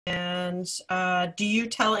And do you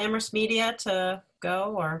tell Amherst Media to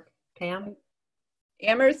go, or Pam?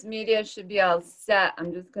 Amherst Media should be all set.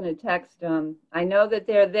 I'm just going to text them. I know that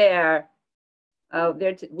they're there. Oh,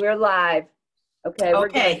 we're live. Okay, we're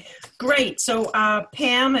good. Great. So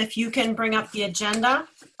Pam, if you can bring up the agenda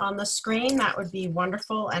on the screen, that would be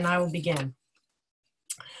wonderful, and I will begin.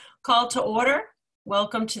 Call to order.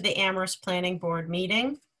 Welcome to the Amherst Planning Board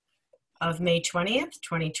meeting of May 20th,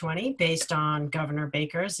 2020, based on Governor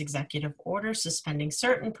Baker's executive order suspending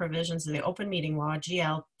certain provisions of the Open Meeting Law,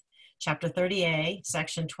 GL, Chapter 30A,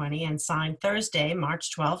 Section 20, and signed Thursday,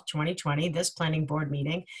 March 12th, 2020. This planning board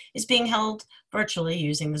meeting is being held virtually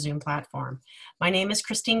using the Zoom platform. My name is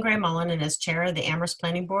Christine Gray Mullen, and as chair of the Amherst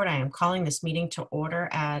Planning Board, I am calling this meeting to order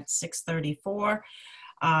at 6:34.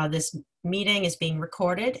 This meeting is being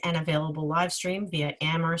recorded and available live stream via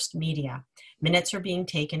Amherst Media. Minutes are being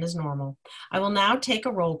taken as normal. I will now take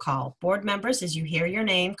a roll call. Board members, as you hear your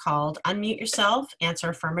name called, unmute yourself,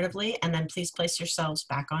 answer affirmatively, and then please place yourselves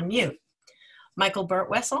back on mute. Michael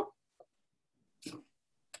Birtwessel.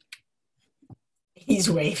 He's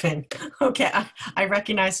waving. Okay, I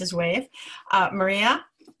recognize his wave. Maria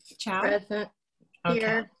Chow. Present. Okay.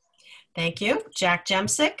 Here. Thank you. Jack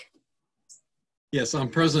Jemsick. Yes, I'm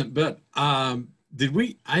present, but I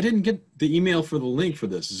didn't get the email for the link for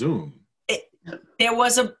this Zoom. There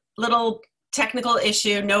was a little technical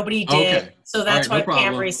issue. Nobody did. Okay. So that's All right, why no Pam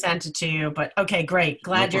problem. resent it to you. But okay, great.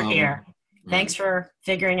 Glad you're here. Thanks for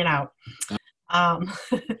figuring it out.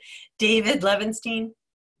 David Levenstein.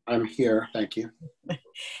 I'm here. Thank you.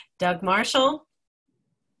 Doug Marshall.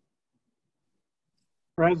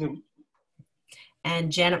 Present.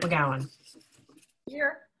 And Janet McGowan.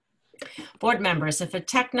 Here. Board members, if a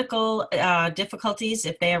technical difficulties,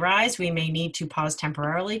 if they arise, we may need to pause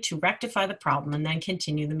temporarily to rectify the problem and then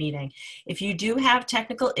continue the meeting. If you do have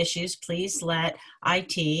technical issues, please let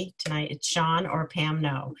IT, tonight it's Sean or Pam,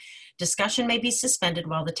 know. Discussion may be suspended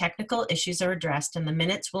while the technical issues are addressed, and the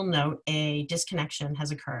minutes will note a disconnection has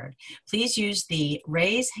occurred. Please use the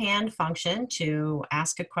raise hand function to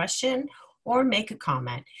ask a question or make a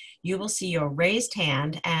comment. You will see your raised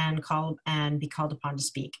hand and be called upon to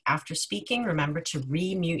speak. After speaking, remember to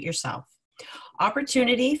re-mute yourself.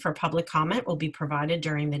 Opportunity for public comment will be provided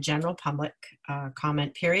during the general public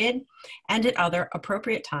comment period and at other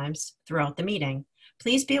appropriate times throughout the meeting.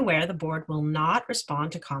 Please be aware the board will not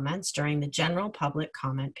respond to comments during the general public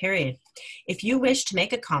comment period. If you wish to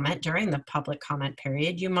make a comment during the public comment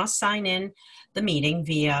period, you must sign in the meeting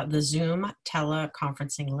via the Zoom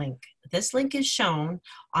teleconferencing link. This link is shown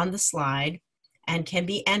on the slide and can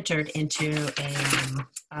be entered into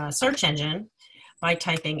a search engine by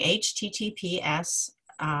typing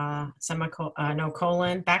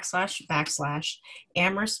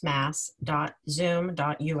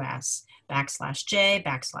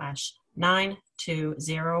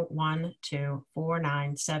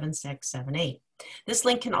This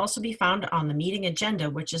link can also be found on the meeting agenda,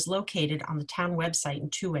 which is located on the town website in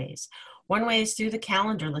two ways. One way is through the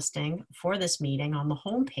calendar listing for this meeting on the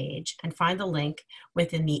home page and find the link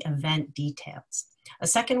within the event details. A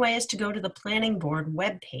second way is to go to the planning board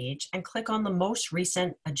webpage and click on the most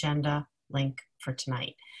recent agenda link for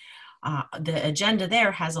tonight. The agenda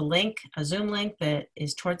there has a link, a Zoom link that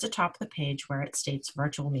is towards the top of the page where it states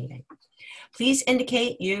virtual meeting. Please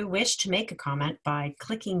indicate you wish to make a comment by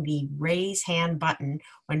clicking the raise hand button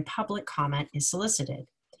when public comment is solicited.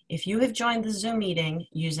 If you have joined the Zoom meeting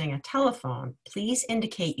using a telephone, please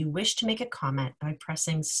indicate you wish to make a comment by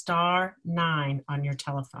pressing *9 on your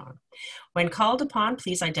telephone. When called upon,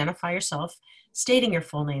 please identify yourself, stating your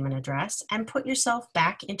full name and address, and put yourself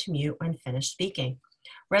back into mute when finished speaking.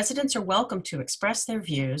 Residents are welcome to express their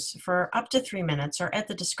views for up to 3 minutes or at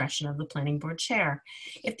the discretion of the planning board chair.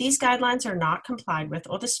 If these guidelines are not complied with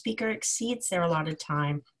or the speaker exceeds their allotted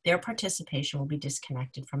time, their participation will be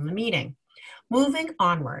disconnected from the meeting. Moving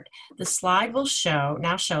onward, the slide will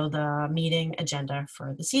now show the meeting agenda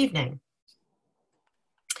for this evening.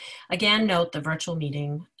 Again, note the virtual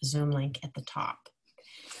meeting Zoom link at the top.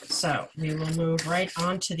 So we will move right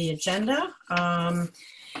on to the agenda.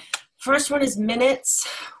 First one is minutes.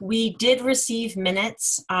 We did receive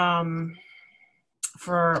minutes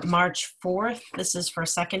for March 4th. This is for a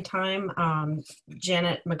second time.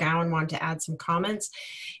 Janet McGowan wanted to add some comments.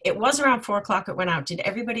 It was around 4 o'clock it went out. Did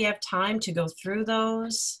everybody have time to go through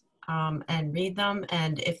those and read them?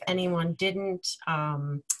 And if anyone didn't,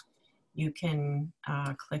 you can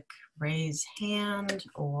click raise hand,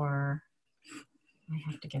 or I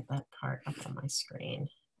have to get that part up on my screen.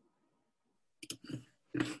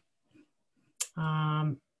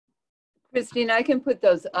 Christine, I can put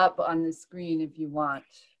those up on the screen if you want.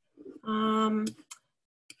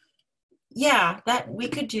 Yeah, that we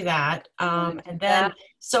could do that. wanna do And then, that?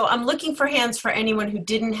 so I'm looking for hands for anyone who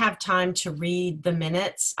didn't have time to read the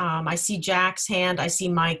minutes. I see Jack's hand, I see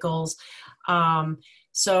Michael's.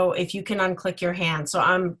 So if you can unclick your hand. So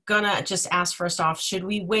I'm gonna just ask first off, should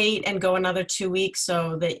we wait and go another 2 weeks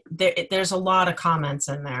so that there's a lot of comments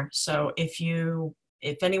in there. So if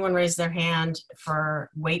anyone raised their hand for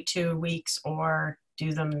wait 2 weeks or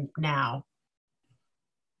do them now.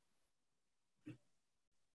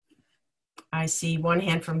 I see one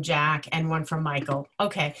hand from Jack and one from Michael.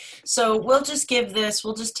 Okay, so we'll just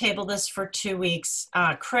table this for 2 weeks.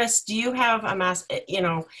 Chris, do you have a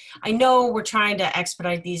I know we're trying to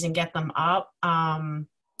expedite these and get them up. Can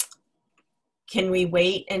we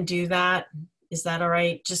wait and do that? Is that all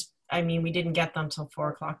right? We didn't get them till 4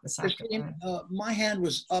 o'clock this afternoon. My hand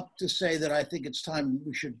was up to say that I think it's time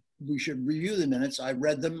we should review the minutes. I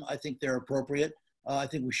read them. I think they're appropriate. I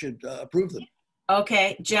think we should approve them.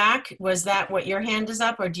 Okay, Jack, was that what your hand is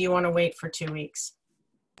up, or do you want to wait for 2 weeks?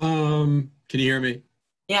 Can you hear me?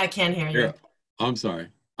 Yeah, I can hear you. Yeah. I'm sorry.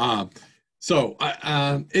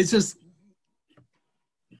 It's just,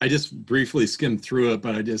 I just briefly skimmed through it,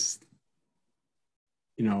 but I just,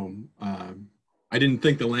 I didn't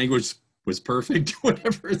think the language was perfect,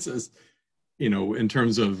 whatever it says, in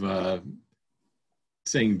terms of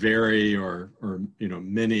saying very or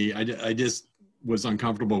many. I just was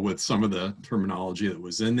uncomfortable with some of the terminology that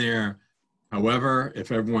was in there. However,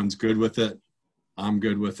 if everyone's good with it, I'm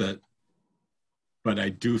good with it. But I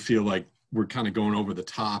do feel like we're kind of going over the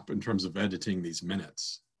top in terms of editing these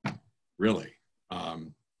minutes, really.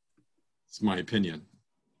 It's my opinion.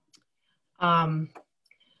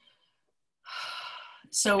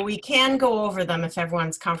 So we can go over them if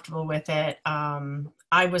everyone's comfortable with it.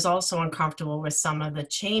 I was also uncomfortable with some of the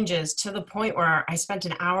changes to the point where I spent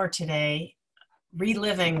an hour today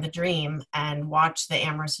reliving the dream and watched the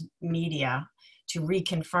Amherst media to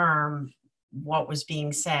reconfirm what was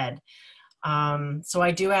being said. So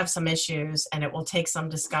I do have some issues, and it will take some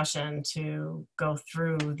discussion to go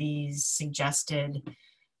through these suggested,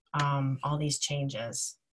 all these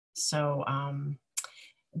changes. So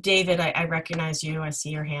David, I recognize you. I see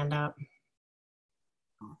your hand up.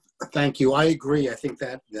 Thank you. I agree. I think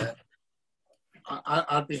that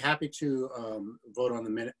I'd be happy to vote on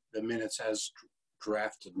the minutes as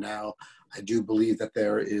drafted now. I do believe that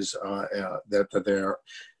there is that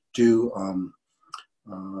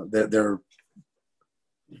they're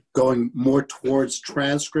going more towards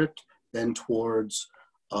transcript than towards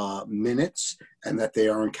minutes, and that they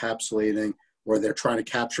are encapsulating, or they're trying to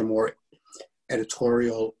capture more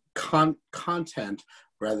editorial content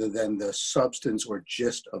rather than the substance or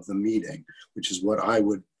gist of the meeting, which is what I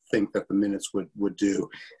would think that the minutes would do.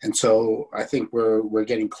 And so I think we're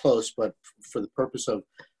getting close, but for the purpose of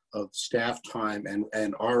staff time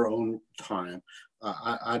and our own time,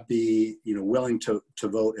 I'd be willing to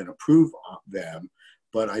vote and approve them.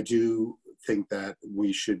 But I do think that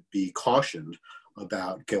we should be cautioned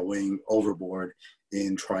about going overboard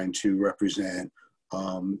in trying to represent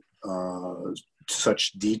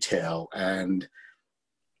such detail and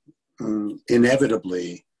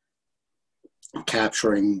inevitably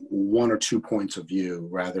capturing one or 2 points of view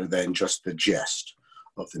rather than just the gist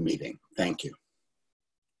of the meeting. Thank you.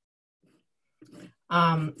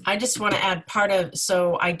 I just want to add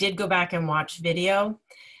so I did go back and watch video,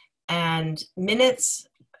 and minutes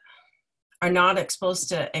are not supposed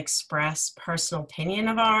to express personal opinion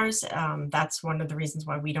of ours. That's one of the reasons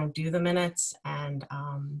why we don't do the minutes, and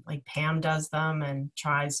like Pam does them and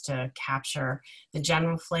tries to capture the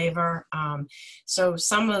general flavor. So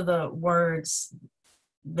some of the words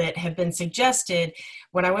that have been suggested,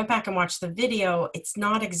 when I went back and watched the video, it's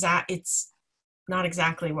not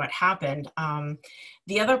exactly what happened.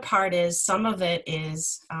 The other part is some of it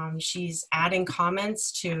is she's adding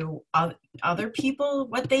comments to other people,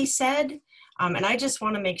 what they said. And I just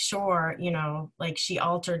want to make sure, like she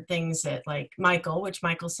altered things that like Michael, which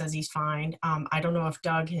Michael says he's fine. I don't know if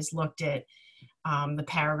Doug has looked at the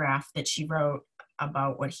paragraph that she wrote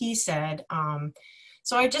about what he said.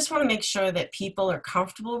 So I just want to make sure that people are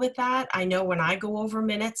comfortable with that. I know when I go over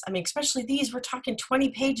minutes, especially these, we're talking 20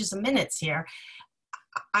 pages of minutes here.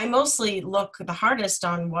 I mostly look the hardest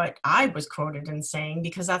on what I was quoted in saying,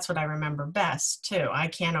 because that's what I remember best too. I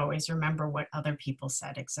can't always remember what other people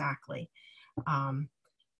said exactly.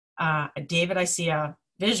 David, I see a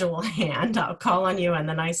visual hand. I'll call on you, and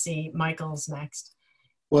then I see Michael's next.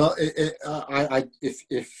 Well, if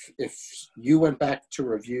you went back to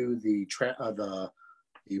review the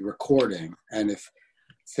recording, and if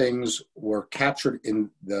things were captured in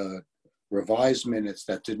the revised minutes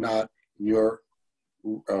that did not, in your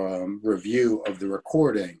review of the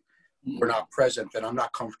recording, were not present, then I'm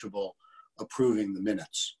not comfortable approving the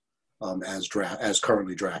minutes as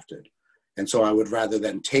currently drafted. And so I would rather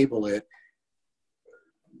than table it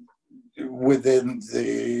within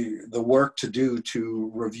the work to do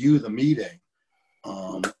to review the meeting.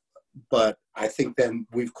 But I think then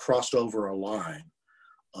we've crossed over a line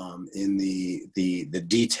in the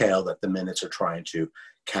detail that the minutes are trying to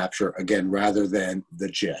capture, again, rather than the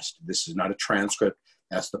gist. This is not a transcript.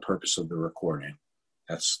 That's the purpose of the recording.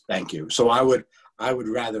 Thank you. So I would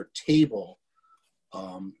rather table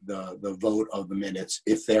the vote of the minutes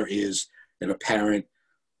if there is an apparent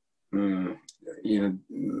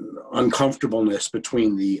uncomfortableness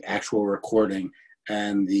between the actual recording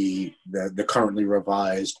and the currently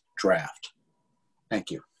revised draft.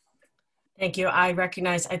 Thank you. Thank you. I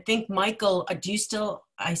think Michael,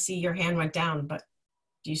 I see your hand went down, but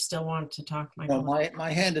do you still want to talk, Michael? No,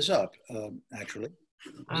 my hand is up, actually.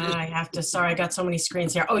 I got so many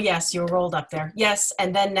screens here. Oh, yes, you rolled up there. Yes,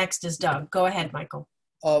 and then next is Doug. Go ahead, Michael.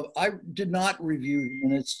 I did not review the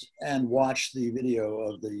minutes and watch the video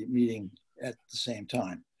of the meeting at the same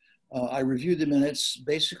time. I reviewed the minutes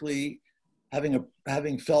basically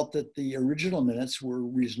having felt that the original minutes were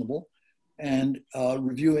reasonable, and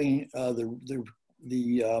reviewing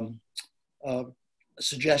the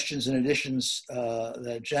suggestions and additions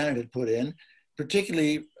that Janet had put in,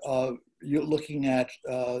 particularly you're looking at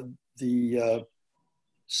the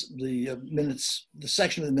minutes, the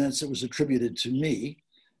section of the minutes that was attributed to me.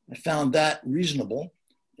 I found that reasonable.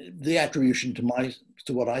 The attribution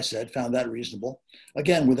to what I said, found that reasonable.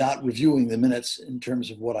 Again, without reviewing the minutes in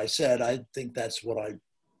terms of what I said, I think that's what I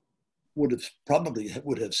would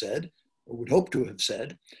have said, or would hope to have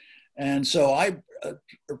said. And so I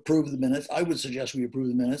approve the minutes. I would suggest we approve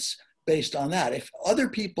the minutes based on that. If other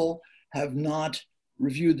people have not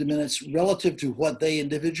reviewed the minutes relative to what they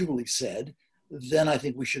individually said, then I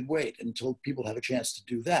think we should wait until people have a chance to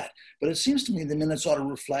do that. But it seems to me the minutes ought to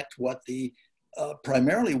reflect what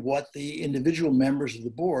primarily what the individual members of the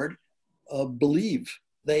board believe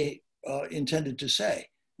they intended to say.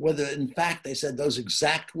 Whether in fact they said those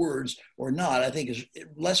exact words or not, I think is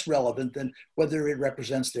less relevant than whether it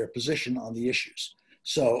represents their position on the issues.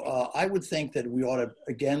 So I would think that we ought to,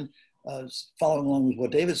 again, following along with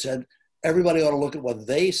what David said, everybody ought to look at what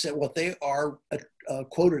they said, what they are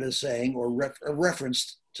quoted as saying or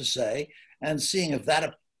referenced to say, and seeing if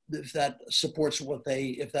that supports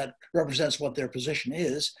if that represents what their position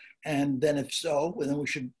is, and then if so, then we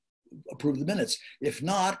should approve the minutes. If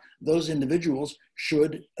not, those individuals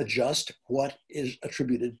should adjust what is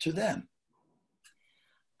attributed to them.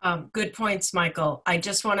 Good points, Michael. I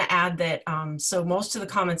just want to add that, so most of the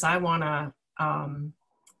comments I want to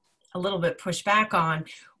a little bit push back on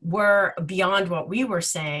were beyond what we were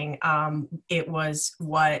saying. It was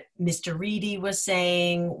what Mr. Reedy was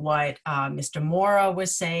saying, what Mr. Mora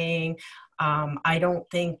was saying. I don't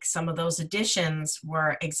think some of those additions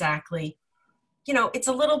were exactly,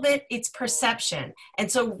 it's perception. And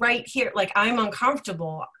so right here, like, I'm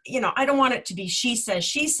uncomfortable, I don't want it to be she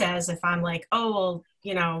says, if I'm like, oh,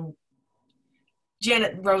 well,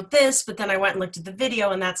 Janet wrote this, but then I went and looked at the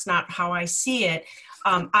video and that's not how I see it.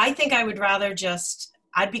 I think I would rather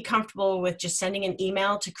I'd be comfortable with just sending an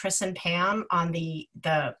email to Chris and Pam on the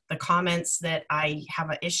comments that I have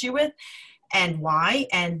an issue with and why,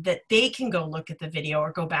 and that they can go look at the video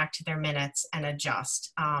or go back to their minutes and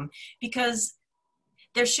adjust. Because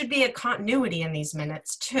there should be a continuity in these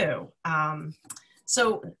minutes too.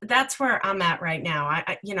 So that's where I'm at right now.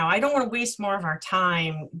 I don't want to waste more of our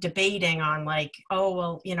time debating on like, oh,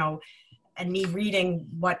 well, and me reading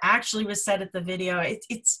what actually was said at the video.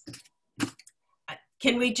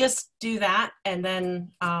 Can we just do that? And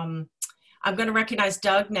then I'm going to recognize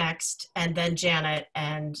Doug next, and then Janet,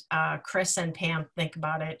 and Chris and Pam think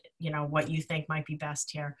about it, what you think might be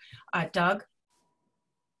best here. Doug?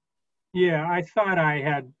 Yeah, I thought I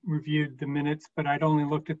had reviewed the minutes, but I'd only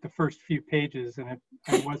looked at the first few pages and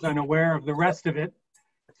I was unaware of the rest of it.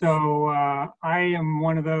 So I am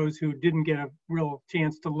one of those who didn't get a real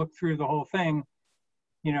chance to look through the whole thing.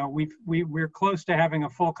 We're close to having a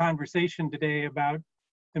full conversation today about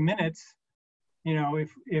the minutes.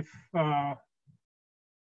 If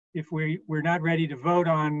we're not ready to vote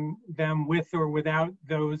on them with or without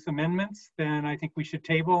those amendments, then I think we should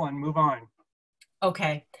table and move on.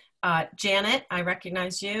 Okay. Janet, I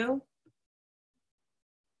recognize you.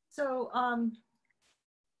 So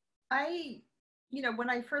when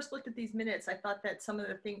I first looked at these minutes, I thought that some of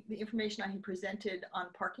the information I had presented on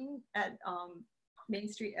parking at Main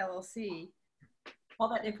Street LLC, all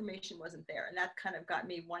that information wasn't there. And that kind of got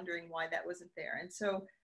me wondering why that wasn't there. And so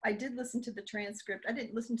I did listen to the transcript. I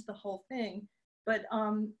didn't listen to the whole thing, But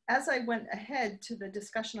as I went ahead to the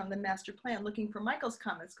discussion on the master plan, looking for Michael's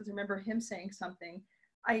comments, because I remember him saying something,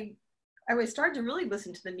 I was started to really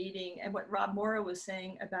listen to the meeting and what Rob Morrow was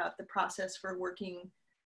saying about the process for working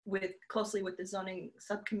closely with the zoning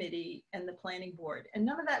subcommittee and the planning board. And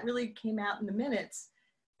none of that really came out in the minutes.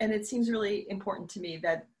 And it seems really important to me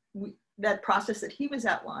that that process that he was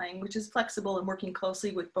outlining, which is flexible and working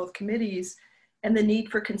closely with both committees, and the need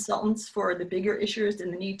for consultants for the bigger issues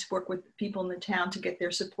and the need to work with people in the town to get their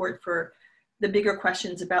support for the bigger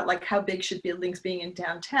questions about like how big should buildings being in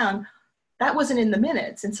downtown, that wasn't in the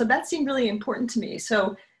minutes. And so that seemed really important to me.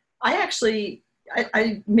 So I actually,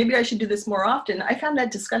 maybe I should do this more often. I found that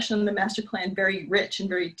discussion on the master plan very rich and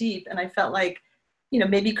very deep. And I felt like, you know,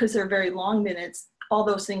 maybe because they're very long minutes, all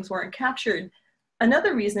those things weren't captured.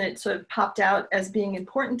 Another reason it sort of popped out as being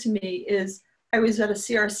important to me is I was at a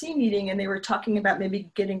CRC meeting and they were talking about maybe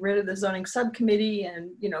getting rid of the zoning subcommittee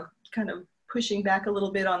and, you know, kind of pushing back a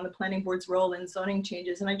little bit on the planning board's role in zoning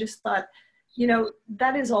changes. And I just thought, you know,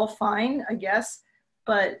 that is all fine, I guess.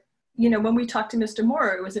 But, you know, when we talked to Mr.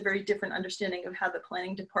 Moore, it was a very different understanding of how the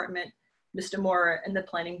planning department, Mr. Moore and the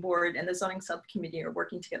planning board and the zoning subcommittee are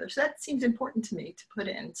working together. So that seems important to me to put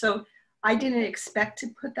in. So I didn't expect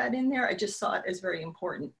to put that in there. I just saw it as very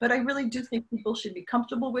important. But I really do think people should be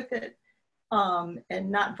comfortable with it.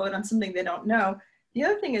 And not vote on something they don't know. The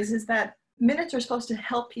other thing is that minutes are supposed to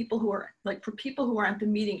help people who are, like for people who aren't at the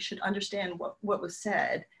meeting should understand what was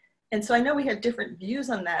said. And so I know we have different views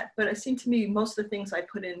on that, but it seemed to me most of the things I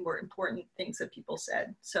put in were important things that people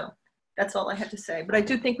said. So that's all I had to say. But I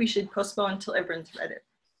do think we should postpone until everyone's read it.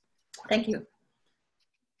 Thank you.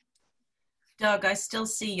 Doug, I still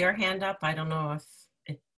see your hand up. I don't know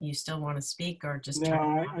if you still want to speak or just turn it No,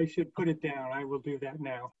 on. I should put it down. I will do that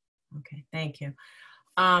now. Okay, thank you.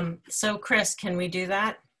 So Chris, can we do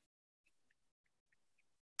that?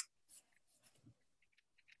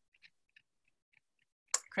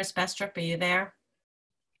 Chris Bestrup, are you there?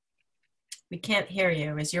 We can't hear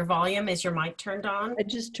you. Is your mic turned on? I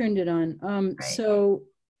just turned it on. Right. So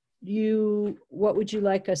what would you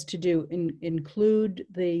like us to do? Include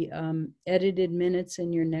the edited minutes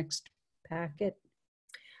in your next packet?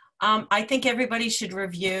 I think everybody should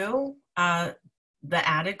review the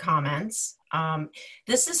added comments.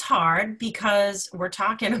 This is hard because we're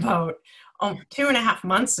talking about 2.5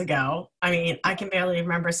 months ago. I mean, I can barely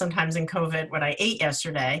remember sometimes in COVID what I ate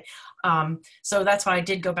yesterday. So that's why I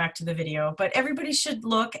did go back to the video, but everybody should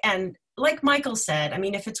look. And like Michael said, I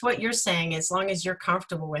mean, if it's what you're saying, as long as you're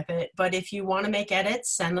comfortable with it, but if you want to make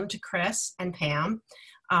edits, send them to Chris and Pam.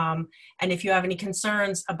 And if you have any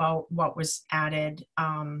concerns about what was added,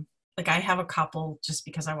 like I have a couple just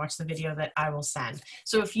because I watched the video that I will send.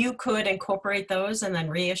 So if you could incorporate those and then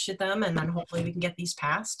reissue them, and then hopefully we can get these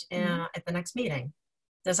passed at the next meeting.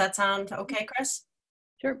 Does that sound okay, Chris?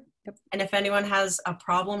 Sure. Yep. And if anyone has a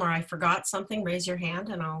problem or I forgot something, raise your hand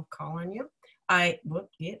and I'll call on you. I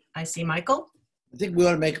see Michael. I think we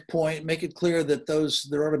ought to make it clear that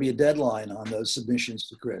there ought to be a deadline on those submissions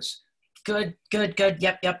to Chris. Good.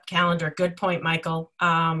 Yep. Calendar. Good point, Michael.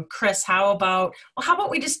 Chris, how about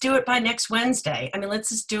we just do it by next Wednesday? I mean, let's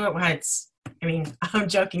just do it while I'm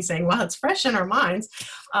joking saying, well, it's fresh in our minds.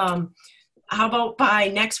 How about by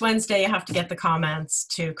next Wednesday, you have to get the comments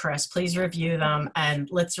to Chris. Please review them and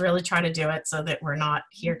let's really try to do it so that we're not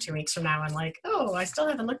here 2 weeks from now and like, oh, I still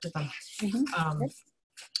haven't looked at them.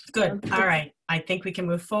 Good. All right. I think we can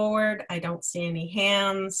move forward. I don't see any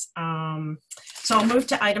hands. So I'll move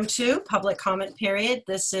to item 2, public comment period.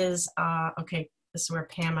 This is, okay, this is where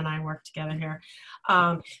Pam and I work together here.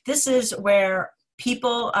 This is where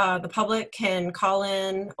people, the public can call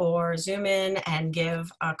in or Zoom in and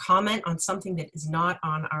give a comment on something that is not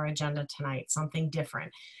on our agenda tonight, something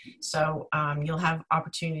different. So you'll have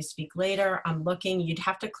opportunity to speak later. I'm looking, you'd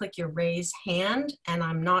have to click your raise hand and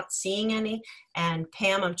I'm not seeing any. And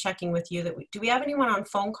Pam, I'm checking with you do we have anyone on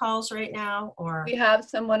phone calls right now or? We have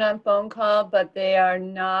someone on phone call, but they are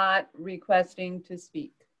not requesting to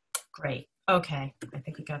speak. Great. Okay. I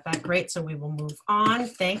think we got that. Great. So we will move on.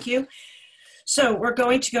 Thank you. So we're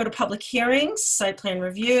going to go to public hearings, site plan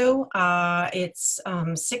review. It's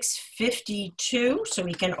 6:52, so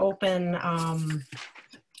we can open our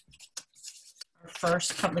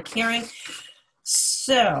first public hearing.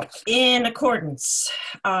 So in accordance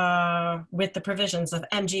with the provisions of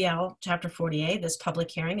MGL Chapter 48, this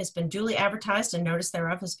public hearing has been duly advertised and notice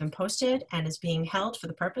thereof has been posted and is being held for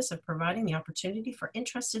the purpose of providing the opportunity for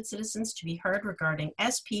interested citizens to be heard regarding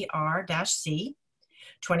SPR-C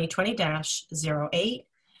 2020-08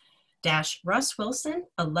 Russ Wilson,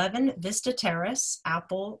 11 Vista Terrace,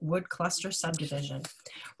 Apple Wood Cluster Subdivision.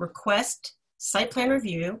 Request site plan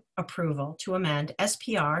review approval to amend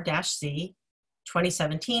SPR-C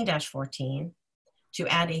 2017-14 to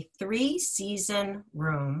add a 3-season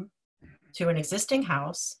room to an existing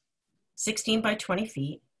house, 16 by 20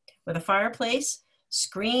 feet, with a fireplace,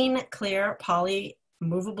 screen clear poly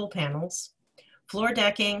movable panels, floor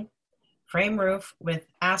decking, frame roof with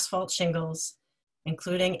asphalt shingles,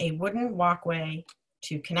 including a wooden walkway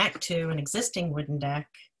to connect to an existing wooden deck,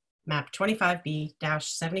 map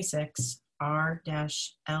 25B-76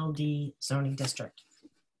 R-LD zoning district.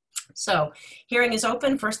 So hearing is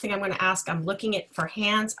open. First thing I'm going to ask, I'm looking at for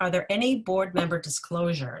hands. Are there any board member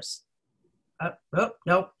disclosures? Oh,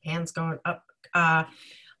 nope, hands going up. I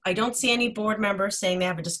don't see any board members saying they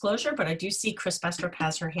have a disclosure, but I do see Chris Bestrup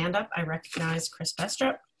has her hand up. I recognize Chris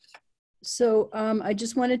Bestrup. So I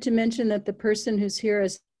just wanted to mention that the person who's here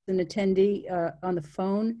as an attendee on the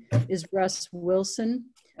phone is Russ Wilson.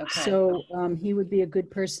 Okay. So he would be a good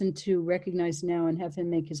person to recognize now and have him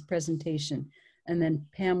make his presentation. And then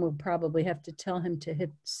Pam will probably have to tell him to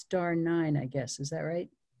hit *9, I guess. Is that right?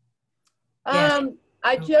 Yes.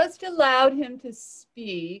 I just allowed him to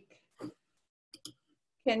speak.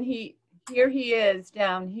 Can he, here he is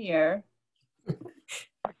down here.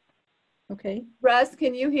 Okay. Russ,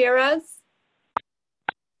 can you hear us?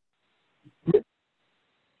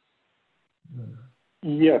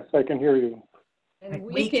 Yes, I can hear you. And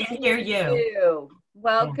We can hear you.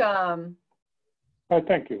 Welcome.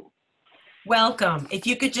 Thank you. Welcome. If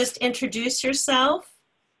you could just introduce yourself.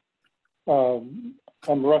 I'm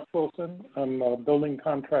Russ Wilson. I'm a building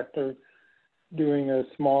contractor doing a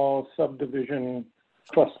small subdivision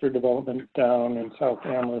cluster development down in South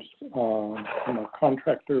Amherst. I'm a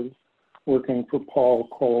contractor working for Paul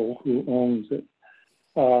Cole, who owns it.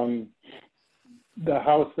 The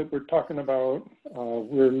house that we're talking about,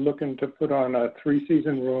 we're looking to put on a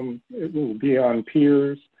 3-season room. It will be on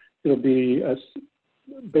piers. It'll be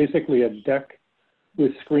basically a deck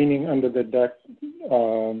with screening under the deck,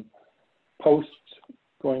 posts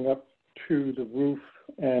going up to the roof,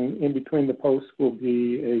 and in between the posts will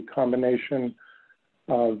be a combination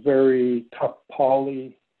of very tough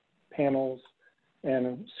poly panels and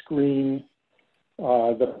a screen.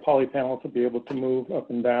 The poly panels will be able to move up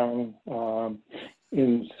and down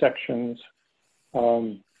in sections.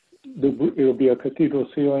 It'll be a cathedral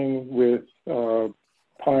ceiling with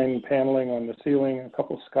pine paneling on the ceiling, a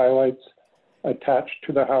couple skylights attached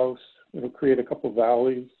to the house. It'll create a couple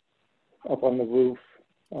valleys up on the roof.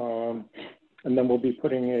 And then we'll be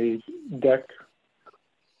putting a deck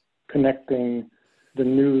connecting the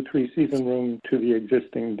new 3-season room to the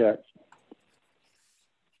existing deck.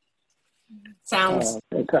 Sounds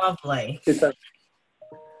lovely.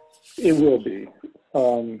 It will be.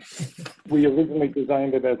 We originally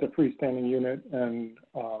designed it as a freestanding unit, and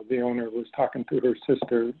the owner was talking to her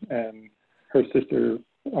sister, and her sister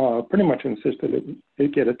pretty much insisted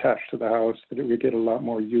it get attached to the house, that it would get a lot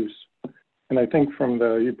more use. And I think from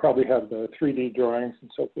you probably have the 3D drawings and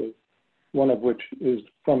so forth, one of which is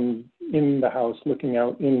from in the house looking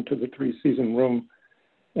out into the 3-season room,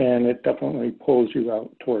 and it definitely pulls you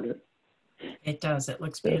out toward it. It does. It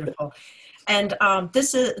looks beautiful. And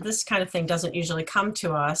this kind of thing doesn't usually come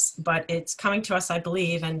to us, but it's coming to us, I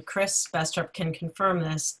believe, and Chris Bestrup can confirm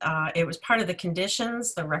this. It was part of the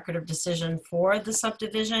conditions, the record of decision for the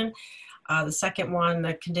subdivision. The second one,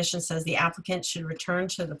 the condition says the applicant should return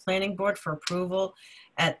to the planning board for approval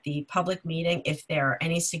at the public meeting if there are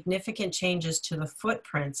any significant changes to the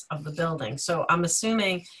footprints of the building. So I'm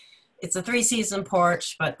assuming it's a 3-season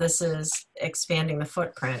porch, but this is expanding the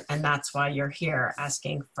footprint, and that's why you're here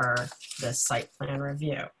asking for this site plan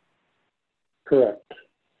review. Correct.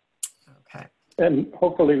 Okay. And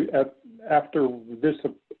hopefully after this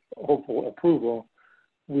hopeful approval,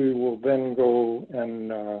 we will then go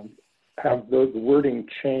and have the wording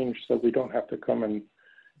changed so we don't have to come and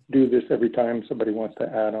do this every time somebody wants to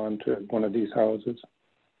add on to one of these houses.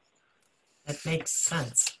 That makes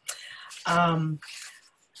sense.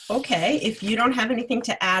 Okay, if you don't have anything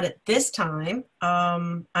to add at this time,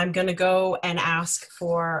 I'm going to go and ask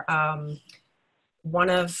for one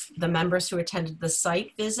of the members who attended the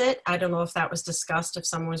site visit. I don't know if that was discussed, if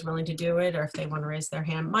someone was willing to do it, or if they want to raise their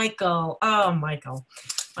hand. Michael, oh, Michael's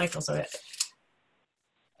it.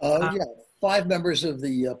 Yeah, 5 members of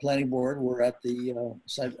the planning board were at the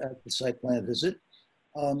site plan visit.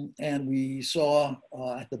 And we saw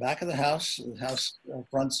at the back of the house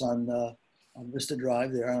fronts on Vista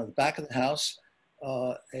Drive there, on the back of the house,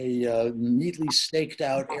 a neatly staked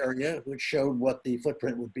out area which showed what the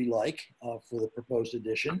footprint would be like for the proposed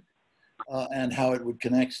addition and how it would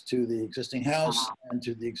connect to the existing house and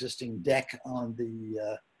to the existing deck on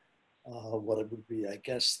the what it would be, I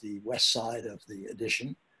guess, the west side of the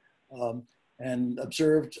addition, and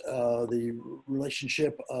observed the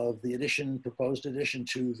relationship of the addition, proposed addition,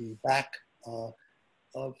 to the back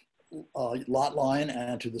of lot line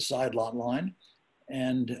and to the side lot line.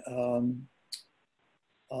 And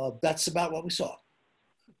that's about what we saw.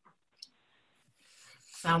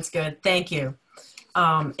 Sounds good. Thank you.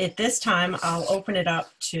 At this time, I'll open it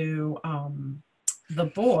up to the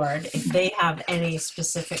board if they have any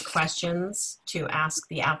specific questions to ask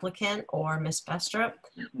the applicant or Ms. Bestrup.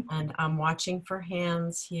 And I'm watching for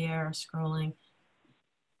hands here, scrolling.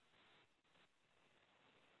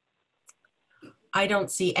 I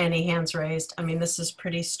don't see any hands raised. I mean, this is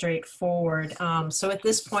pretty straightforward. So at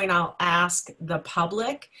this point, I'll ask the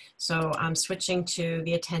public. So I'm switching to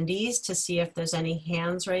the attendees to see if there's any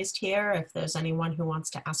hands raised here, if there's anyone who wants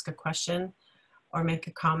to ask a question or make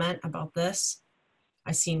a comment about this.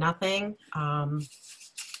 I see nothing.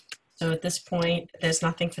 So at this point, there's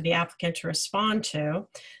nothing for the applicant to respond to.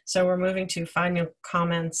 So we're moving to final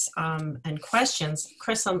comments and questions.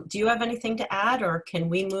 Chris, do you have anything to add, or can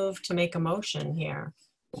we move to make a motion here?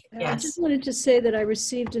 Yes. I just wanted to say that I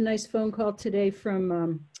received a nice phone call today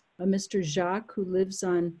from a Mr. Jacques, who lives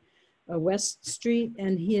on West Street,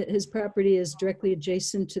 and his property is directly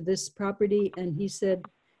adjacent to this property. And he said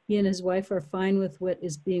he and his wife are fine with what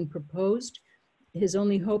is being proposed. His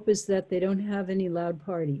only hope is that they don't have any loud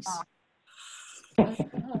parties.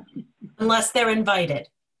 Unless they're invited.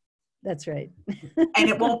 That's right. And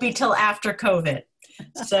it won't be till after COVID.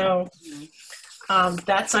 So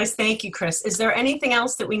that's nice. Thank you, Chris. Is there anything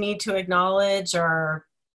else that we need to acknowledge, or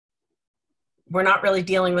we're not really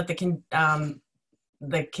dealing with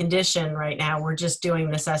the condition right now? We're just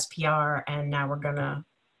doing this SPR and now we're gonna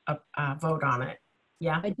vote on it.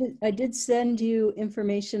 Yeah. I did send you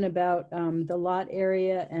information about the lot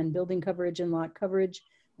area and building coverage and lot coverage,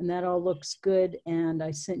 and that all looks good. And I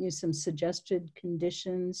sent you some suggested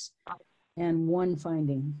conditions and one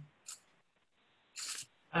finding.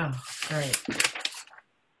 Oh, great.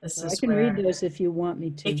 So I can read those if you want me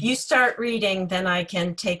to. If you start reading, then I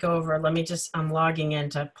can take over. Let me just, I'm logging in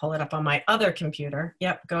to pull it up on my other computer.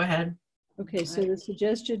 Yep, go ahead. Okay, so the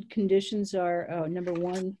suggested conditions are, number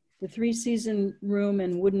one, the 3-season room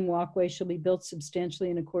and wooden walkway shall be built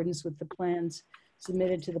substantially in accordance with the plans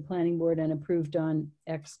submitted to the planning board and approved on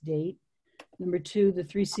X date. Number two, the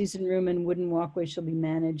 3-season room and wooden walkway shall be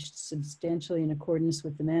managed substantially in accordance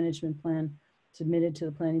with the management plan submitted to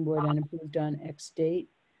the planning board and approved on X date.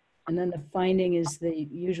 And then the finding is the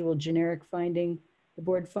usual generic finding. The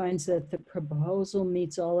board finds that the proposal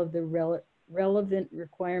meets all of the relevant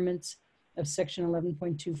requirements of section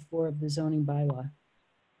 11.24 of the zoning bylaw.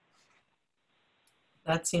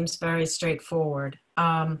 That seems very straightforward.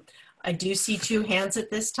 I do see 2 hands at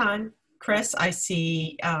this time. Chris, I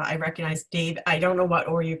see, I recognize Dave. I don't know what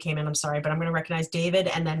order you came in, I'm sorry, but I'm gonna recognize David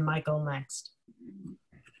and then Michael next.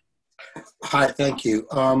 Hi, thank you.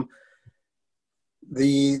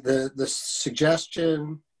 The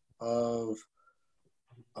suggestion of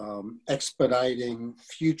expediting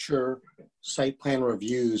future site plan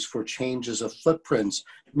reviews for changes of footprints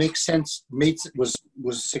makes sense, was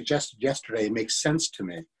suggested yesterday. It makes sense to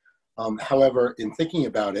me. However, in thinking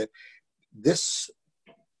about it, this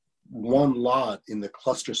one lot in the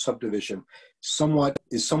cluster subdivision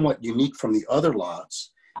is somewhat unique from the other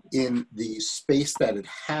lots in the space that it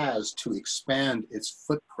has to expand its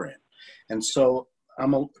footprint. And so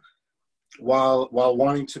while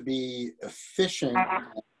wanting to be efficient and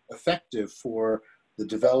effective for the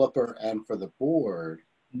developer and for the board,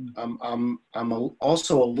 I'm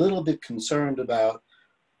also a little bit concerned about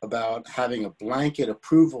having a blanket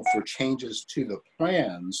approval for changes to the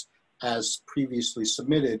plans as previously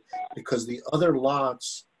submitted, because the other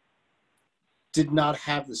lots did not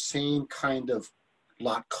have the same kind of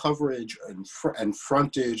lot coverage and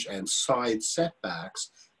frontage and side setbacks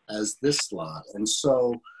as this lot. And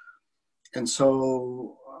so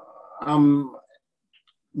I'm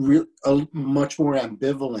much more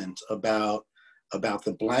ambivalent about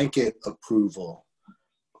the blanket approval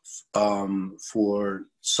for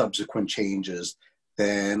subsequent changes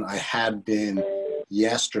than I had been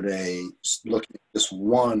yesterday looking at this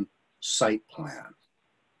one site plan.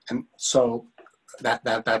 And so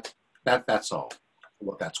that's all,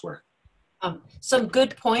 what that's worth. Some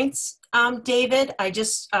good points, David. I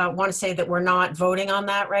just want to say that we're not voting on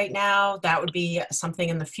that right now. That would be something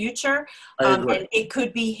in the future. And it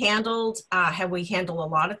could be handled, how we handle a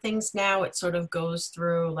lot of things now. It sort of goes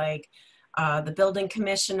through like the building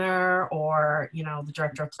commissioner or, you know, the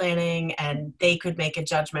director of planning, and they could make a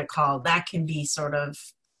judgment call. That can be sort of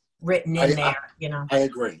written in there, you know. I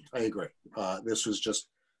agree. This was just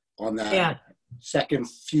on that Yeah, second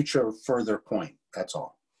future further point. That's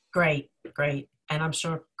all. great, great. And I'm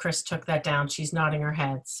sure Chris took that down. She's nodding her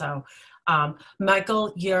head. So,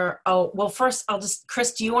 Michael, well, first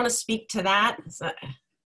Chris, do you want to speak to that?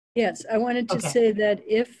 Yes, I wanted to Okay. say that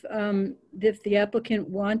if the applicant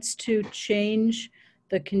wants to change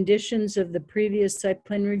the conditions of the previous site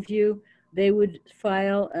plan review, they would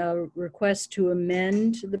file a request to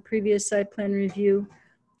amend the previous site plan review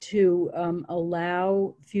to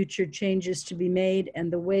allow future changes to be made.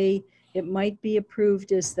 And the way it might be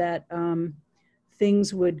approved is that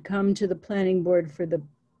things would come to the planning board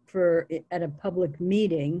at a public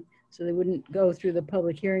meeting, so they wouldn't go through the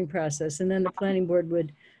public hearing process. And then the planning board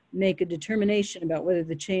would make a determination about whether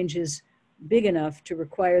the change is big enough to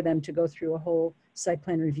require them to go through a whole site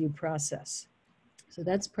plan review process. So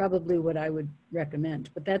that's probably what I would recommend,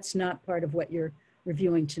 but that's not part of what you're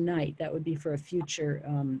reviewing tonight. That would be for a future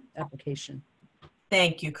application.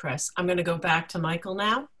 Thank you, Chris. I'm going to go back to Michael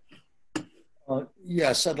now.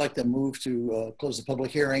 Yes, I'd like to move to close the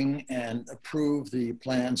public hearing and approve the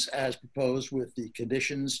plans as proposed with the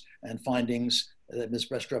conditions and findings that Ms.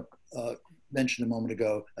 Brestrup mentioned a moment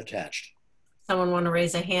ago attached. Someone want to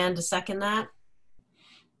raise a hand to second that?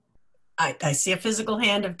 I see a physical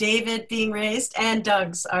hand of David being raised and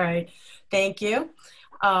Doug's. All right, thank you.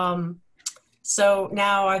 So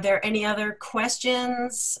now, are there any other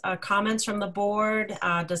questions, comments from the board?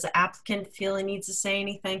 Does the applicant feel he needs to say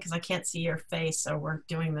anything? Because I can't see your face, so we're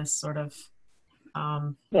doing this sort of.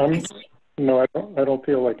 No, I don't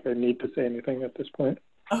feel like I need to say anything at this point.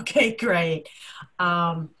 Okay, great.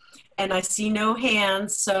 And I see no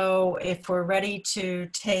hands, so if we're ready to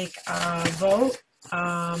take a vote,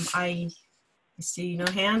 I see no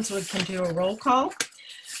hands. We can do a roll call.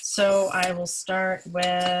 So I will start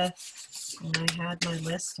with, and I had my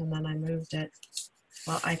list and then I moved it.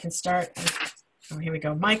 Well, I can start. Oh, here we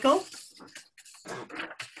go. Michael?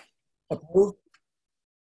 Approved.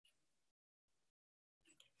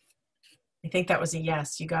 I think that was a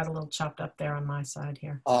yes. You got a little chopped up there on my side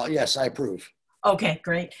here. Yes, I approve. Okay,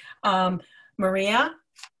 great. Maria?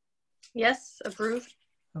 Yes, approved.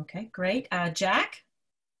 Okay, great. Jack?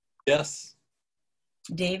 Yes.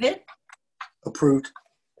 David? Approved.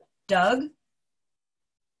 Doug?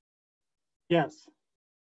 Yes.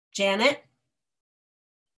 Janet?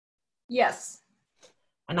 Yes.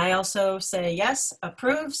 And I also say yes,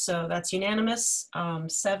 approve, so that's unanimous.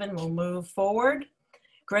 7 will move forward.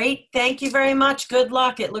 Great, thank you very much. Good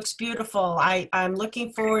luck, it looks beautiful. I'm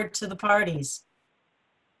looking forward to the parties.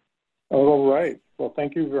 All right. Well,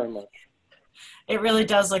 thank you very much. It really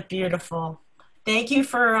does look beautiful. Thank you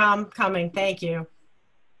for coming, thank you.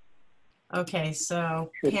 Okay, so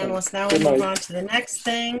Good panelists, now Good we'll move night. on to the next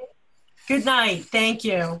thing. Good night, thank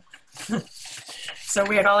you. So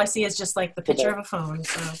weird, all I see is just like the picture of a phone,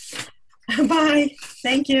 so. Bye,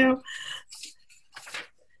 thank you.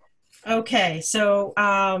 Okay, so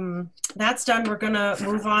that's done. We're gonna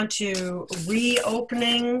move on to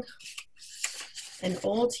reopening an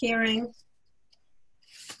old hearing.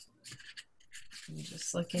 I'm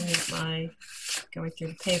just looking at going through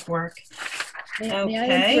the paperwork. May I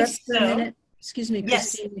Okay, interrupt for a so- minute? Excuse me,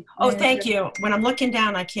 Yes. Christine. Oh, May I thank interrupt? you. When I'm looking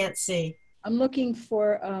down, I can't see. I'm looking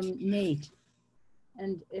for Nate.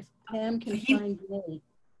 And if Pam can He- find Nate,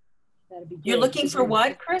 that'd be great. You're looking for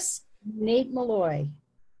what, Chris? Nate Malloy.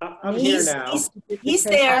 I'm Nate- here now. He's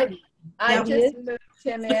there. I Yeah. just moved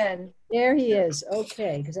him in. There he is.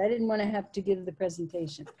 Okay, because I didn't want to have to give the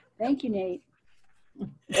presentation. Thank you, Nate. Oh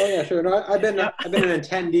yeah, sure. No, I've been an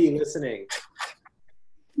attendee listening.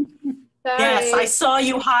 Sorry. Yes, I saw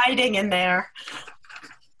you hiding in there.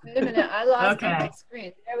 Wait a minute, I lost Okay. my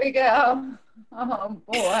screen. There we go. Oh,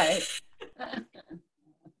 boy.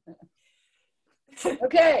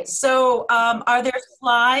 Okay. So are there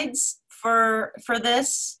slides for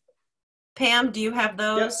this? Pam, do you have Yeah,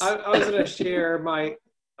 those? I was gonna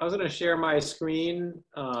share my screen.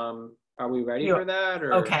 Are we ready You- for that?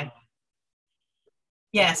 Or? Okay.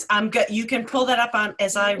 Yes, I'm good. You can pull that up on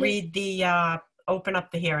as I read the open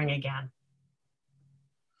up the hearing again.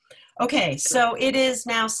 Okay, so it is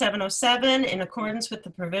now 7:07 in accordance with the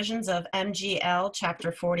provisions of MGL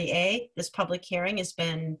Chapter 40A. This public hearing has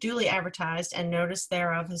been duly advertised and notice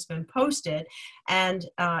thereof has been posted and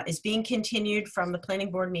is being continued from the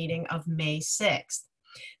planning board meeting of May 6th.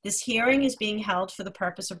 This hearing is being held for the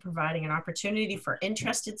purpose of providing an opportunity for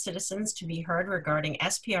interested citizens to be heard regarding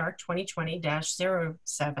SPR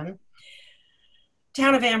 2020-07,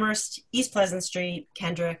 Town of Amherst, East Pleasant Street,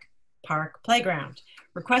 Kendrick Park Playground.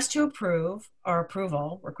 Request approval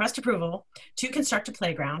to construct a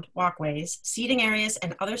playground, walkways, seating areas,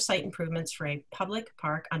 and other site improvements for a public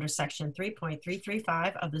park under section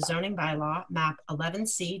 3.335 of the zoning bylaw, map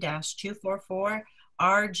 11C-244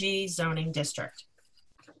 RG zoning district.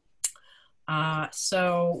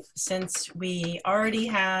 So since we already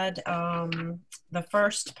had the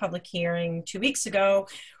first public hearing 2 weeks ago,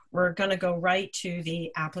 we're going to go right to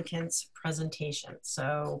the applicant's presentation.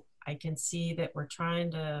 So I can see that we're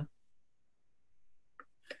trying to,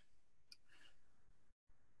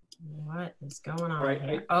 what is going on Right,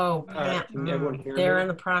 here? Oh, can everyone hear they're me? in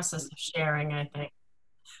the process of sharing, I think.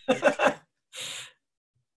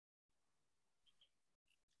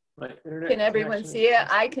 My internet Can everyone connection see it? is-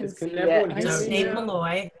 I can is- see everyone it. hear So me Nate now?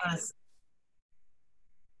 Malloy,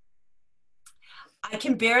 I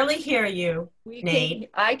can barely hear you,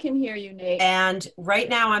 Nate. I can hear you, Nate. And right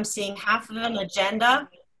now I'm seeing half of an agenda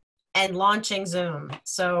and launching Zoom.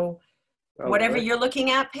 So Oh, whatever really? you're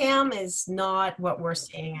looking at, Pam, is not what we're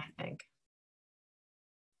seeing, I think.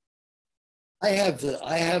 I have the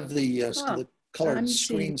Huh. the colored I'm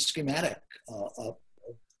screen schematic up.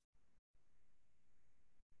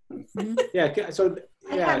 Yeah, so,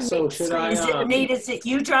 I yeah, have so Nate's should screen. I, Nate, is it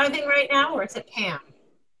you driving right now or is it Pam?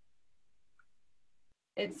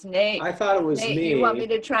 It's Nate. I thought it was Nate, me. you want me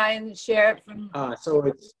to try and share it from? So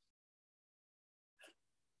it's,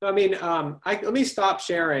 I mean, let me stop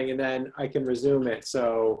sharing and then I can resume it.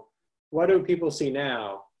 So what do people see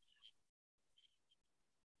now?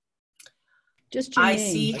 Just your I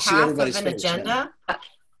name. see I see half of everybody's an face, agenda.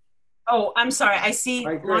 Oh, I'm sorry. I see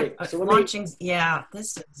All right, great. So let me- launching. Yeah,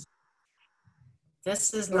 this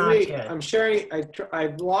is not Let me- good. I'm sharing,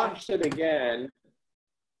 I've launched it again.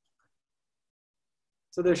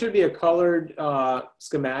 So there should be a colored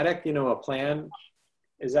schematic, you know, a plan.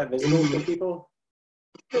 Is that visible to people?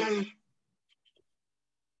 I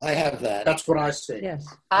have that. That's what I see. Yes.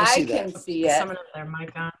 I see I can that. see it. Someone have their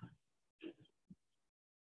mic on.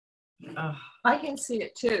 Oh, I can see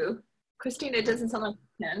it too. Christina, it doesn't sound like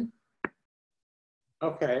you can.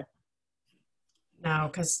 Okay, no,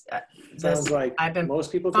 because sounds like I've been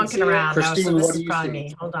most people can see funking it. around. No, Christine, so this what is do you probably see?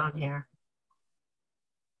 me. Hold on here.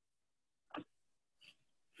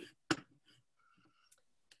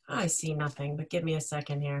 I see nothing, but give me a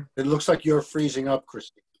second here. It looks like you're freezing up,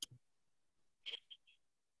 Christine.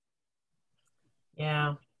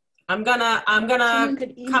 Yeah, I'm gonna Someone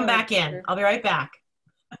could email come back in. her. I'll be right back.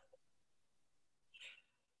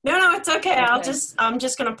 No, it's okay. Okay. I'm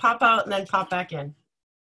just gonna pop out and then pop back in.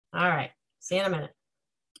 All right. See you in a minute.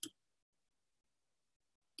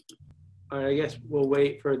 All right, I guess we'll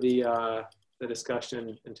wait for the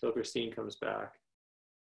discussion until Christine comes back.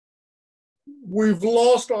 We've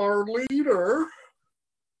lost our leader.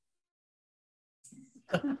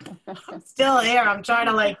 I'm still here. I'm trying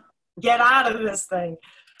to like get out of this thing.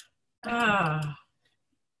 Ah.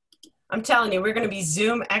 I'm telling you, we're gonna be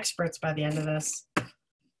Zoom experts by the end of this.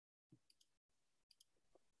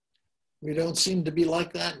 We don't seem to be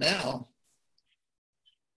like that now.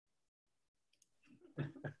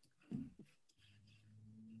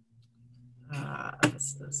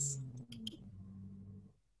 This is.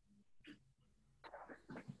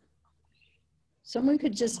 Someone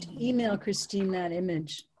could just email Christine that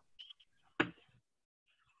image.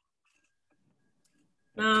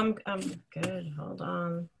 No, I'm good. Hold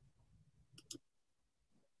on.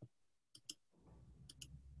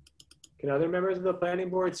 Can other members of the planning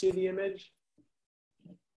board see the image?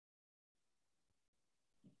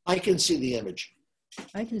 I can see the image.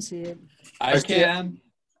 I can see it. I can.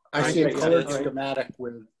 I see a Okay, colored all right. schematic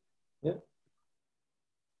with,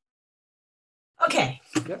 Okay.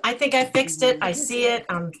 Yep. I think I fixed it. I see it.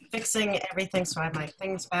 I'm fixing everything so I have my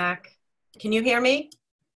things back. Can you hear me?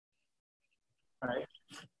 All right.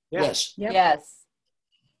 Yeah. Yes. Yep. Yes.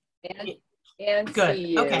 And Good. see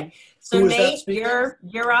you. Okay. So Who is that Nate, speaking?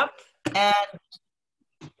 you're up,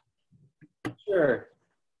 and Sure.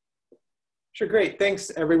 Sure, great. Thanks,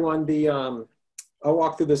 everyone. I'll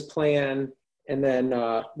walk through this plan, and then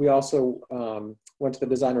we also went to the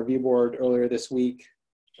design review board earlier this week,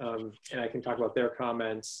 and I can talk about their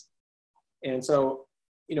comments. And so,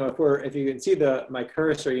 you know, if you can see my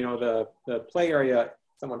cursor, you know, the play area,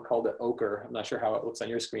 someone called it ochre. I'm not sure how it looks on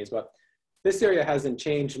your screens, but this area hasn't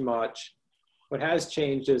changed much. What has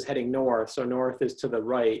changed is heading north. So north is to the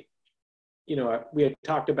right. You know, we had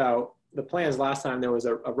talked about the plans last time. There was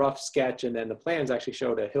a rough sketch, and then the plans actually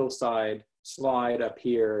showed a hillside slide up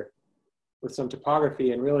here with some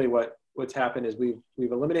topography. And really what's happened is we've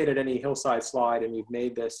eliminated any hillside slide, and we've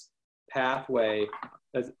made this pathway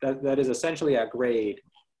that is essentially at grade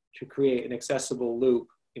to create an accessible loop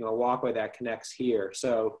a walkway that connects here.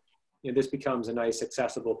 So, this becomes a nice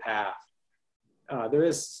accessible path. There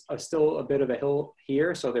is still a bit of a hill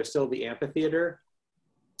here, so there's still the amphitheater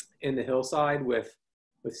in the hillside with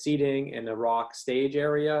seating and a rock stage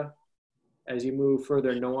area. As you move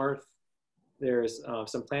further north, there's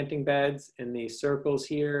some planting beds in these circles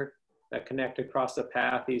here that connect across the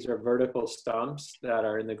path. These are vertical stumps that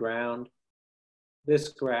are in the ground. This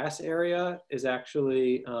grass area is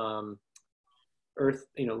actually earth,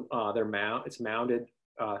 it's mounded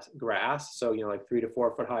grass. So, like 3 to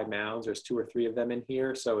 4 foot high mounds. There's 2 or 3 of them in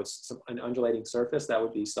here. So it's an undulating surface that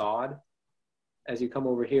would be sod. As you come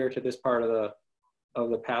over here to this part of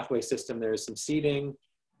the pathway system, there's some seating.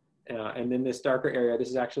 And then this darker area, this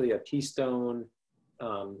is actually a pea-stone,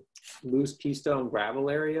 loose pea-stone gravel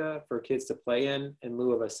area for kids to play in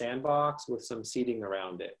lieu of a sandbox with some seating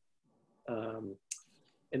around it.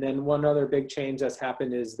 And then one other big change that's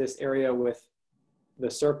happened is this area with the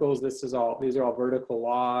circles. These are all vertical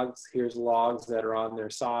logs. Here's logs that are on their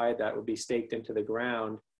side that would be staked into the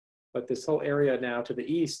ground. But this whole area now to the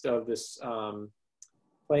east of this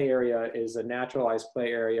play area is a naturalized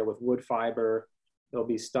play area with wood fiber. There'll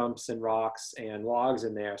be stumps and rocks and logs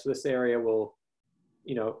in there. So this area will,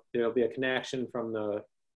 there'll be a connection from the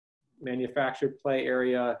manufactured play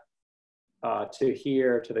area to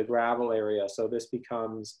here to the gravel area. So this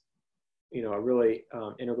becomes, a really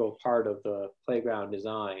integral part of the playground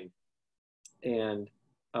design. And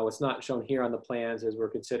what's not shown here on the plans is we're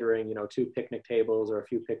considering, 2 picnic tables or a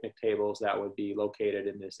few picnic tables that would be located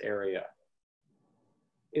in this area.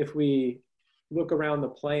 If we look around the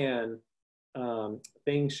plan,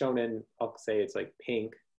 things shown in, I'll say it's like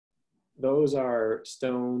pink, those are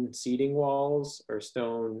stone seating walls or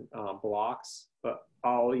stone blocks, but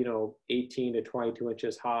all, 18 to 22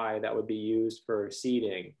 inches high that would be used for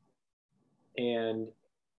seating. And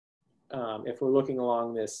if we're looking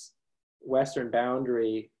along this western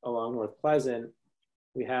boundary along North Pleasant,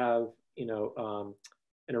 we have,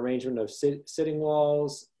 an arrangement of sitting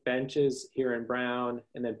walls, benches here in brown,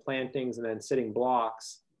 and then plantings, and then sitting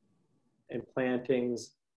blocks and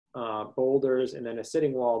plantings, boulders, and then a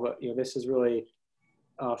sitting wall. But this is really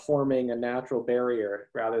forming a natural barrier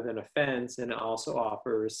rather than a fence, and it also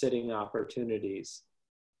offers sitting opportunities.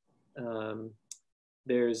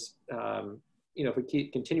 There's, if we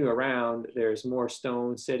continue around, there's more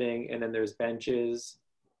stone sitting, and then there's benches.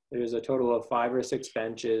 There's a total of 5 or 6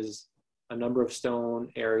 benches, a number of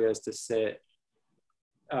stone areas to sit.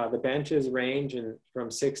 The benches range from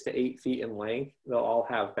 6 to 8 feet in length. They'll all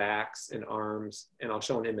have backs and arms, and I'll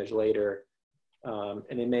show an image later. And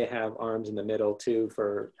they may have arms in the middle too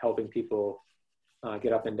for helping people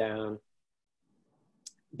get up and down.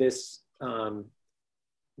 This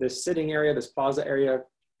sitting area, this plaza area,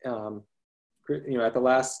 at the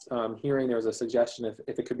last hearing, there was a suggestion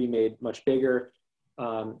if it could be made much bigger.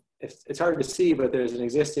 It's hard to see, but there's an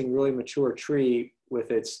existing really mature tree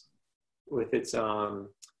with its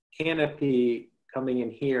canopy coming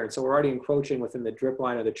in here. And so we're already encroaching within the drip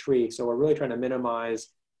line of the tree. So we're really trying to minimize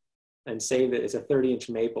and save it. It's a 30-inch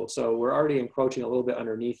maple. So we're already encroaching a little bit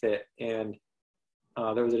underneath it. And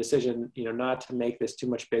there was a decision, not to make this too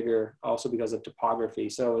much bigger, also because of topography.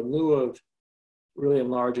 So in lieu of really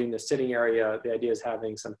enlarging the sitting area, the idea is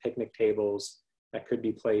having some picnic tables that could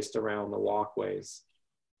be placed around the walkways.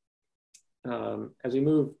 As we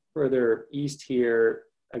move further east here,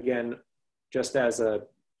 again, just as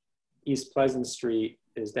East Pleasant Street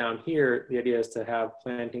is down here, the idea is to have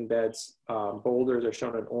planting beds. Boulders are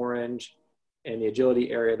shown in orange, and the agility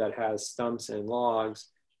area that has stumps and logs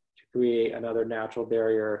to create another natural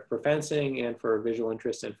barrier for fencing and for visual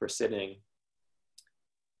interest and for sitting.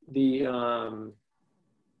 There's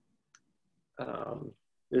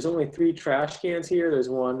only 3 trash cans here. There's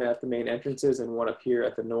one at the main entrances and one up here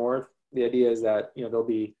at the north. The idea is that they'll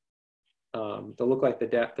be they'll look like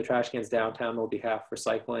the trash cans downtown. They'll be half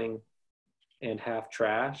recycling and half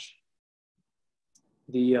trash.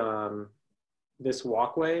 This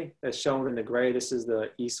walkway that's shown in the gray, this is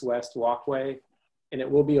the east-west walkway, and it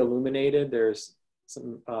will be illuminated. There's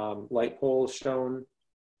some light poles shown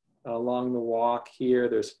along the walk here.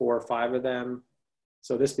 There's 4 or 5 of them.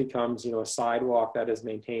 So this becomes, a sidewalk that is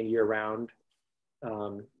maintained year-round.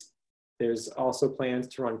 There's also plans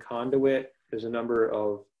to run conduit. There's a number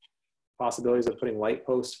of possibilities of putting light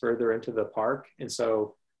posts further into the park. And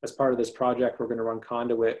so as part of this project, we're going to run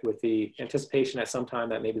conduit with the anticipation at some time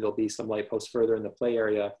that maybe there'll be some light posts further in the play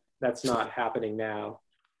area. That's not happening now.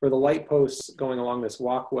 For the light posts going along this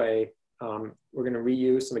walkway, we're going to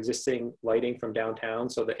reuse some existing lighting from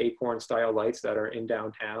downtown. So the acorn style lights that are in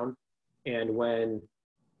downtown. And when,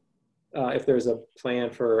 if there's a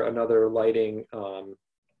plan for another lighting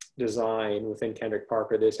design within Kendrick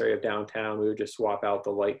Park or this area of downtown, we would just swap out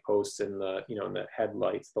the light posts and the, you know, and the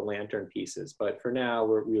headlights, the lantern pieces. But for now,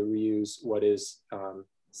 we reuse what is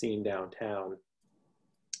seen downtown.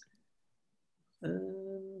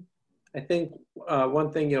 I think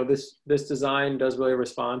one thing, you know, this design does really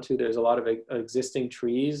respond to, there's a lot of existing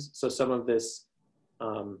trees. So some of this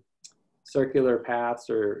circular paths,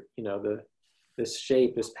 or, you know, this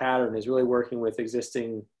shape, this pattern is really working with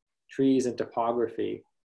existing trees and topography.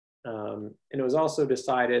 And it was also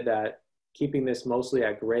decided that keeping this mostly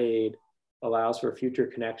at grade allows for future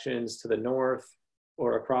connections to the north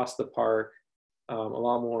or across the park a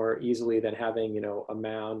lot more easily than having, you know, a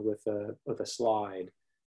mound with a slide.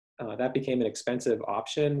 That became an expensive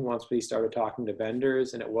option once we started talking to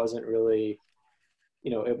vendors, and it wasn't really,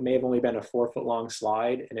 you know, it may have only been a 4-foot long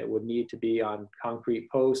slide, and it would need to be on concrete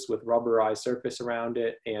posts with rubberized surface around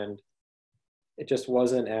it, and it just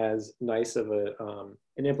wasn't as nice of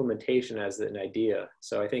an implementation as an idea.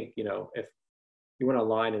 So I think, you know, if you went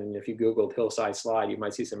online and if you Googled hillside slide, you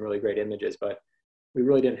might see some really great images, but we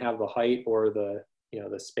really didn't have the height or the, you know,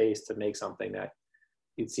 the space to make something that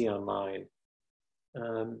you'd see online.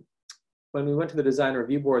 When we went to the design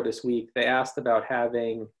review board this week, they asked about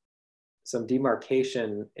having some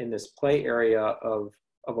demarcation in this play area of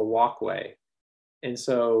a walkway. And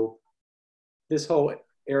so this whole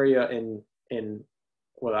area in,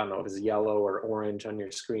 well, I don't know if it's yellow or orange on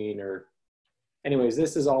your screen, or anyways,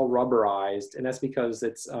 this is all rubberized. And that's because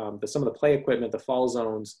it's some of the play equipment, the fall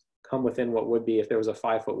zones, come within what would be if there was a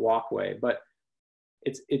 5-foot walkway. But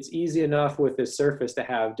it's easy enough with this surface to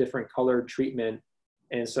have different colored treatment.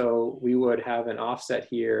 And so we would have an offset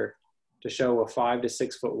here to show a 5 to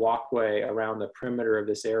 6 foot walkway around the perimeter of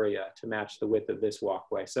this area to match the width of this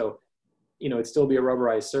walkway. So, you know, it'd still be a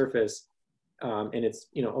rubberized surface, and it's,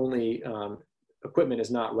 you know, only equipment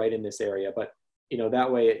is not right in this area, but, you know,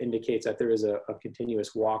 that way it indicates that there is a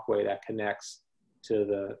continuous walkway that connects to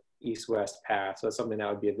the east-west path. So that's something that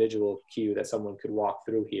would be a visual cue that someone could walk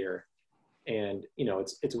through here. And, you know,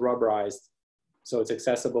 it's rubberized, so it's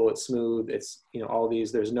accessible, it's smooth, it's, you know, all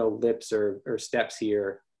these, there's no lips or steps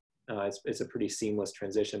here. It's a pretty seamless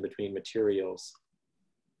transition between materials.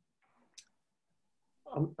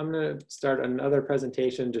 I'm going to start another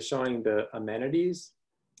presentation just showing the amenities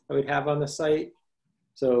that we'd have on the site.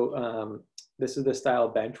 So this is the style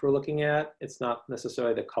bench we're looking at. It's not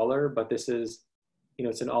necessarily the color, but this is, you know,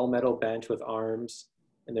 it's an all metal bench with arms,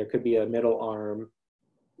 and there could be a middle arm.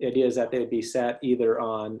 The idea is that they'd be set either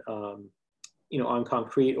on, you know, on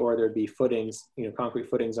concrete, or there'd be footings, you know, concrete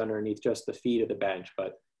footings underneath just the feet of the bench.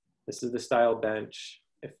 But this is the style bench.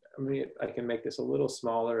 If I can make this a little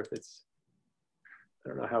smaller, if it's, I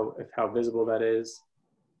don't know how visible that is.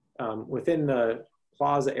 Within the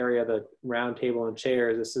plaza area, the round table and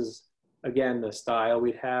chairs, this is, again, the style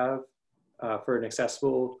we'd have for an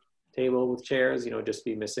accessible table with chairs. You know, just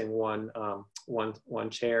be missing one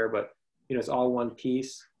chair, but, you know, it's all one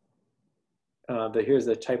piece. Here's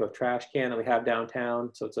the type of trash can that we have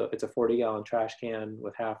downtown. So it's a 40-gallon trash can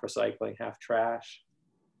with half recycling, half trash.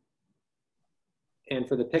 And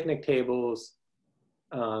for the picnic tables,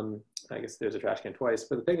 I guess there's a trash can twice.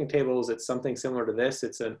 For the picnic tables, it's something similar to this.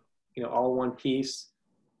 It's a, you know, all one piece.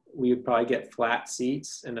 We would probably get flat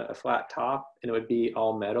seats and a flat top, and it would be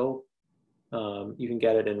all metal. You can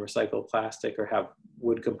get it in recycled plastic or have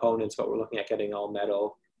wood components, but we're looking at getting all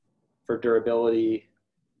metal. For durability,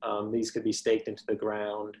 these could be staked into the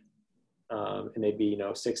ground, and they'd be, you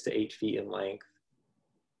know, 6 to 8 feet in length.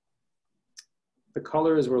 The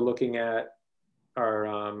colors we're looking at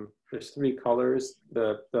are, there's 3 colors.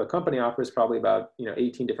 The company offers probably about, you know,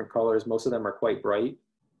 18 different colors. Most of them are quite bright,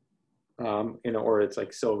 you know, or it's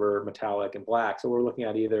like silver, metallic, and black. So we're looking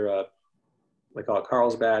at either we call it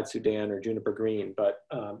Carlsbad, Sudan, or juniper green, but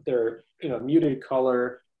they're, you know, muted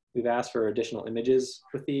color. We've asked for additional images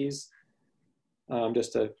with these,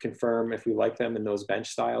 just to confirm if we like them in those bench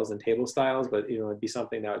styles and table styles, but, you know, it'd be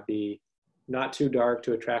something that would be not too dark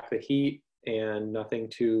to attract the heat, and nothing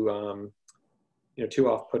too, you know, too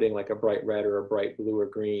off-putting, like a bright red or a bright blue or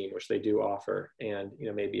green, which they do offer. And, you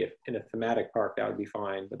know, maybe if in a thematic park, that would be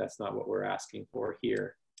fine, but that's not what we're asking for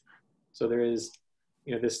here. So there is,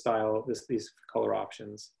 you know, this style, these color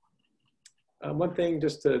options. One thing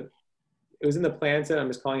just to, it was in the plan set, I'm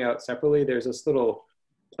just calling out separately, there's this little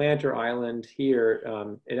planter island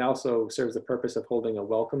here. It also serves the purpose of holding a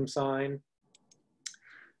welcome sign.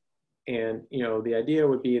 And, you know, the idea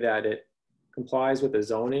would be that it complies with the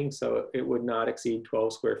zoning, so it would not exceed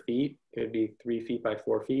 12 square feet. It would be 3 feet by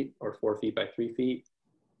 4 feet, or 4 feet by 3 feet.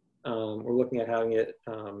 We're looking at having it,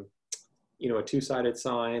 you know, a 2-sided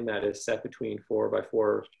sign that is set between 4 by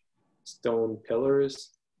 4 stone pillars.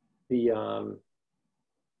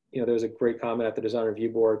 there's a great comment at the design review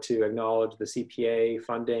board to acknowledge the CPA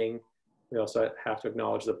funding. We also have to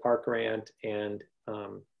acknowledge the park grant and,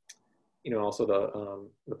 also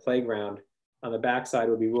the playground. On the backside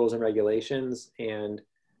would be rules and regulations. And,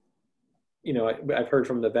 I've heard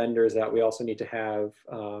from the vendors that we also need to have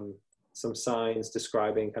some signs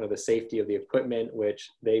describing kind of the safety of the equipment, which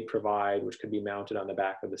they provide, which could be mounted on the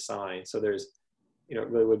back of the sign. So there's, it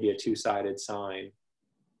really would be a two-sided sign.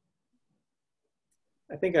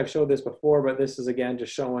 I think I've showed this before, but this is again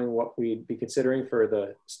just showing what we'd be considering for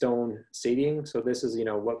the stone seating. So this is,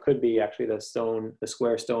 what could be actually the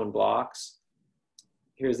square stone blocks.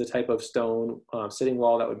 Here's the type of stone sitting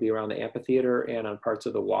wall that would be around the amphitheater and on parts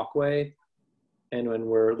of the walkway. And when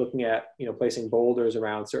we're looking at, placing boulders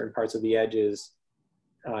around certain parts of the edges,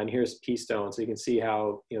 and here's pea stone, so you can see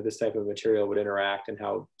how, this type of material would interact and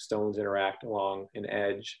how stones interact along an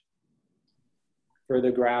edge. For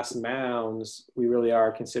the grass mounds, we really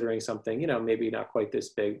are considering something, maybe not quite this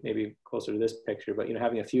big, maybe closer to this picture, but,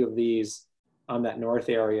 having a few of these on that north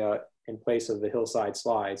area in place of the hillside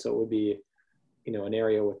slide. So it would be, an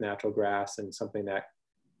area with natural grass and something that,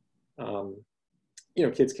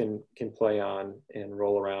 kids can play on and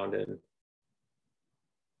roll around in.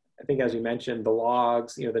 I think, as you mentioned, the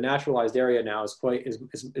logs, the naturalized area now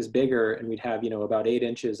is bigger, and we'd have, about 8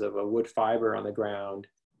 inches of a wood fiber on the ground.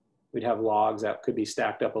 We'd have logs that could be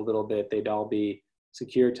stacked up a little bit. They'd all be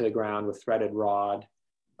secured to the ground with threaded rod.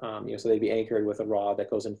 So they'd be anchored with a rod that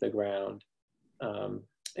goes into the ground.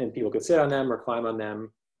 And people could sit on them or climb on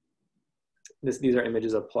them. These are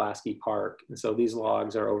images of Pulaski Park. And so these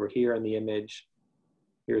logs are over here in the image.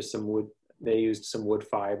 Here's some wood. They used some wood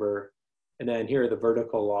fiber. And then here are the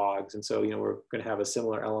vertical logs. And so, we're going to have a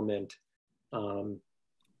similar element,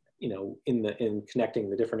 in connecting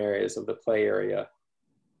the different areas of the play area.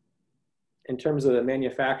 In terms of the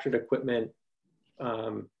manufactured equipment,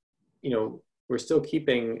 we're still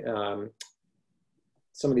keeping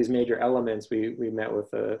some of these major elements. We met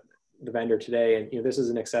with the vendor today, and this is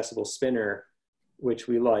an accessible spinner, which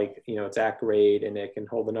we like. It's at grade and it can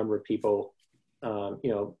hold a number of people.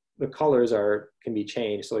 The colors can be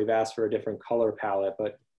changed, so we've asked for a different color palette.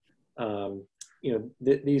 But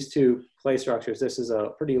these two play structures. This is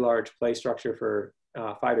a pretty large play structure for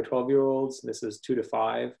 5 to 12-year-olds. This is 2 to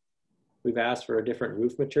 5. We've asked for a different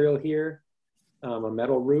roof material here, a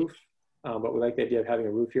metal roof, but we like the idea of having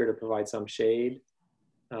a roof here to provide some shade.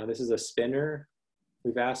 This is a spinner.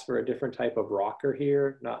 We've asked for a different type of rocker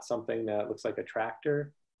here, not something that looks like a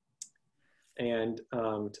tractor. And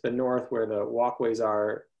to the north where the walkways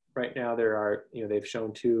are, right now there are, they've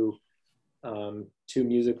shown two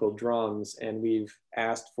musical drums, and we've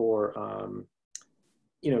asked for,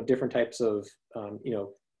 different types of,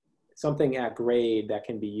 something at grade that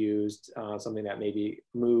can be used, something that maybe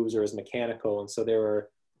moves or is mechanical. And so they were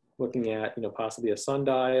looking at, possibly a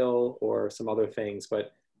sundial or some other things.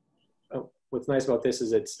 But what's nice about this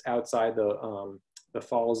is it's outside the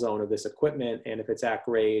fall zone of this equipment. And if it's at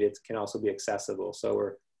grade, it can also be accessible. So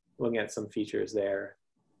we're looking at some features there.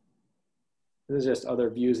 This is just other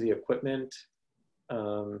views of the equipment.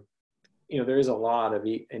 There is a lot of,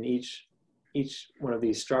 and each one of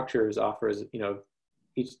these structures offers,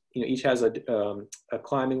 each has a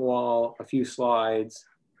climbing wall, a few slides,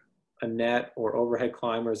 a net or overhead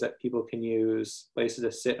climbers that people can use, places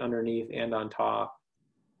to sit underneath and on top.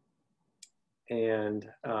 And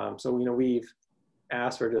so, we've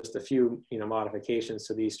asked for just a few, modifications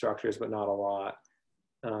to these structures, but not a lot.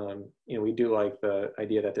 We do like the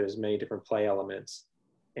idea that there's many different play elements.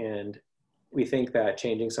 And we think that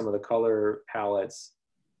changing some of the color palettes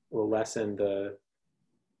will lessen the,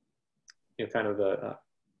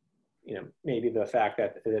 maybe the fact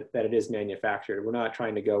that it is manufactured. We're not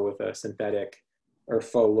trying to go with a synthetic or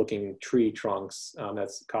faux looking tree trunks.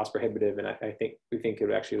 That's cost prohibitive, and we think it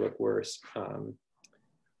would actually look worse. And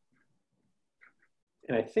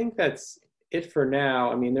I think that's it for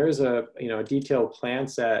now. I mean, there's a detailed plan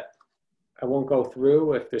set. I won't go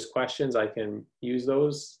through. If there's questions, I can use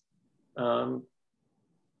those. But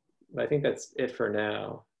I think that's it for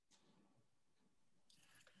now.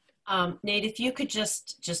 Nate, if you could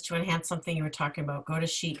just to enhance something you were talking about, go to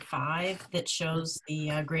sheet 5 that shows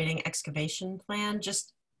the grading excavation plan.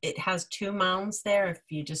 It has 2 mounds there. If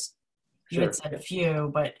you you had said a few,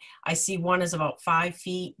 but I see one is about 5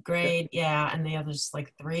 feet grade, and the other's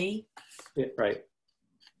like 3. Yeah, right.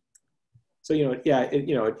 So it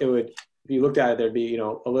would, if you looked at it, there'd be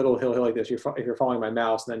a little hill like this. If you're following my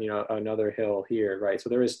mouse, then another hill here, right? So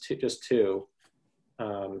there is just 2.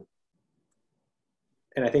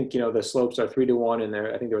 And I think, the slopes are 3 to 1 and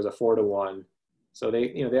there, I think there was a 4 to 1. So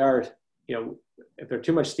they are you know, if they're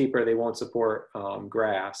too much steeper, they won't support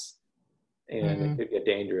grass, and it could get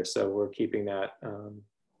dangerous. So we're keeping that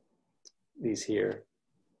these here.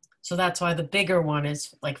 So that's why the bigger one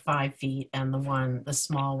is like 5 feet, and the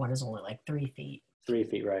small one is only like 3 feet. 3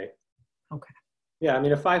 feet, right? Okay. Yeah, I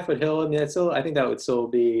mean, a 5-foot hill. I mean, it's still. I think that would still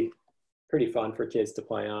be pretty fun for kids to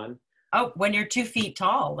play on. Oh, when you're 2 feet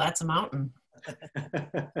tall, that's a mountain.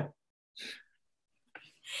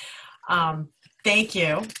 Thank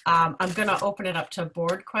you. I'm going to open it up to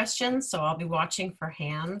board questions, so I'll be watching for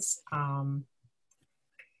hands.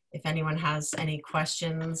 If anyone has any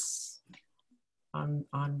questions on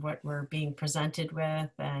what we're being presented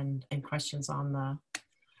with, and questions on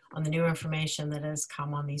the new information that has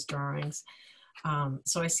come on these drawings.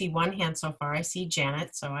 So I see one hand so far. I see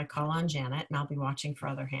Janet, so I call on Janet, and I'll be watching for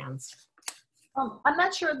other hands. I'm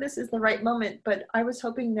not sure if this is the right moment, but I was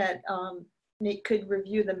hoping that Nate could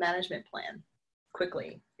review the management plan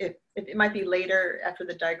quickly. If it might be later after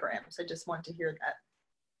the diagrams. I just want to hear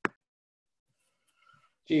that.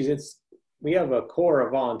 Geez, we have a core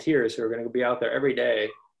of volunteers who are going to be out there every day.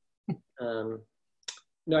 No,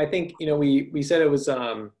 I think, you know, we said it was,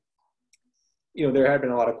 you know, there had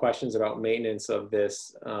been a lot of questions about maintenance of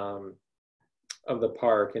this, of the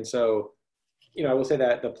park. And so, you know, I will say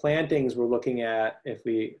that the plantings we're looking at, if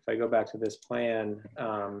I go back to this plan,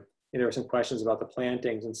 there were some questions about the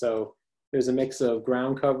plantings. And so there's a mix of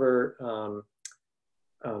ground cover,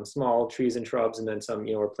 small trees and shrubs, and then some,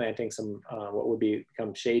 you know, we're planting some, what would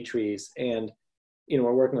become shade trees. And, you know,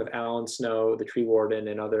 we're working with Alan Snow, the tree warden,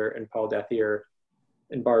 and Paul Dethier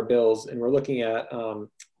and Barb Bills. And we're looking at,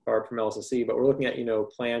 Barb from LSSC, but we're looking at, you know,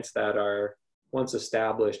 plants that are, once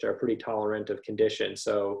established, are pretty tolerant of conditions.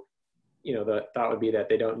 So, you know, the thought would be that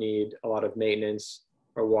they don't need a lot of maintenance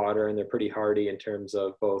or water, and they're pretty hardy in terms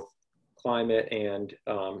of both climate and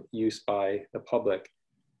use by the public.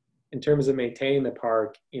 In terms of maintaining the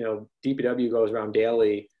park, you know, DPW goes around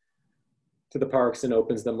daily to the parks and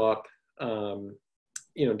opens them up,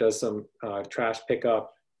 you know, does some trash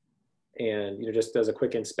pickup, and, you know, just does a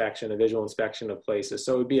quick inspection, a visual inspection of places.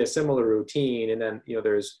 So it would be a similar routine. And then, you know,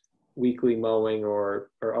 there's weekly mowing or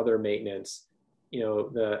other maintenance. You know,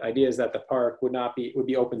 the idea is that the park would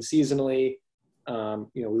be open seasonally. You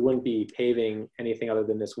know, we wouldn't be paving anything other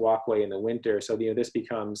than this walkway in the winter. So, you know, this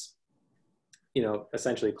becomes, you know,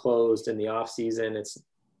 essentially closed in the off season. It's,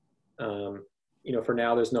 you know, for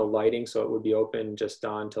now there's no lighting, so it would be open just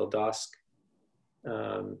dawn till dusk.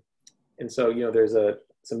 And so, you know, there's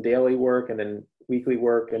some daily work and then weekly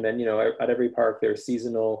work. And then, you know, at every park there's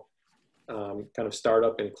seasonal kind of start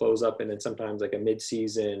up and close up, and then sometimes like a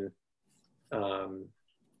mid-season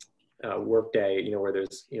work day, you know, where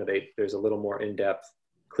there's, you know, there's a little more in-depth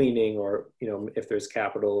cleaning, or, you know, if there's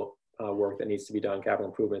capital work that needs to be done, capital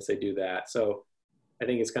improvements, they do that. So I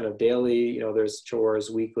think it's kind of daily, you know, there's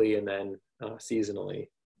chores weekly, and then seasonally.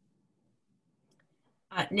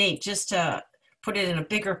 Nate, just to put it in a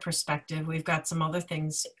bigger perspective, we've got some other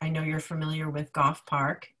things. I know you're familiar with Goff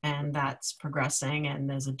Park, and that's progressing, and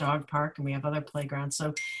there's a dog park, and we have other playgrounds.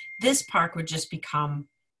 So this park would just become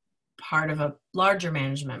part of a larger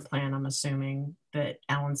management plan, I'm assuming, that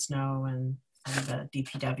Alan Snow and the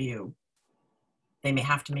DPW, they may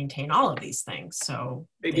have to maintain all of these things. So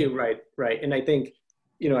they do, right. And I think,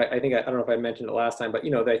 you know, I don't know if I mentioned it last time, but, you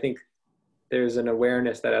know, I think there's an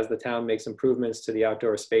awareness that as the town makes improvements to the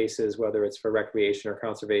outdoor spaces, whether it's for recreation or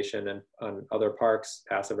conservation, and on other parks,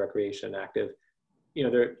 passive recreation, active, you know,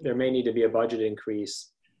 there may need to be a budget increase.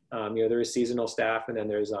 You know, there is seasonal staff, and then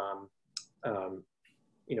there's,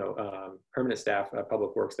 you know, permanent staff,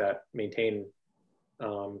 public works, that maintain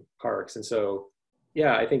parks. And so,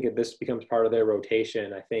 yeah, I think if this becomes part of their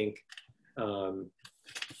rotation, I think,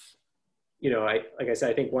 you know, like I said,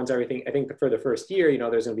 I think I think for the first year, you know,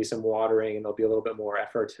 there's going to be some watering, and there'll be a little bit more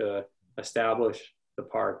effort to establish the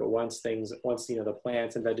park. But once, you know, the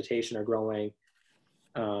plants and vegetation are growing,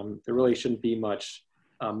 there really shouldn't be much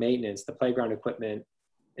maintenance. The playground equipment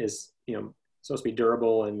is, you know, supposed to be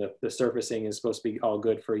durable, and the surfacing is supposed to be all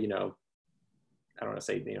good for, you know, I don't want to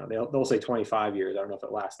say, you know, they'll say 25 years. I don't know if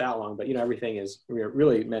it lasts that long, but, you know, everything is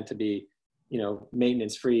really meant to be, you know,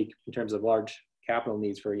 maintenance free in terms of large capital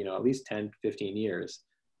needs for, you know, at least 10, 15 years.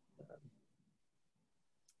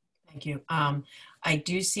 Thank you. I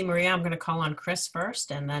do see Maria. I'm going to call on Chris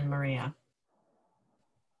first, and then Maria.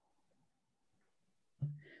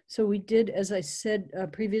 So we did, as I said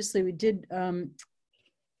previously, we did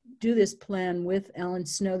do this plan with Alan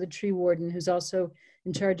Snow, the tree warden, who's also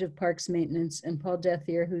in charge of parks maintenance, and Paul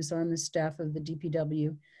Dethier, who's on the staff of the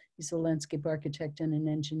DPW. He's a landscape architect and an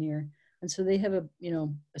engineer. And so they have a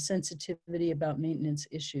sensitivity about maintenance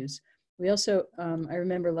issues. We also, I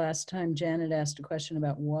remember last time Janet asked a question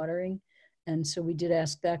about watering. And so we did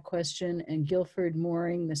ask that question, and Guilford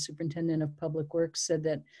Mooring, the superintendent of public works, said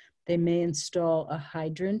that they may install a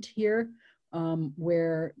hydrant here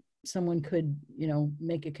where someone could,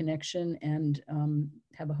 make a connection and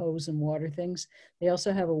have a hose and water things. They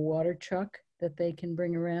also have a water truck that they can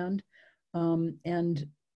bring around. And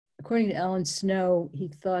according to Alan Snow, he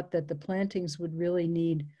thought that the plantings would really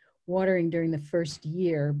need watering during the first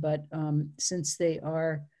year, but since they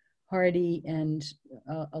are hardy and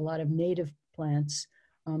a lot of native plants,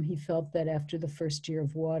 he felt that after the first year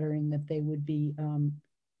of watering that they would be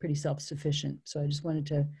pretty self-sufficient. So I just wanted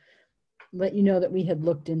to let you know that we had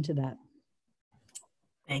looked into that.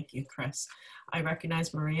 Thank you, Chris. I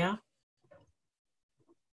recognize Maria.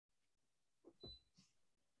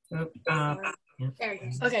 There it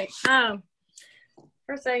goes. Okay.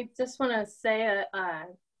 First, I just want to say,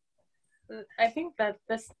 I think that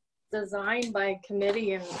this design by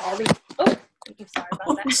committee and all these. Oh, I'm sorry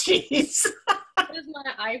about that. Jeez. This is my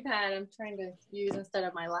iPad I'm trying to use instead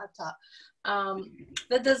of my laptop.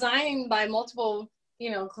 The design by multiple,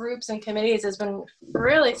 groups and committees has been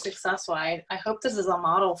really successful. I hope this is a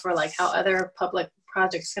model for like how other public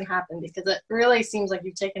projects can happen, because it really seems like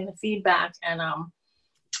you've taken the feedback and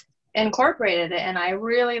incorporated it. And I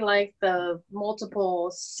really like the multiple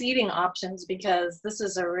seating options, because this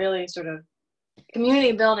is a really sort of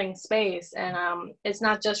community building space. And it's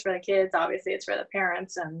not just for the kids, obviously it's for the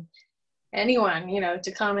parents and anyone,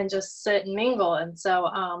 to come and just sit and mingle. And so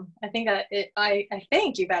I think I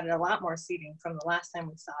think you've added a lot more seating from the last time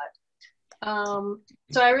we saw it.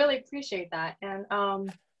 So I really appreciate that. And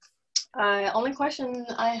only question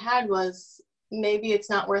I had was, maybe it's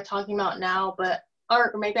not worth talking about now,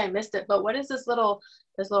 or maybe I missed it, but what is this little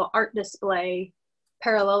art display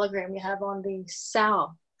parallelogram you have on the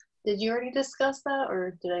south? Did you already discuss that,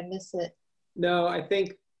 or did I miss it? No, I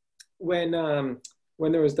think when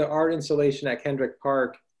there was the art installation at Kendrick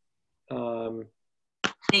Park.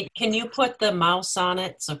 Hey, can you put the mouse on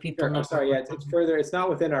it so people know? I'm sorry, yeah, it's further, it's not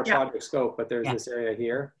within our project scope, but there's this area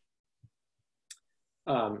here.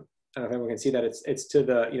 I don't know if anyone can see that. It's to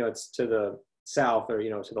the, it's to the south, or,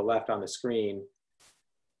 to the left on the screen.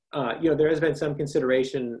 There has been some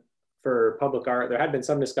consideration for public art. There had been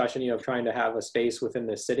some discussion, of trying to have a space within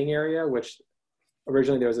the sitting area, which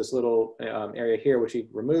originally there was this little area here, which we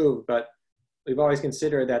removed, but we've always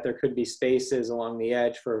considered that there could be spaces along the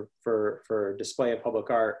edge for display of public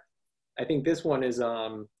art. I think this one is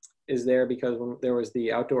there because when there was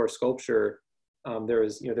the outdoor sculpture, there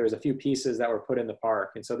was a few pieces that were put in the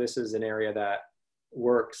park, and so this is an area that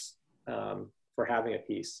works for having a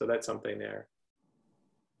piece. So that's something there.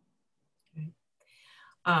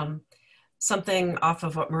 Something off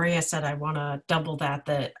of what Maria said, I want to double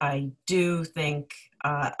that I do think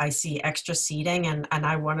I see extra seating, and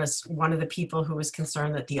I was one of the people who was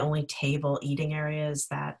concerned that the only table eating area is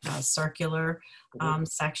that circular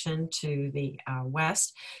section to the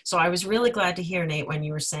west. So I was really glad to hear, Nate, when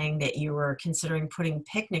you were saying that you were considering putting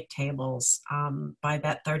picnic tables by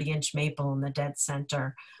that 30-inch maple in the dead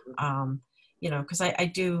center, because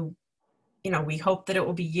I do, we hope that it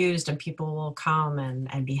will be used and people will come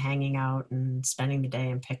and be hanging out and spending the day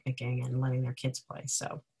and picnicking and letting their kids play.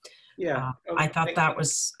 So yeah, I thought that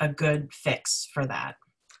was a good fix for that.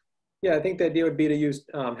 Yeah, I think the idea would be to use,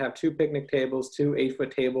 have 2 picnic tables, 2 8-foot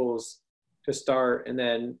tables to start. And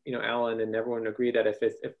then, Alan and everyone agree that if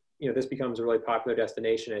this becomes a really popular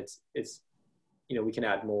destination, it's we can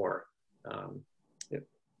add more.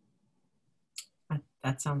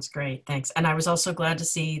 That sounds great. Thanks. And I was also glad to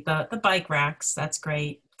see the bike racks. That's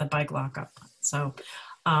great. The bike lockup. So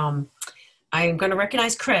I'm going to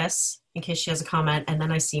recognize Chris in case she has a comment, and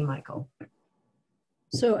then I see Michael.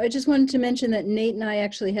 So I just wanted to mention that Nate and I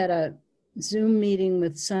actually had a Zoom meeting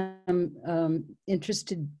with some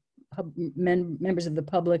interested members of the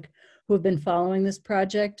public who have been following this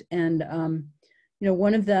project. And,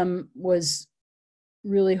 one of them was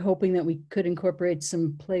really hoping that we could incorporate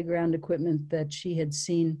some playground equipment that she had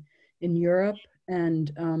seen in Europe.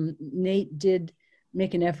 And Nate did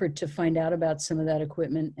make an effort to find out about some of that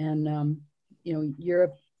equipment. And,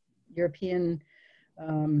 European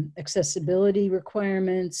accessibility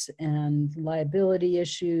requirements and liability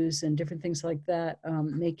issues and different things like that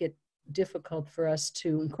make it difficult for us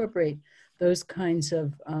to incorporate those kinds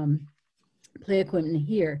of play equipment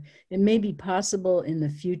here. It may be possible in the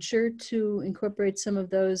future to incorporate some of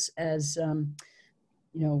those as,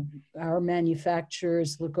 our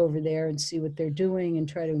manufacturers look over there and see what they're doing and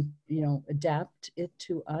try to, adapt it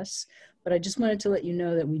to us. But I just wanted to let you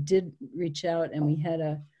know that we did reach out and we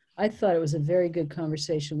had I thought it was a very good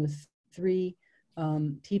conversation with 3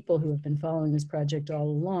 people who have been following this project all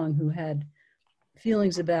along who had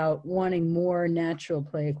feelings about wanting more natural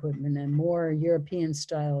play equipment and more European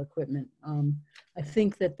style equipment. I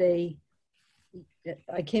think that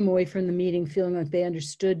I came away from the meeting feeling like they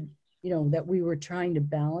understood, that we were trying to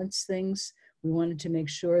balance things. We wanted to make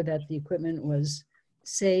sure that the equipment was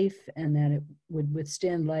safe and that it would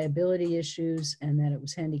withstand liability issues and that it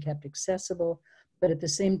was handicapped accessible. But at the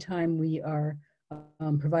same time, we are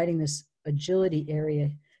providing this agility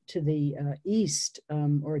area to the east,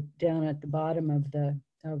 or down at the bottom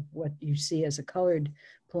of what you see as a colored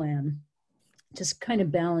plan, just kind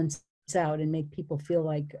of balance out and make people feel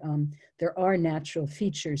like there are natural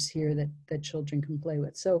features here that children can play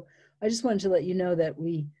with. So I just wanted to let you know that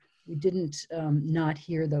we didn't not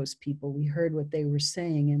hear those people. We heard what they were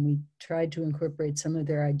saying, and we tried to incorporate some of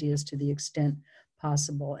their ideas to the extent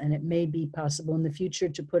possible. And it may be possible in the future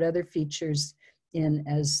to put other features in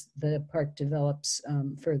as the park develops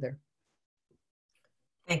further.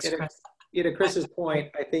 Thanks, Chris. To Chris's point,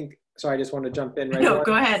 I think, sorry, I just want to jump in. Right? No,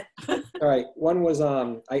 go ahead. All right, one was,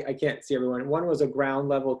 I can't see everyone. One was a ground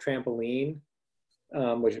level trampoline,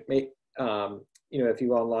 which may, if you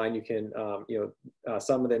go online, you can,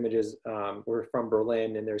 some of the images were from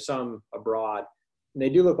Berlin and there's some abroad. And they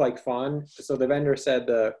do look like fun. So the vendor said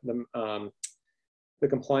the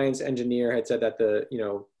compliance engineer had said that the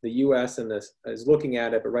U.S. and this is looking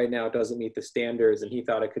at it, but right now it doesn't meet the standards, and he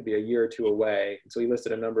thought it could be a year or two away. So he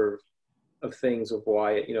listed a number of things of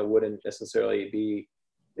why it wouldn't necessarily be.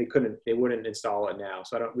 They wouldn't install it now.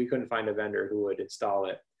 So we couldn't find a vendor who would install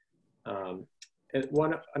it. And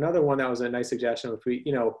another one that was a nice suggestion, which we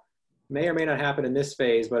may or may not happen in this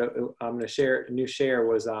phase, but I'm going to share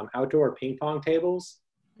was outdoor ping pong tables.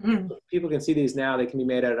 Mm. People can see these now. They can be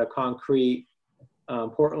made out of concrete.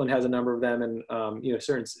 Portland has a number of them, and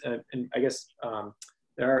certain, and I guess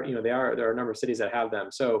there are a number of cities that have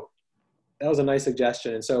them. So that was a nice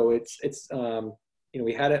suggestion. And so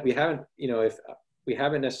we haven't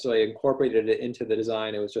necessarily incorporated it into the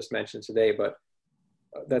design. It was just mentioned today, but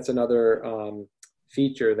that's another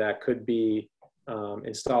feature that could be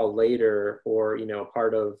installed later, or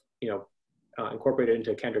part of incorporated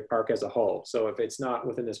into Kendrick Park as a whole. So if it's not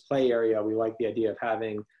within this play area, we like the idea of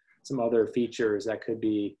having some other features that could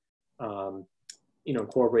be,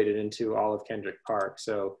 incorporated into all of Kendrick Park.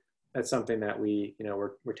 So that's something that we're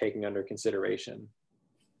taking under consideration.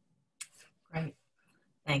 Great,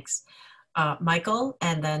 thanks. Michael,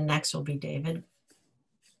 and then next will be David.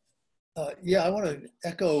 Yeah, I want to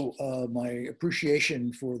echo my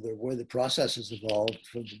appreciation for the way the process has evolved,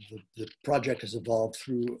 for the project has evolved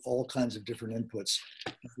through all kinds of different inputs.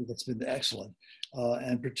 I think that's been excellent,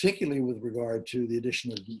 and particularly with regard to the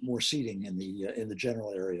addition of more seating in the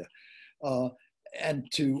general area, and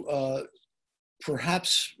to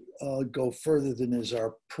perhaps go further than is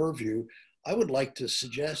our purview. I would like to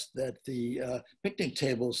suggest that the picnic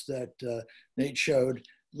tables that Nate showed,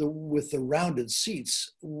 with the rounded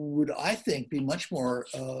seats, would, I think, be much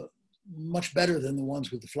better than the ones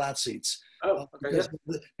with the flat seats. Oh, okay.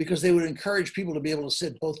 Because they would encourage people to be able to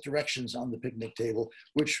sit both directions on the picnic table,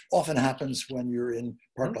 which often happens when you're in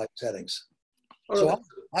park-like settings. Oh, so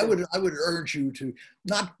I would urge you to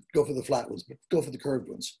not go for the flat ones, but go for the curved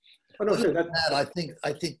ones. Oh, no, sure. I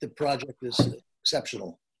think the project is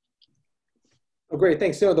exceptional. Oh, great,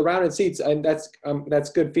 thanks. So the rounded seats, and that's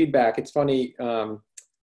good feedback. It's funny.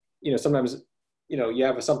 Sometimes, you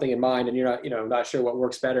have something in mind and you're not sure what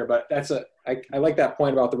works better, but I like that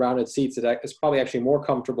point about the rounded seats. It's probably actually more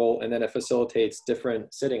comfortable, and then it facilitates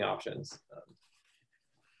different sitting options.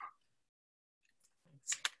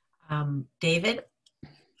 David?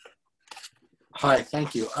 Hi,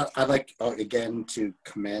 thank you. I'd like, again, to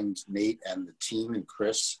commend Nate and the team and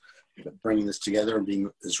Chris for bringing this together and being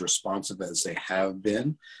as responsive as they have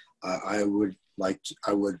been. I would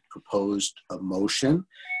propose a motion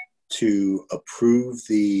to approve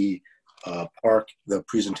the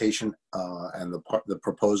presentation and the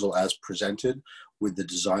proposal as presented with the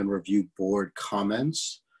design review board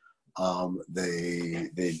comments,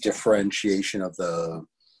 the differentiation of the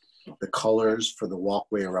colors for the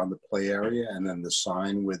walkway around the play area, and then the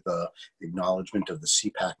sign with the acknowledgement of the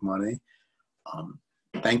CPAC money.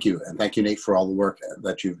 Thank you, and thank you, Nate, for all the work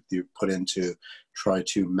that you put into try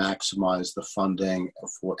to maximize the funding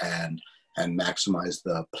and maximize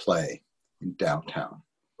the play in downtown.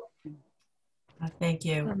 Thank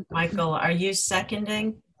you. Michael, are you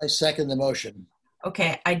seconding? I second the motion.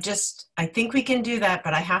 Okay, I think we can do that,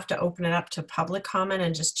 but I have to open it up to public comment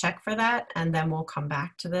and just check for that, and then we'll come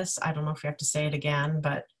back to this. I don't know if we have to say it again,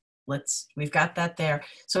 but we've got that there.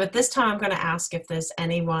 So at this time, I'm going to ask if there's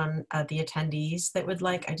anyone, the attendees that would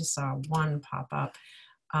like, I just saw one pop up.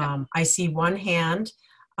 I see one hand.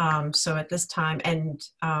 So at this time, and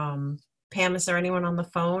Pam, is there anyone on the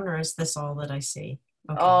phone, or is this all that I see?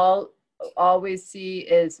 Okay. All we see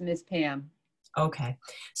is Miss Pam. Okay.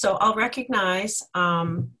 So I'll recognize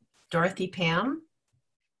Dorothy Pam.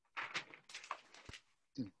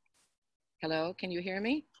 Hello, can you hear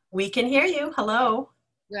me? We can hear you. Hello.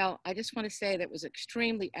 Well, I just want to say that it was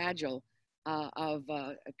extremely agile of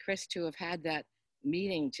Chris to have had that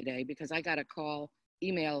meeting today, because I got a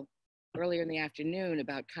email earlier in the afternoon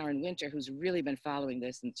about Karen Winter, who's really been following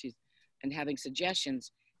this and having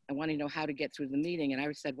suggestions and wanting to know how to get through the meeting. And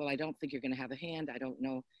I said, well, I don't think you're going to have a hand. I don't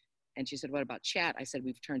know. And she said, what about chat? I said,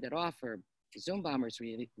 we've turned it off for Zoom bombers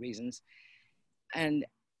reasons. And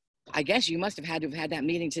I guess you must have had to have had that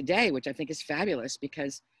meeting today, which I think is fabulous,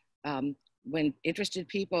 because when interested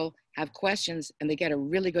people have questions and they get a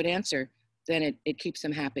really good answer, then it keeps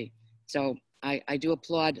them happy. So I do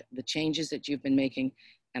applaud the changes that you've been making,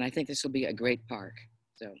 and I think this will be a great park.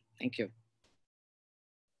 So thank you.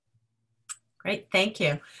 Great, thank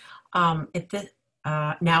you.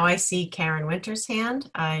 Now I see Karen Winter's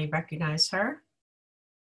hand. I recognize her.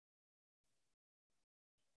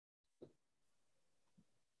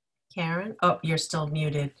 Karen, oh, you're still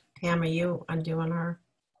muted. Pam, are you undoing her?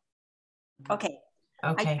 Okay.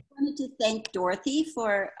 Okay. I wanted to thank Dorothy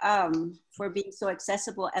for being so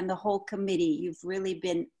accessible, and the whole committee. You've really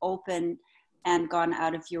been open and gone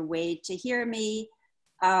out of your way to hear me.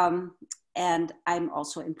 And I'm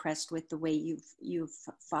also impressed with the way you've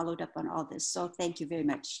followed up on all this. So thank you very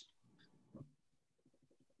much.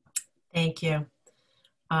 Thank you.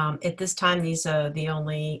 At this time, these are the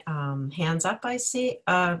only hands up I see.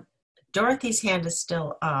 Dorothy's hand is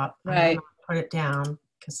still up. Right. Put it down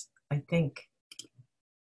because I think,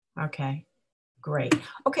 okay, great.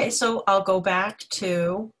 Okay, so I'll go back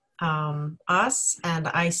to us, and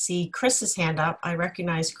I see Chris's hand up. I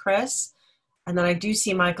recognize Chris, and then I do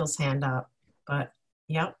see Michael's hand up, but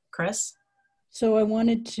yep, Chris. So I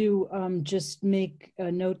wanted to just make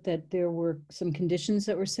a note that there were some conditions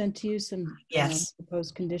that were sent to you, some yes.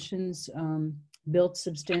 Proposed conditions, built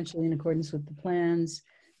substantially in accordance with the plans,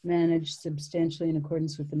 managed substantially in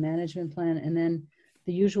accordance with the management plan, and then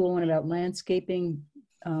the usual one about landscaping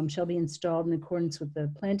shall be installed in accordance with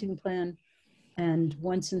the planting plan, and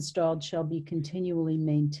once installed shall be continually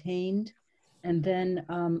maintained. And then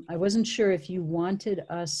I wasn't sure if you wanted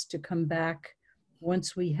us to come back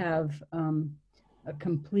once we have a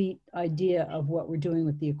complete idea of what we're doing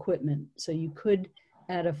with the equipment. So you could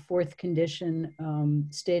add a fourth condition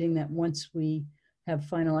stating that once we have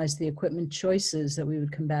finalized the equipment choices, that we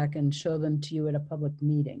would come back and show them to you at a public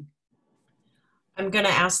meeting. I'm going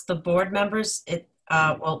to ask the board members.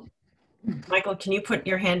 Well, Michael, can you put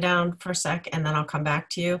your hand down for a sec, and then I'll come back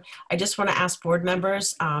to you. I just want to ask board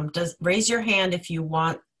members, raise your hand if you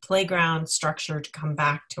want playground structure to come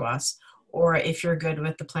back to us, or if you're good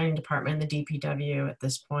with the planning department and the DPW at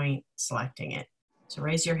this point selecting it. So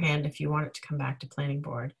raise your hand if you want it to come back to planning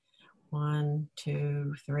board. 1,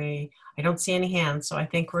 2, 3. I don't see any hands, so I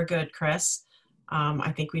think we're good, Chris.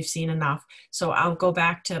 I think we've seen enough. So I'll go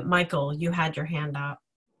back to Michael. You had your hand up.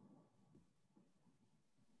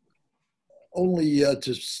 Only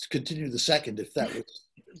to continue the second, if that was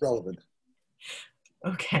relevant.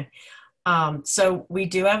 Okay. So we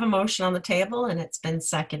do have a motion on the table, and it's been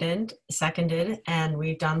seconded, and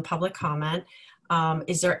we've done public comment.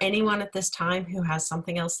 Is there anyone at this time who has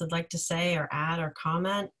something else they'd like to say or add or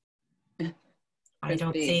comment? I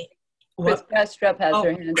don't see. Chris Brestrup has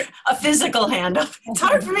her hand up. A physical hand up. It's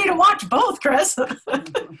hard for me to watch both, Chris.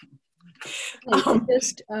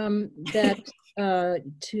 Just that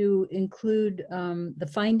to include the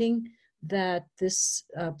finding that this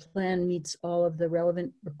plan meets all of the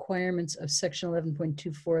relevant requirements of section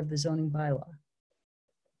 11.24 of the zoning bylaw.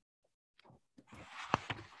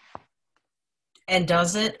 And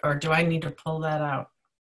does it, or do I need to pull that out?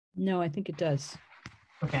 No, I think it does.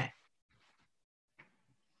 Okay.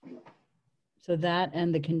 So that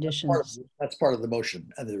and the conditions. That's part of the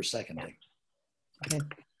motion, and there's seconding. Okay.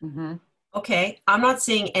 Mm-hmm. Okay, I'm not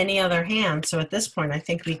seeing any other hands, so at this point, I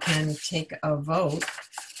think we can take a vote.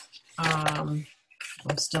 I'm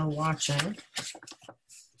still watching.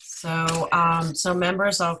 So, so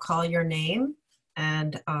members, I'll call your name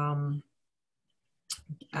and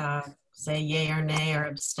say yay or nay or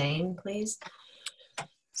abstain, please.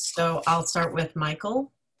 So I'll start with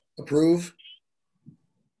Michael. Approve.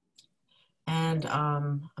 And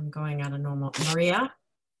I'm going out of normal. Maria.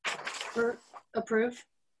 Approve.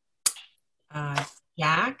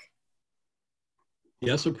 Jack.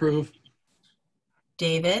 Yes, approve.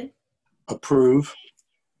 David, Approve.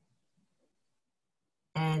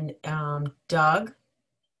 and Doug,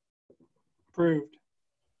 Approved.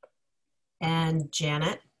 and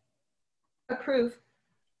Janet. Approve.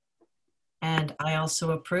 And I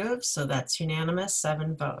also approve, so that's unanimous,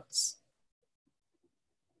 7 votes.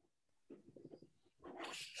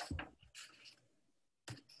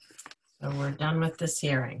 So we're done with this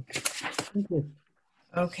hearing. Thank you.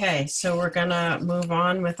 Okay, so we're gonna move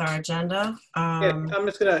on with our agenda. Yeah, I'm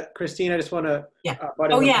just gonna, Christine, I just wanna. Yeah.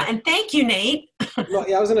 Oh yeah, and thank you, Nate. Well,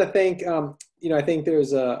 yeah, I was gonna thank, I think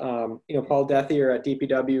there's a, Paul Dethier at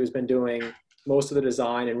DPW has been doing most of the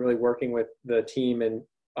design and really working with the team and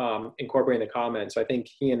incorporating the comments. So I think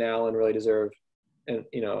he and Alan really deserve, and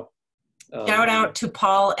Shout out to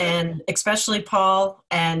Paul, and especially Paul,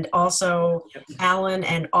 and also Alan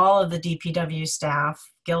and all of the DPW staff,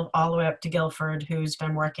 all the way up to Guilford, who's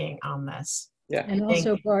been working on this. Yeah. And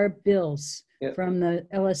also Barb Bills Yeah. from the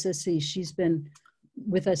LSSC. She's been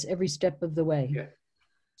with us every step of the way. Yeah.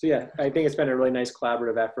 So yeah, I think it's been a really nice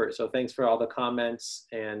collaborative effort. So thanks for all the comments,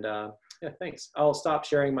 and yeah, thanks. I'll stop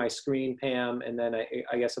sharing my screen, Pam, and then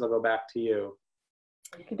I guess it'll go back to you.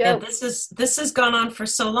 Yeah, this has gone on for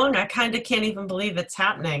so long. I kind of can't even believe it's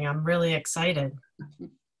happening. I'm really excited.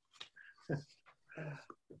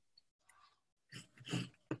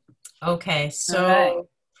 Okay, so right.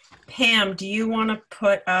 Pam, do you want to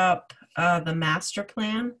put up the master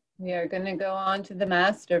plan? We are going to go on to the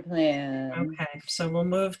master plan. Okay, so we'll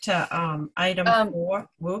move to item 4.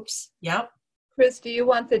 Whoops. Yep. Chris, do you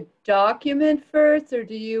want the document first, or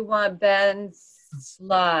do you want Ben's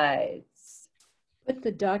slides? Put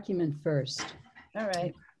the document first. All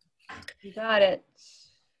right, you got it.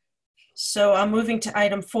 So I'm moving to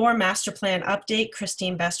item 4, master plan update.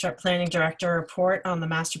 Christine Bestrup, planning director, report on the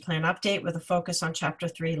master plan update with a focus on chapter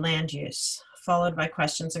 3, land use, followed by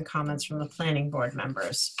questions and comments from the planning board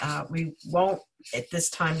members. We won't at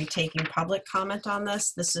this time be taking public comment on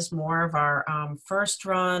this. This is more of our first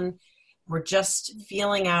run. We're just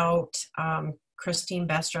feeling out Christine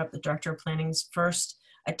Bestrup, the director of planning's first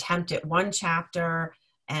attempt at one chapter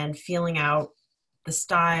and feeling out the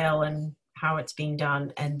style and how it's being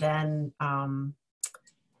done. And then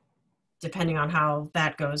depending on how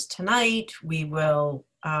that goes tonight, we will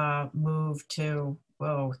move to,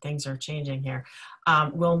 whoa, things are changing here.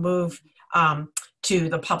 We'll move to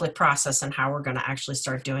the public process and how we're going to actually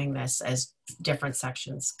start doing this as different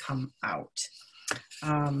sections come out.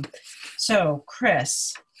 So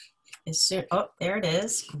Chris, oh, there it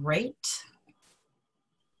is. Great.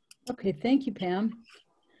 Okay, thank you, Pam.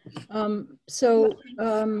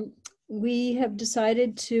 We have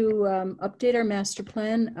decided to update our master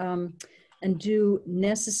plan and do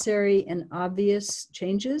necessary and obvious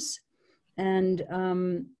changes. And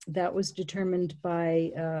that was determined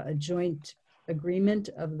by a joint agreement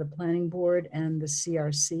of the planning board and the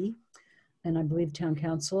CRC, and I believe town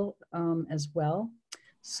council as well.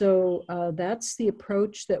 So that's the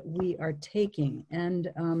approach that we are taking.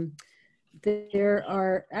 And there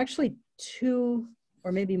are actually 2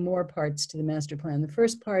 or maybe more parts to the master plan. The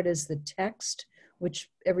first part is the text, which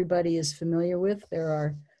everybody is familiar with. There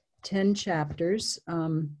are 10 chapters,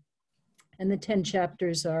 and the 10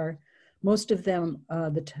 chapters are, most of them,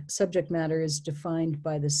 the subject matter is defined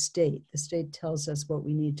by the state. The state tells us what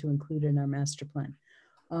we need to include in our master plan.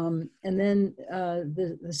 And then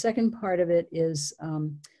the second part of it is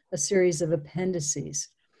a series of appendices.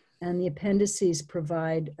 And the appendices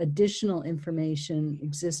provide additional information,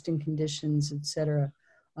 existing conditions, et cetera,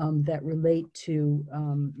 that relate to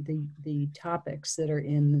the topics that are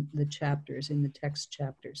in the chapters, in the text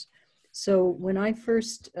chapters. So when I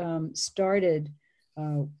first started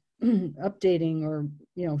updating or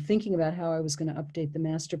thinking about how I was going to update the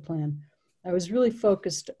master plan, I was really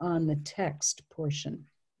focused on the text portion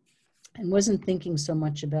and wasn't thinking so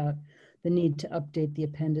much about the need to update the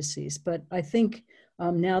appendices. But I think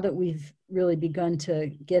now that we've really begun to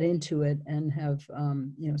get into it and have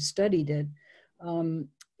studied it,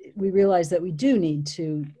 we realize that we do need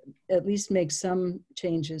to at least make some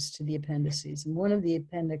changes to the appendices. And one of the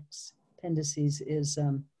appendices is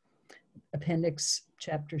appendix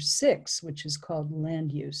chapter 6, which is called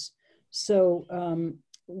land use. So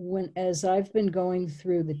as I've been going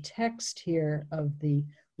through the text here of the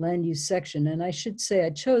land use section, and I should say I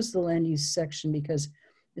chose the land use section because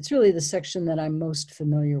it's really the section that I'm most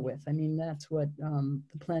familiar with. I mean, that's what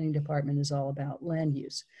the planning department is all about, land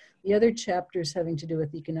use. The other chapters having to do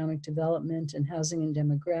with economic development and housing and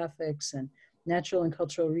demographics and natural and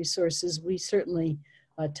cultural resources, we certainly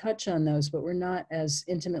touch on those, but we're not as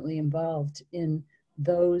intimately involved in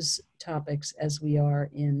those topics as we are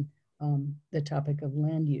in the topic of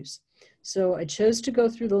land use. So I chose to go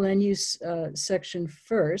through the land use section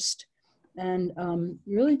first, and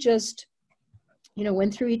really just,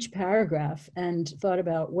 went through each paragraph and thought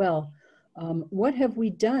about, well, what have we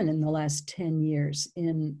done in the last 10 years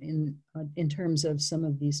in terms of some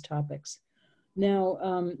of these topics?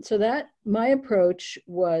 Now, so that my approach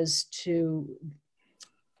was to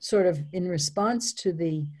sort of in response to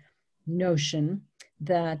the notion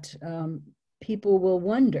that people will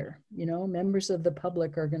wonder, members of the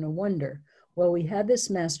public are going to wonder, well, we had this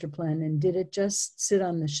master plan and did it just sit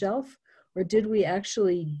on the shelf, or did we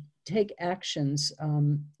actually take actions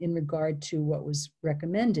in regard to what was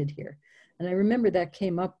recommended here? And I remember that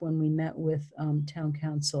came up when we met with town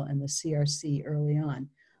council and the CRC early on,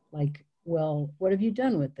 like, well, what have you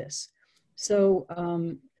done with this? So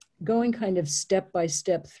going kind of step by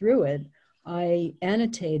step through it, I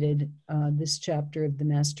annotated this chapter of the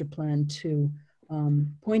master plan to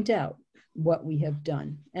point out what we have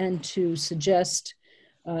done and to suggest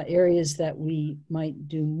areas that we might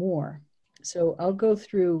do more. So I'll go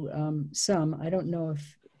through some. I don't know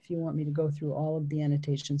if you want me to go through all of the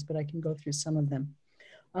annotations, but I can go through some of them.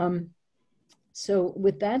 So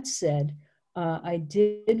with that said, I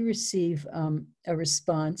did receive a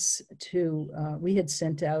response to, we had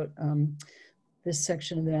sent out this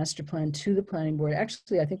section of the master plan to the planning board.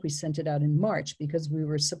 Actually, I think we sent it out in March because we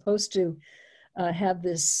were supposed to have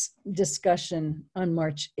this discussion on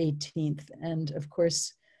March 18th. And of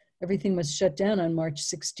course, everything was shut down on March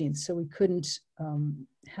 16th, so we couldn't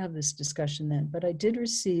have this discussion then. But I did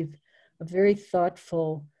receive a very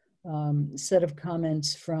thoughtful set of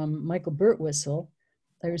comments from Michael Birtwistle.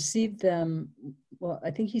 I received them, well,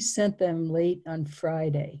 I think he sent them late on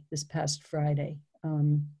Friday, this past Friday.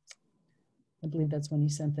 I believe that's when he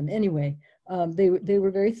sent them. Anyway, they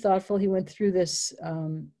were very thoughtful. He went through this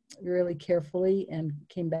really carefully and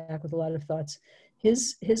came back with a lot of thoughts.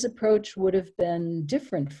 His approach would have been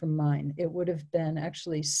different from mine. It would have been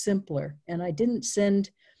actually simpler. And I didn't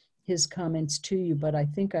send his comments to you, but I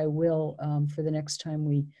think I will for the next time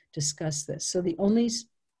we discuss this. So the only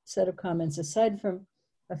set of comments, aside from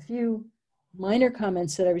a few minor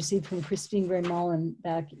comments that I received from Christine Gray-Mullen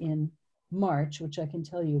back in March, which I can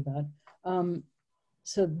tell you about.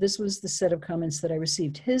 So this was the set of comments that I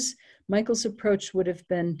received. Michael's approach would have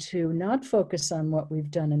been to not focus on what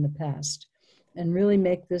we've done in the past and really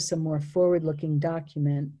make this a more forward-looking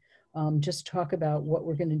document. Just talk about what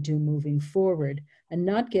we're going to do moving forward and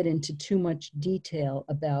not get into too much detail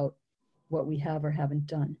about what we have or haven't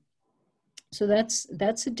done. So that's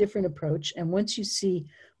a different approach. And once you see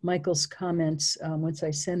Michael's comments, once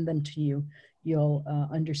I send them to you, you'll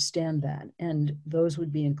understand that. And those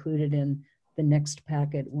would be included in the next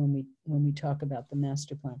packet when we talk about the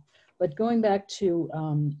master plan. But going back to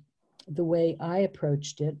the way I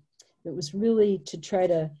approached it, it was really to try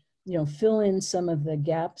to, fill in some of the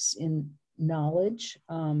gaps in knowledge.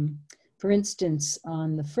 For instance,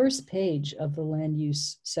 on the first page of the land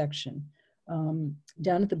use section,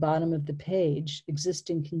 down at the bottom of the page,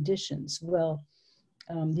 existing conditions. Well,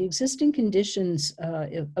 the existing conditions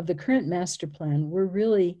of the current master plan were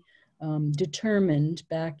really determined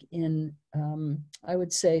back in, I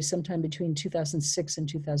would say, sometime between 2006 and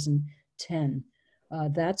 2010.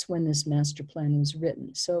 That's when this master plan was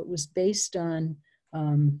written. So it was based on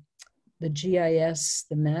the GIS,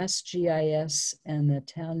 the Mass GIS, and the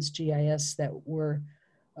town's GIS that were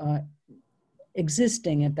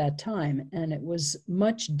existing at that time, and it was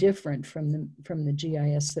much different from the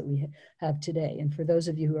GIS that we have today. And for those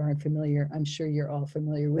of you who aren't familiar, I'm sure you're all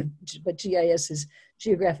familiar with what GIS is: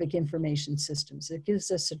 Geographic Information Systems. It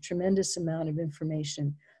gives us a tremendous amount of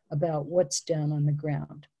information about what's down on the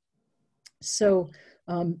ground. So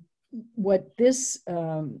what this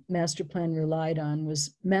master plan relied on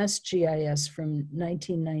was Mass GIS from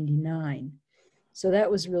 1999. So that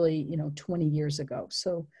was really, 20 years ago.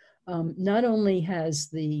 So not only has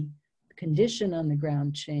the condition on the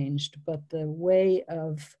ground changed, but the way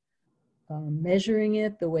of measuring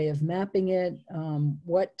it, the way of mapping it,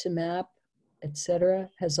 what to map, etc.,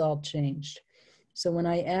 has all changed. So when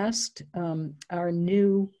I asked our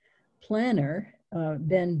new planner,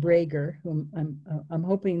 Ben Brager, whom I'm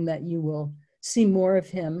hoping that you will see more of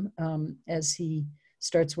him as he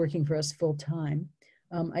starts working for us full time,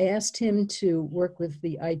 I asked him to work with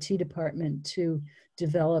the IT department to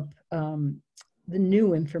develop the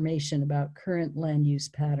new information about current land use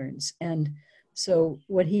patterns. And so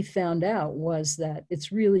what he found out was that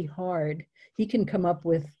it's really hard. He can come up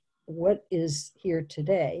with what is here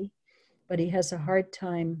today, but he has a hard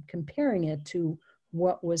time comparing it to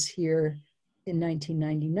what was here in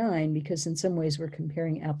 1999, because in some ways we're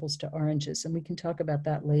comparing apples to oranges, and we can talk about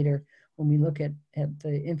that later when we look at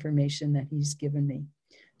the information that he's given me.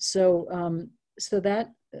 So, so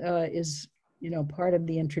that is, you know, part of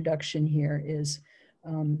the introduction here is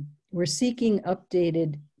we're seeking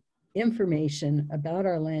updated information about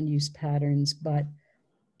our land use patterns, but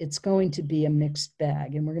it's going to be a mixed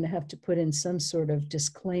bag, and we're going to have to put in some sort of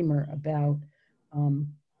disclaimer about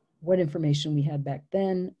what information we had back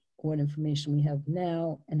then, what information we have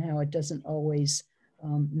now, and how it doesn't always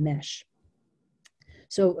mesh.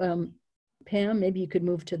 So Pam, maybe you could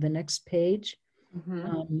move to the next page.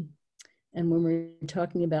 Mm-hmm. And when we're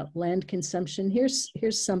talking about land consumption, here's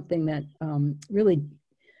something that really,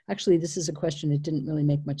 actually, this is a question that didn't really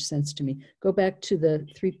make much sense to me. Go back to the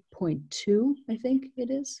 3.2, I think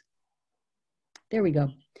it is. There we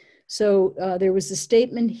go. So there was a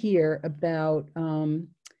statement here about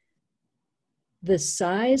the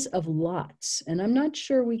size of lots, and I'm not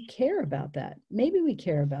sure we care about that. Maybe we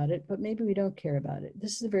care about it, but maybe we don't care about it.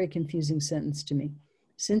 This is a very confusing sentence to me.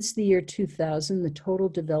 Since the year 2000, the total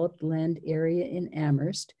developed land area in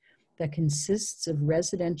Amherst that consists of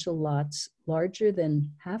residential lots larger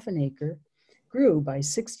than half an acre grew by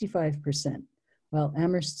 65%, while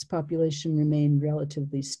Amherst's population remained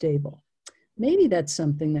relatively stable. Maybe that's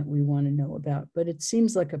something that we want to know about, but it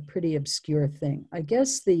seems like a pretty obscure thing. I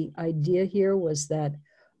guess the idea here was that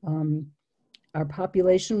our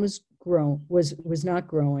population was not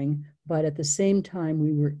growing, but at the same time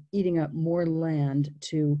we were eating up more land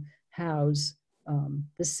to house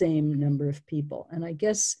the same number of people. And I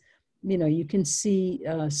guess, you know, you can see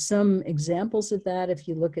some examples of that if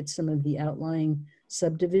you look at some of the outlying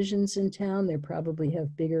subdivisions in town. They probably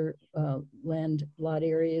have bigger land lot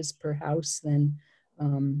areas per house than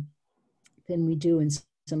we do in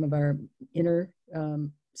some of our inner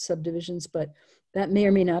subdivisions, but that may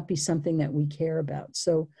or may not be something that we care about.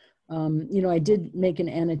 So, you know, I did make an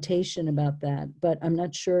annotation about that, but I'm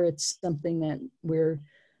not sure it's something that we're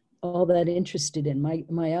all that interested in.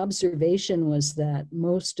 My observation was that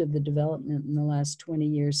most of the development in the last 20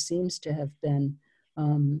 years seems to have been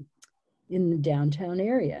in the downtown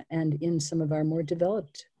area and in some of our more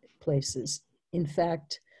developed places. In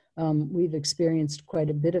fact, we've experienced quite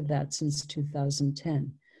a bit of that since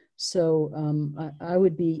 2010. So I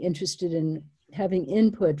would be interested in having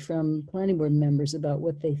input from planning board members about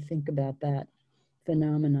what they think about that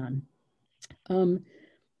phenomenon.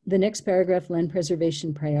 The next paragraph, land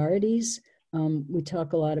preservation priorities. We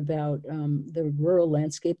talk a lot about the rural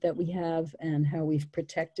landscape that we have and how we've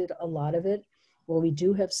protected a lot of it. Well, we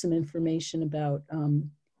do have some information about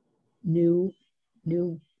new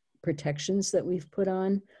protections that we've put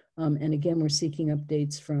on. And again, we're seeking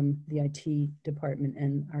updates from the IT department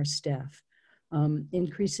and our staff.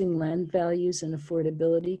 Increasing land values and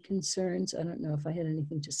affordability concerns. I don't know if I had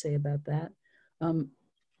anything to say about that.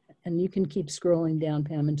 And you can keep scrolling down,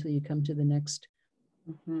 Pam, until you come to the next.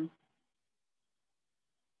 Mm-hmm.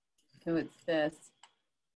 So it's this.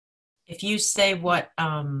 If you say what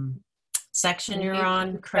section you're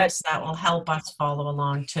on, Chris, that will help us follow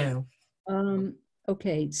along too.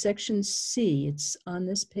 Okay, section C, it's on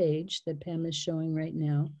this page that Pam is showing right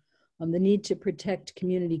now. The need to protect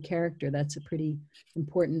community character, that's a pretty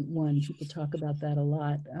important one. People talk about that a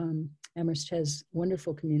lot. Amherst has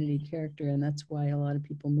wonderful community character, and that's why a lot of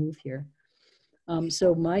people move here.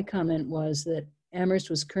 So my comment was that Amherst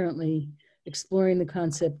was currently exploring the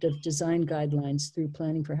concept of design guidelines through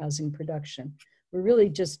planning for housing production. We're really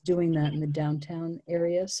just doing that in the downtown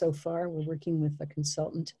area so far. We're working with a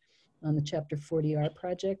consultant on the Chapter 40R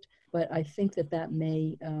project, but I think that that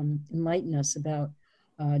may enlighten us about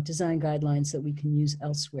design guidelines that we can use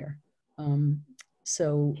elsewhere.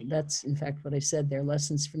 So that's in fact what I said there.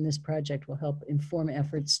 Lessons from this project will help inform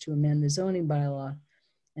efforts to amend the zoning bylaw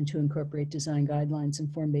and to incorporate design guidelines in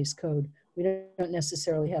form-based code. We don't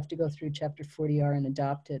necessarily have to go through Chapter 40R and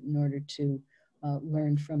adopt it in order to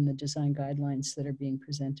learn from the design guidelines that are being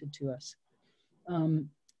presented to us.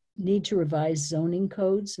 Need to revise zoning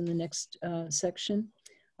codes in the next section.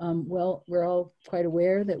 Well, we're all quite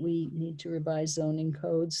aware that we need to revise zoning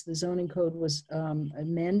codes. The zoning code was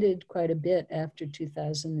amended quite a bit after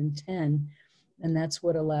 2010, and that's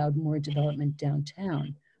what allowed more development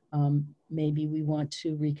downtown. Maybe we want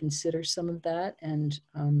to reconsider some of that and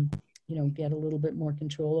you know, get a little bit more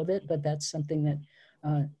control of it, but that's something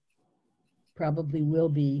that probably will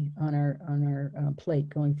be on our plate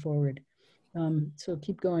going forward. So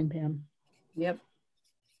keep going, Pam. Yep.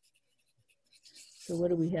 So what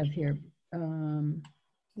do we have here?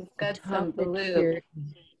 We've got some blue. Here.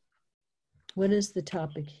 what is the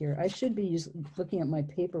topic here? I should be looking at my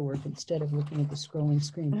paperwork instead of looking at the scrolling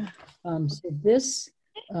screen. So this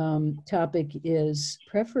topic is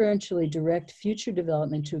preferentially direct future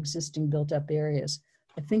development to existing built-up areas.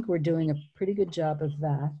 I think we're doing a pretty good job of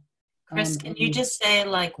that. Chris, can you just say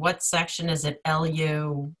like what section is it?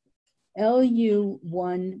 LU?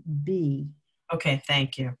 LU1B. Okay,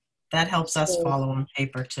 thank you. That helps us So, follow on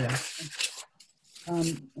paper too.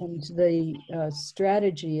 And the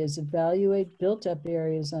strategy is evaluate built-up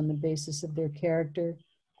areas on the basis of their character,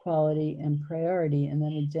 quality, and priority, and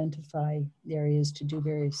then identify areas to do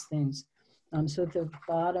various things. So at the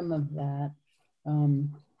bottom of that,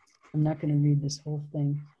 I'm not going to read this whole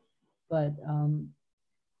thing, but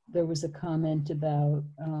there was a comment about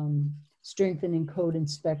strengthening code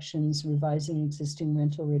inspections, revising existing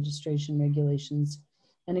rental registration regulations,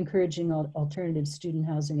 and encouraging alternative student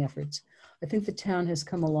housing efforts. I think the town has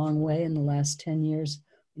come a long way in the last 10 years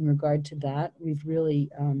in regard to that. We've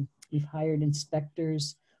really, we've hired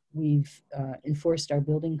inspectors, we've enforced our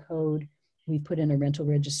building code, we put in a rental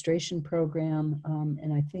registration program,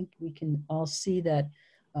 and I think we can all see that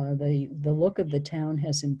the look of the town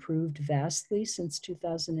has improved vastly since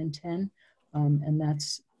 2010, and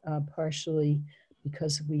that's partially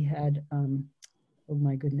because we had, oh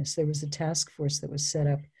my goodness, there was a task force that was set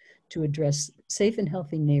up to address safe and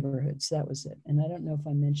healthy neighborhoods. That was it. And I don't know if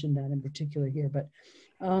I mentioned that in particular here, but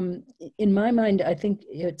in my mind, I think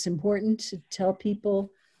it's important to tell people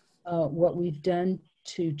what we've done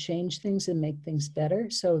to change things and make things better.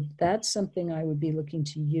 So that's something I would be looking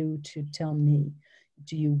to you to tell me.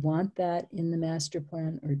 Do you want that in the master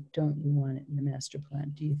plan or don't you want it in the master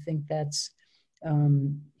plan? Do you think that's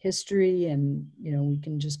history and, you know, we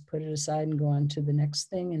can just put it aside and go on to the next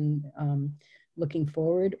thing and looking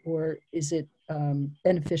forward, or is it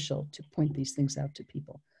beneficial to point these things out to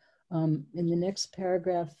people? In the next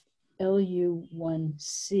paragraph,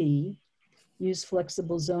 LU1C, use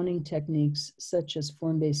flexible zoning techniques such as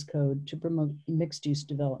form-based code to promote mixed-use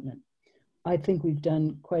development. I think we've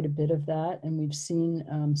done quite a bit of that, and we've seen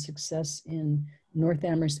success in North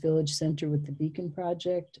Amherst Village Center with the Beacon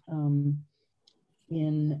Project,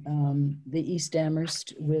 in the East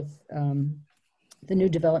Amherst with the new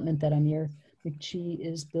development that Amir McChee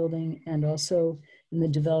is building, and also in the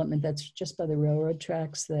development that's just by the railroad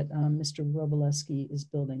tracks that Mr. Roboleski is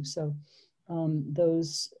building. So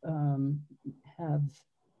those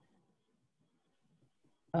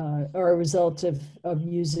are a result of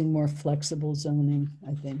using more flexible zoning,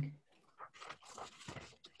 I think.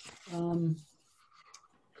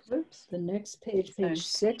 Oops. The next page, page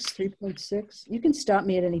 6, 3.6. You can stop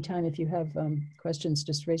me at any time if you have questions.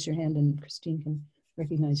 Just raise your hand and Christine can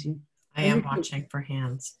recognize you. I am watching for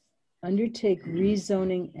hands. Undertake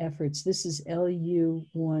rezoning efforts. This is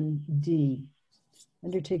LU1D.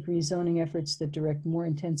 Undertake rezoning efforts that direct more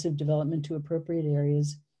intensive development to appropriate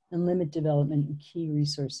areas and limit development in key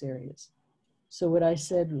resource areas. So what I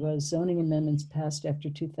said was zoning amendments passed after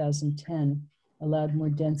 2010 allowed more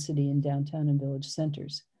density in downtown and village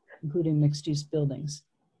centers, including mixed-use buildings,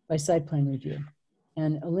 by site plan review,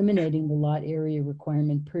 and eliminating the lot area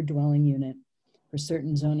requirement per dwelling unit for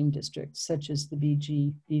certain zoning districts, such as the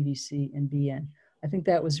BG, BVC, and BN. I think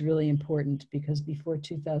that was really important because before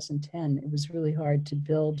 2010, it was really hard to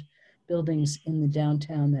build buildings in the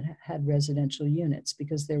downtown that had residential units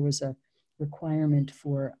because there was a requirement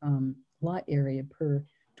for lot area per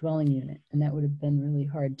dwelling unit, and that would have been really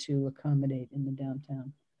hard to accommodate in the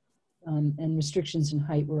downtown. And restrictions in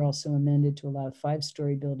height were also amended to allow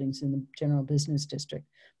 5-story buildings in the general business district.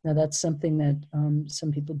 Now that's something that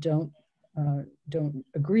some people don't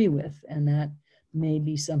agree with, and that may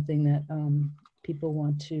be something that people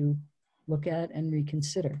want to look at and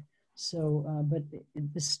reconsider. So, but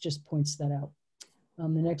this just points that out. The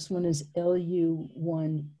next one is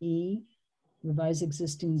LU1E, revise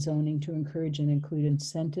existing zoning to encourage and include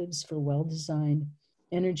incentives for well-designed,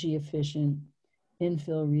 energy-efficient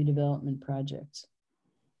infill redevelopment projects.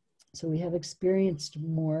 So we have experienced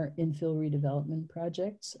more infill redevelopment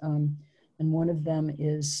projects, and one of them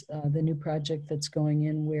is the new project that's going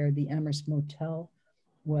in where the Amherst Motel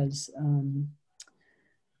was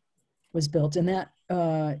built, and that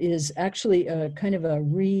is actually a kind of a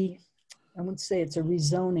I wouldn't say it's a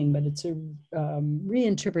rezoning, but it's a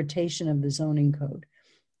reinterpretation of the zoning code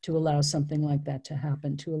to allow something like that to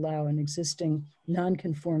happen, to allow an existing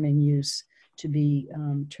non-conforming use to be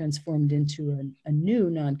transformed into a new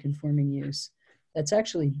non-conforming use that's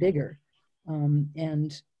actually bigger.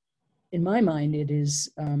 And in my mind, it is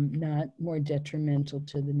not more detrimental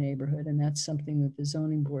to the neighborhood, and that's something that the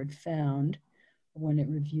zoning board found when it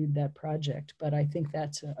reviewed that project. But I think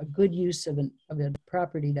that's a good use of a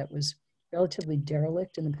property that was relatively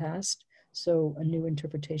derelict in the past. So a new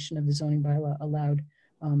interpretation of the zoning bylaw allowed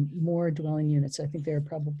more dwelling units. I think there are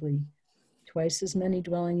probably twice as many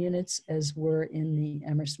dwelling units as were in the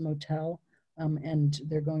Amherst Motel, and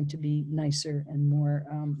they're going to be nicer and more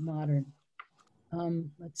modern.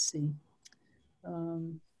 Let's see.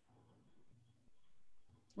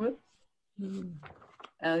 Whoops.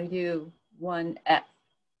 LU1F.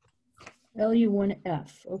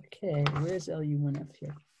 LU1F. Okay, where's LU1F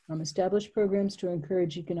here? Establish programs to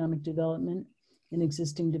encourage economic development in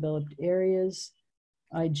existing developed areas,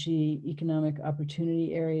 IG, economic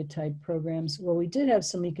opportunity area type programs. Well, we did have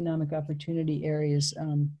some economic opportunity areas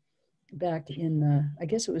back in the, I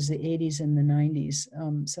guess it was the 80s and the 90s,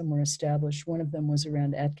 some were established. One of them was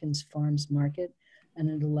around Atkins Farms Market, and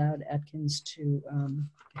it allowed Atkins to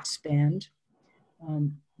expand.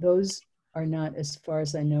 Those are not, as far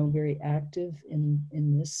as I know, very active in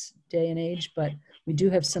this day and age, but we do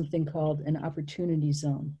have something called an opportunity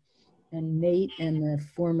zone. And Nate and the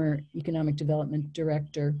former economic development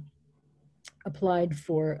director applied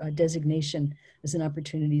for a designation as an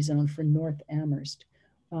opportunity zone for North Amherst.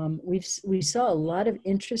 We saw a lot of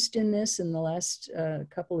interest in this in the last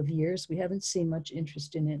couple of years. We haven't seen much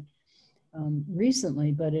interest in it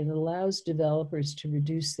recently, but it allows developers to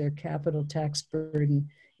reduce their capital tax burden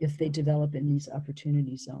if they develop in these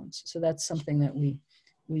opportunity zones. So that's something that we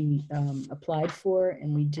applied for,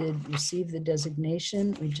 and we did receive the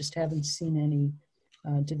designation. We just haven't seen any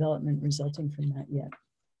development resulting from that yet.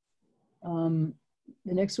 The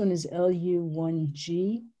next one is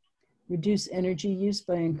LU1G. Reduce energy use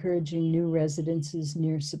by encouraging new residences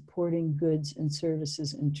near supporting goods and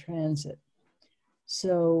services in transit.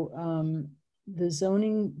 So the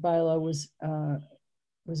zoning bylaw was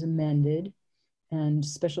amended, and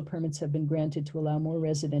special permits have been granted to allow more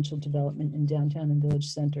residential development in downtown and village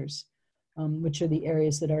centers, which are the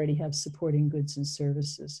areas that already have supporting goods and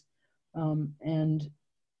services. And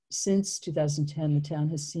since 2010, the town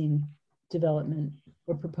has seen development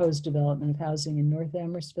or proposed development of housing in North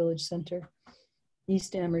Amherst Village Center,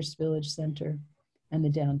 East Amherst Village Center, and the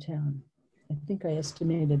downtown. I think I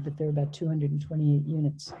estimated that there are about 228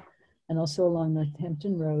 units, and also along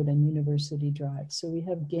Northampton Road and University Drive. So we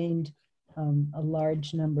have gained a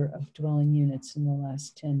large number of dwelling units in the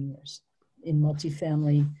last 10 years in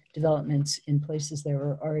multifamily developments in places that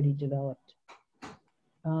were already developed.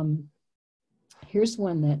 Here's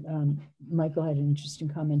one that Michael had an interesting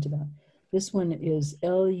comment about. This one is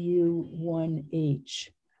LU1H.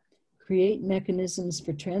 Create mechanisms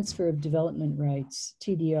for transfer of development rights,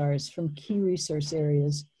 TDRs, from key resource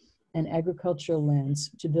areas and agricultural lands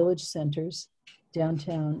to village centers,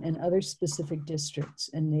 downtown, and other specific districts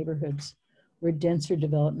and neighborhoods where denser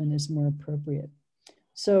development is more appropriate.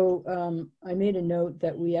 So I made a note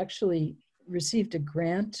that we actually received a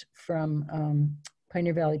grant from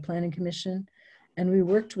Pioneer Valley Planning Commission, and we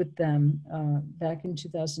worked with them back in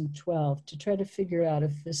 2012 to try to figure out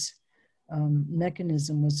if this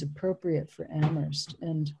mechanism was appropriate for Amherst.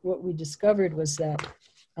 And what we discovered was that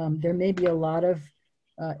there may be a lot of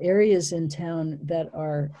areas in town that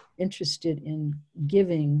are interested in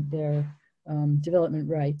giving their development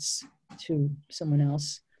rights to someone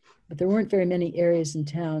else, but there weren't very many areas in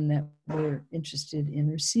town that were interested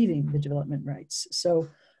in receiving the development rights. So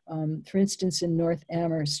for instance, in North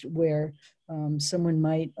Amherst, where someone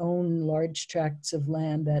might own large tracts of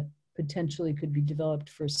land that potentially could be developed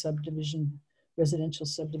for subdivision, residential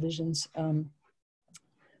subdivisions,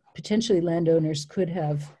 potentially landowners could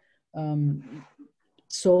have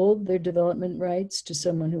sold their development rights to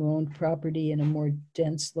someone who owned property in a more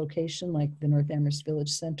dense location like the North Amherst Village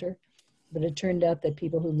Center. But it turned out that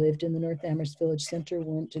people who lived in the North Amherst Village Center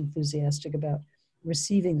weren't enthusiastic about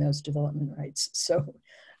receiving those development rights. So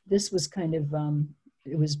this was kind of,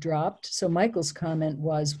 it was dropped. So Michael's comment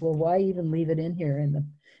was, well, why even leave it in here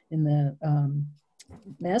in the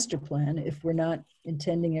master plan if we're not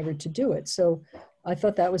intending ever to do it? So I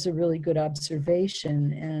thought that was a really good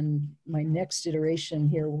observation, and my next iteration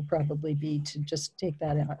here will probably be to just take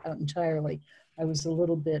that out entirely. I was a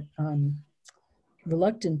little bit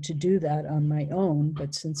reluctant to do that on my own,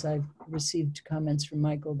 but since I've received comments from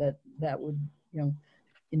Michael that would, you know,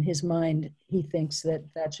 in his mind, he thinks that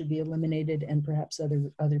that should be eliminated, and perhaps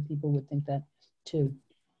other people would think that too.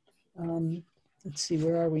 Let's see,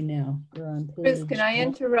 where are we now? We're on page. Chris, can I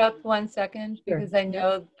interrupt 1 second? Because Sure. I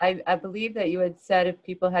know, I believe that you had said if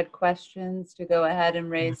people had questions to go ahead and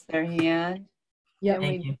raise their hand. Yeah.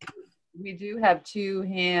 And we do have 2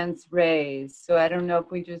 hands raised. So I don't know if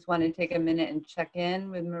we just want to take a minute and check in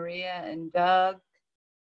with Maria and Doug,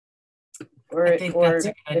 or I think that's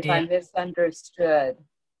a good if I idea. misunderstood.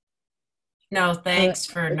 No, thanks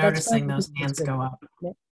for that's noticing fine. those That's hands good. go up.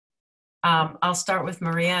 Yep. I'll start with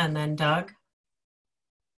Maria and then Doug.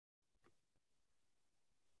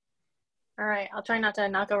 All right, I'll try not to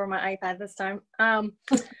knock over my iPad this time.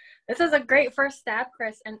 This is a great first step,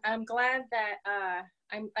 Chris, and I'm glad that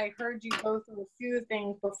I heard you go through a few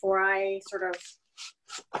things before I sort of,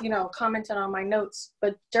 commented on my notes.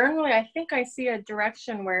 But generally, I think I see a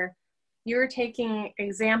direction where you're taking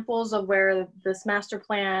examples of where this master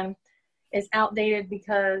plan is outdated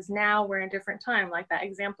because now we're in a different time, like that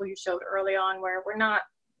example you showed early on where we're not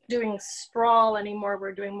doing sprawl anymore,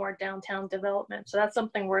 we're doing more downtown development. So that's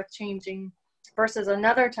something worth changing versus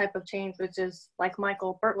another type of change, which is like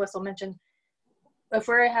Michael Birtwistle mentioned, if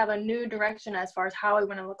we have a new direction as far as how we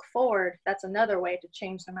want to look forward, that's another way to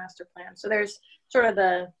change the master plan. So there's sort of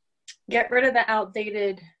the get rid of the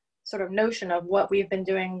outdated sort of notion of what we've been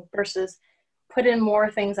doing versus put in more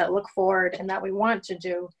things that look forward and that we want to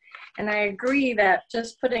do. And I agree that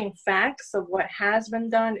just putting facts of what has been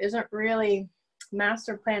done isn't really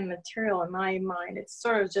master plan material in my mind. It's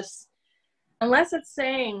sort of just, unless it's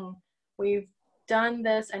saying we've done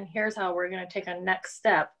this and here's how we're going to take a next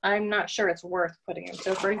step, I'm not sure it's worth putting in.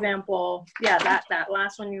 So for example, yeah, that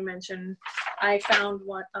last one you mentioned, I found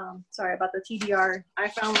one, sorry about the TDR, I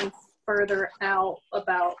found one further out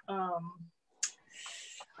about,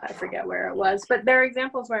 I forget where it was, but there are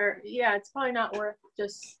examples where, yeah, it's probably not worth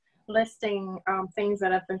just listing things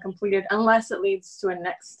that have been completed unless it leads to a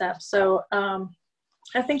next step. So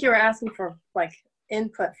I think you were asking for like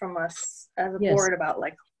input from us as a board about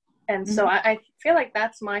like, and so I feel like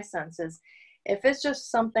that's my sense is if it's just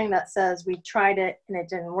something that says we tried it and it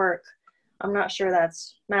didn't work, I'm not sure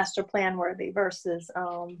that's master plan worthy versus,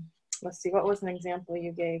 let's see, what was an example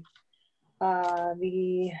you gave?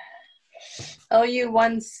 The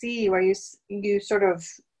LU1C where you sort of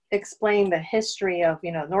explain the history of,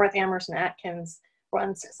 North Amherst and Atkins were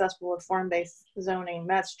unsuccessful with form-based zoning.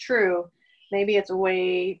 That's true. Maybe it's a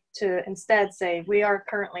way to instead say we are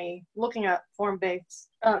currently looking at form-based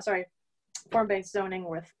zoning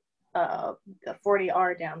with the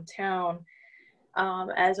 40R downtown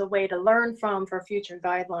as a way to learn from for future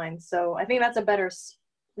guidelines. So I think that's a better,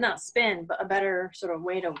 not spin, but a better sort of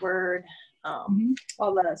way to word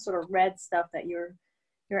all the sort of red stuff that you're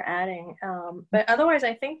adding. But otherwise,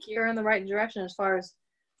 I think you're in the right direction as far as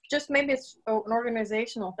just maybe it's an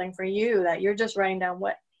organizational thing for you that you're just writing down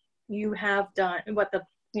what you have done and what the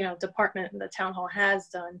department and the town hall has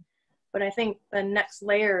done. But I think the next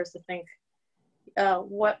layer is to think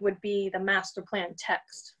what would be the master plan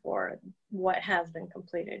text for what has been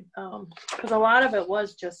completed. Because a lot of it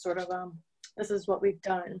was just sort of this is what we've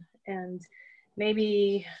done, and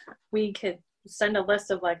maybe we could send a list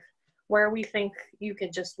of like where we think you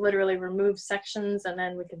could just literally remove sections and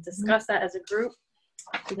then we can discuss that as a group,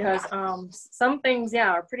 because some things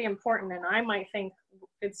are pretty important and I might think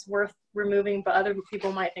it's worth removing, but other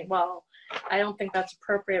people might think, well, I don't think that's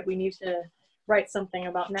appropriate, we need to write something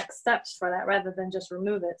about next steps for that rather than just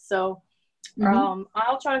remove it. So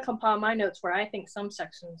I'll try to compile my notes where I think some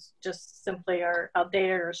sections just simply are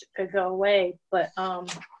outdated or could go away, but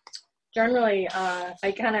generally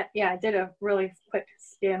I kind of I did a really quick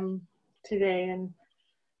skim today and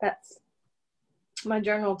that's my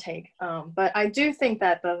general take. But I do think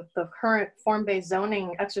that the current form-based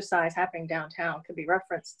zoning exercise happening downtown could be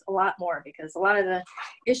referenced a lot more, because a lot of the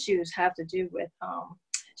issues have to do with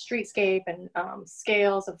streetscape and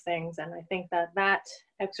scales of things, and I think that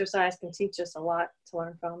exercise can teach us a lot to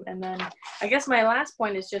learn from. And then I guess my last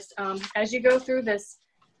point is just as you go through this,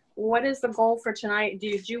 what is the goal for tonight?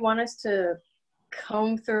 Did you want us to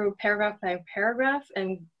comb through paragraph by paragraph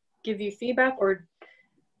and give you feedback, or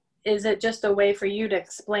is it just a way for you to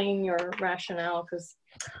explain your rationale? Because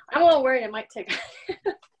I'm a little worried it might take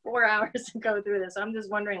 4 hours to go through this. I'm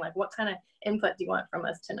just wondering, like, what kind of input do you want from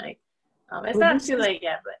us tonight? It's not too late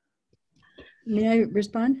yet, but. May I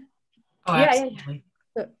respond? Oh, absolutely.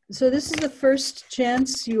 So this is the first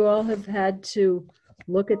chance you all have had to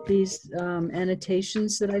look at these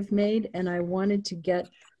annotations that I've made, and I wanted to get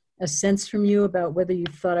a sense from you about whether you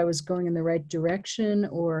thought I was going in the right direction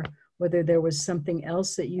or whether there was something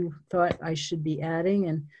else that you thought I should be adding.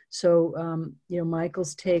 And so,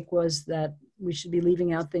 Michael's take was that we should be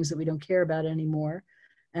leaving out things that we don't care about anymore.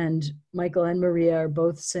 And Michael and Maria are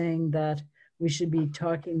both saying that we should be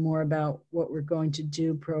talking more about what we're going to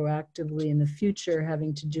do proactively in the future,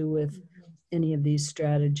 having to do with any of these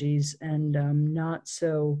strategies, and not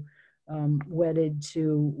so wedded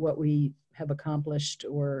to what we have accomplished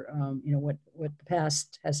or, what the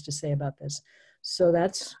past has to say about this. So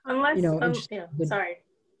that's, unless, sorry.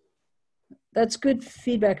 That's good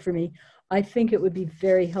feedback for me. I think it would be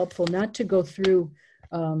very helpful not to go through,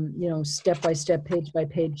 you know, step by step, page by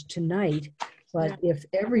page tonight, but if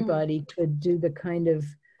everybody could do the kind of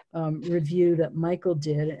review that Michael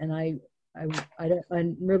did, and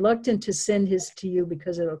I'm reluctant to send his to you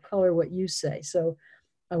because it'll color what you say. So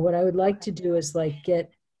what I would like to do is like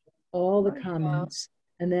get all the comments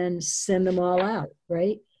and then send them all out,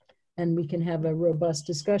 right? And we can have a robust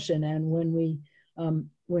discussion. And when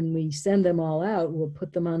we send them all out, we'll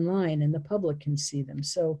put them online and the public can see them.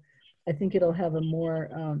 So I think it'll have a more,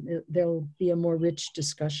 there'll be a more rich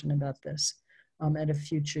discussion about this at a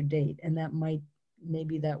future date. And that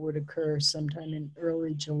maybe that would occur sometime in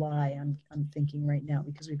early July, I'm thinking right now,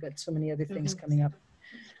 because we've got so many other things coming up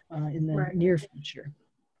in the near future.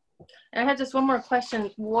 I had just one more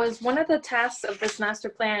question. Was one of the tasks of this master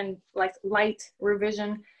plan like light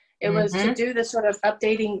revision? It was to do the sort of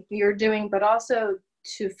updating you're doing, but also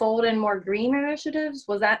to fold in more green initiatives.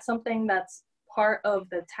 Was that something that's part of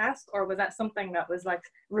the task, or was that something that was like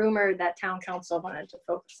rumored that town council wanted to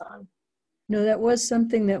focus on? No, that was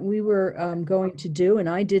something that we were going to do, and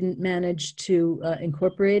I didn't manage to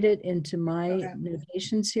incorporate it into my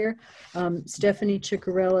notations here. Stephanie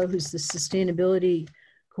Ciccarello, who's the sustainability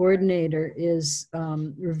coordinator, is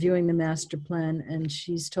reviewing the master plan, and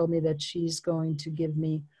she's told me that she's going to give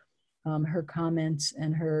me her comments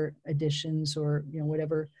and her additions, or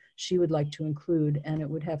whatever she would like to include, and it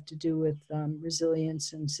would have to do with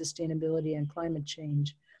resilience and sustainability and climate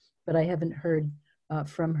change. But I haven't heard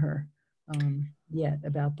from her yet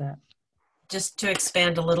about that. Just to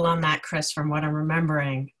expand a little on that, Chris, from what I'm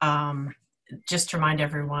remembering, just to remind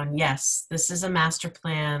everyone, yes, this is a master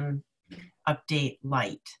plan update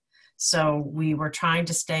light. So we were trying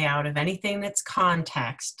to stay out of anything that's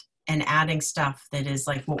context and adding stuff that is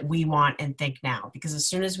like what we want and think now. Because as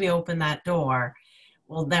soon as we open that door,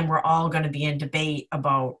 well, then we're all going to be in debate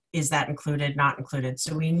about, is that included, not included?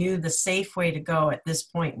 So we knew the safe way to go at this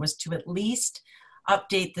point was to at least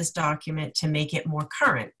update this document to make it more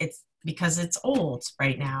current. It's because it's old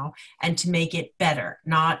right now, and to make it better,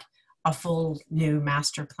 not a full new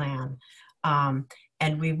master plan.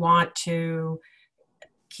 And we want to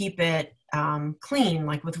keep it clean,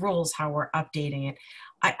 like with rules, how we're updating it.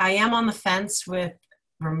 I am on the fence with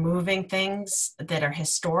removing things that are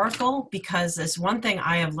historical, because there's one thing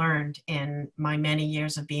I have learned in my many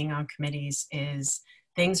years of being on committees is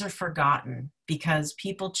things are forgotten because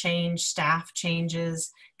people change, staff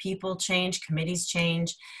changes, people change, committees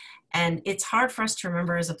change. And it's hard for us to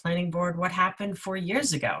remember as a planning board what happened 4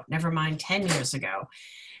 years ago, never mind 10 years ago.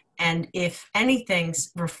 And if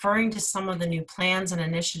anything's referring to some of the new plans and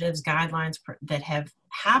initiatives, guidelines that have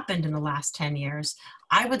happened in the last 10 years,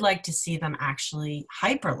 I would like to see them actually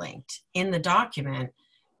hyperlinked in the document,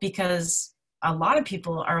 because a lot of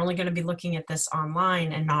people are only going to be looking at this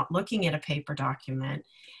online and not looking at a paper document.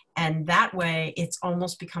 And that way it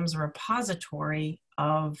almost becomes a repository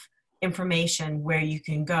of information where you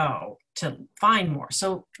can go to find more.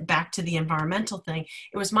 So back to the environmental thing,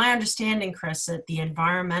 it was my understanding, Chris, that the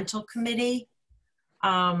environmental committee,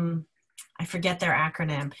 I forget their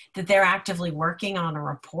acronym, that they're actively working on a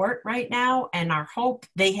report right now. And our hope,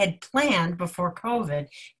 they had planned before COVID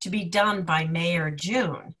to be done by May or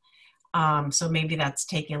June. So maybe that's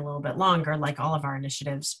taking a little bit longer, like all of our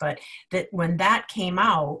initiatives, but that when that came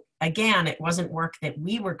out, again, it wasn't work that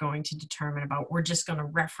we were going to determine about. We're just going to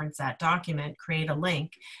reference that document, create a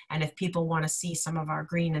link. And if people want to see some of our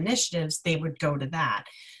green initiatives, they would go to that.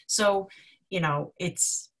 So,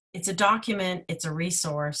 it's a document, it's a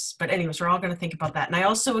resource, but anyways, we're all going to think about that. And I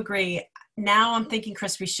also agree, now I'm thinking,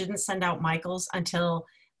 Chris, we shouldn't send out Michael's until,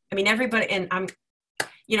 everybody, and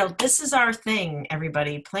this is our thing,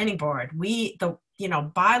 everybody, planning board.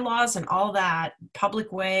 Bylaws and all that,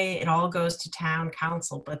 public way, it all goes to town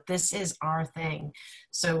council, but this is our thing.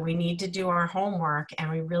 So we need to do our homework,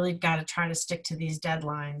 and we really got to try to stick to these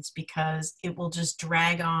deadlines, because it will just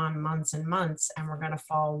drag on months and months, and we're going to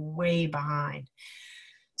fall way behind.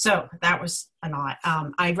 So that was a lot.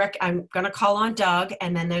 I'm going to call on Doug,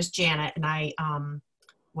 and then there's Janet, and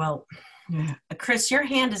Chris, your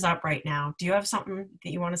hand is up right now. Do you have something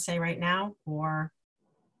that you want to say right now, or?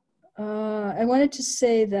 I wanted to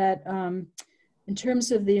say that in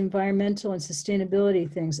terms of the environmental and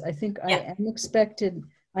sustainability things, I think I am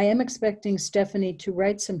expecting Stephanie to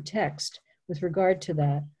write some text with regard to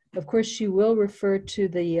that. Of course, she will refer to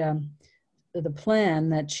the plan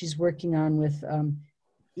that she's working on with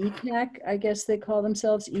ECAC, I guess they call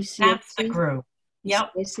themselves, ECAC. That's the group.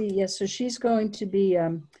 Yep. Yes, so she's going to be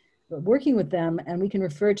working with them, and we can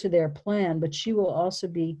refer to their plan, but she will also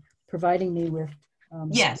be providing me with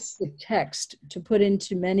yes, text to put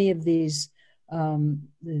into many of these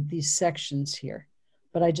these sections here,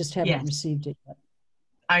 but I just haven't Yes. received it yet.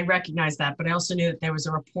 I recognize that, but I also knew that there was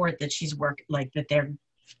a report that she's that they're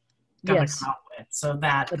gonna Yes. come out with, so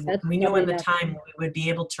that But that's we knew in the probably not- time we would be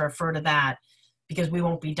able to refer to that because we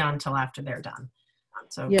won't be done till after they're done.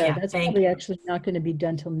 So Yeah, that's thank probably you. actually not going to be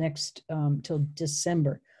done till till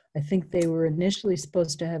December. I think they were initially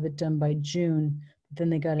supposed to have it done by June, but then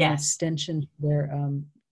they got an Yes. extension for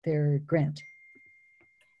their grant.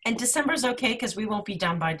 And December's okay because we won't be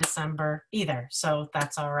done by December either, so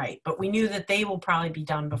that's all right. But we knew that they will probably be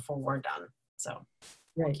done before we're done, so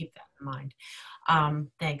we'll Right. keep that in mind.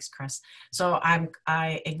 Thanks, Chris. So I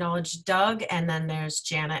acknowledge Doug, and then there's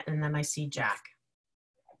Janet, and then I see Jack.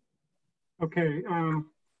 Okay,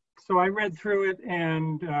 so I read through it,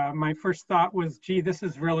 and my first thought was, gee, this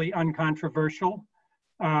is really uncontroversial.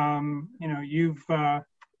 You know, you've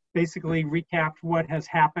basically recapped what has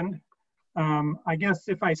happened. I guess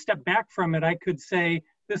if I step back from it, I could say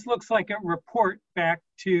this looks like a report back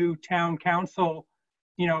to town council,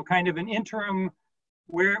 you know, kind of an interim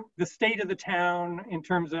where the state of the town in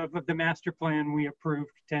terms of the master plan we approved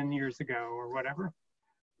 10 years ago or whatever.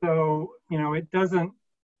 So, you know, it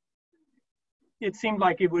seemed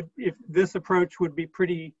like it would, if this approach would be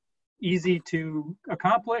pretty easy to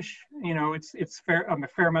accomplish. You know, it's a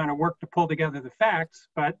fair amount of work to pull together the facts,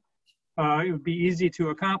 but it would be easy to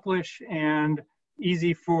accomplish and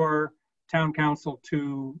easy for town council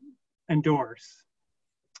to endorse.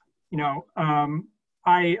 You know,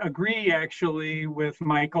 I agree actually with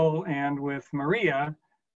Michael and with Maria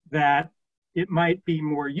that it might be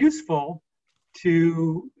more useful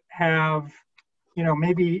to have, you know,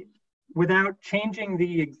 maybe without changing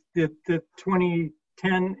the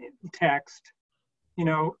 2010 text, you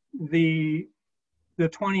know, the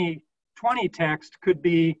 2020 text could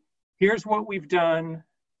be, here's what we've done,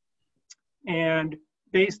 and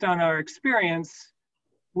based on our experience,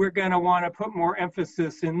 we're going to want to put more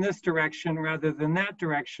emphasis in this direction rather than that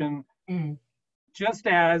direction. Just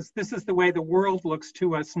as this is the way the world looks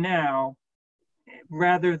to us now,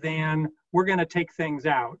 rather than we're going to take things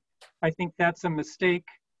out. I think that's a mistake,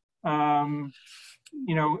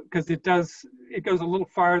 you know, because it goes a little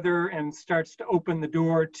farther and starts to open the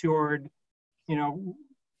door toward, you know,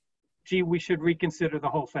 gee, we should reconsider the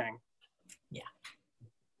whole thing. Yeah.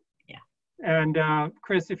 Yeah. And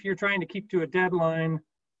Chris, if you're trying to keep to a deadline,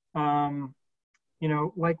 you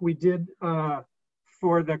know, like we did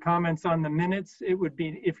for the comments on the minutes, it would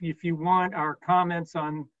be, if you want our comments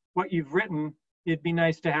on what you've written, it'd be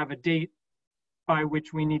nice to have a date by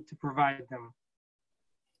which we need to provide them.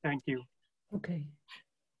 Thank you. Okay,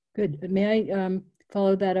 good. May I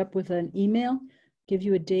follow that up with an email? Give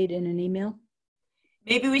you a date in an email?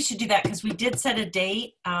 Maybe we should do that because we did set a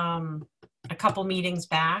date a couple meetings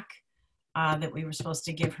back that we were supposed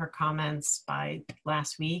to give her comments by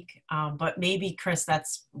last week. But maybe, Chris,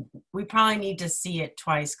 we probably need to see it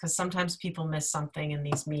twice because sometimes people miss something in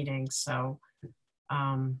these meetings. So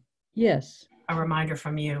yes, a reminder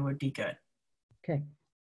from you would be good. Okay.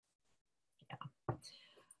 Yeah.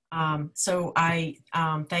 So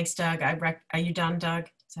thanks, Doug. Are you done, Doug?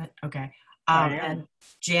 Is that okay? I am. And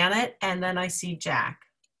Janet, and then I see Jack.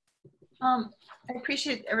 I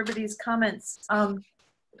appreciate everybody's comments. I've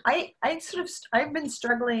been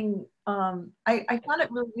struggling. I found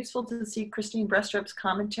it really useful to see Christine Brestrop's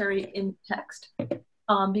commentary in text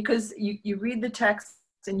because you read the text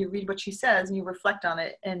and you read what she says and you reflect on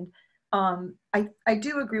it. And I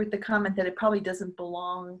do agree with the comment that it probably doesn't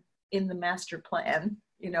belong in the master plan,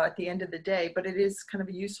 you know, at the end of the day, but it is kind of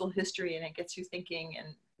a useful history and it gets you thinking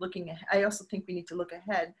and looking ahead. I also think we need to look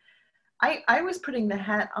ahead. I was putting the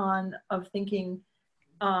hat on of thinking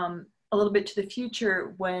a little bit to the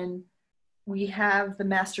future when we have the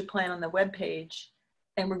master plan on the webpage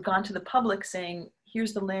and we've gone to the public saying,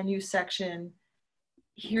 here's the land use section,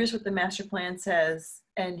 here's what the master plan says,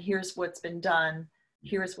 and here's what's been done,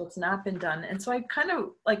 here's what's not been done. And so I kind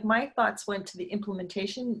of, like, my thoughts went to the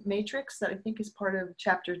implementation matrix that I think is part of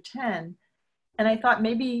chapter 10. And I thought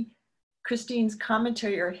maybe Christine's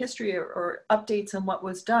commentary or history or updates on what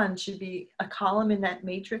was done should be a column in that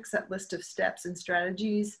matrix, that list of steps and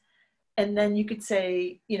strategies. And then you could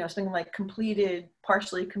say, you know, something like completed,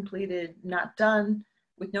 partially completed, not done,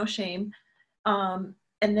 with no shame. And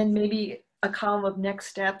then maybe a column of next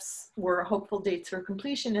steps or hopeful dates for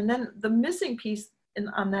completion. And then the missing piece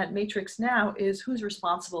on that matrix now is who's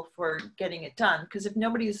responsible for getting it done. Because if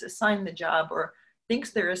nobody's assigned the job or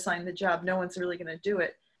thinks they're assigned the job, no one's really going to do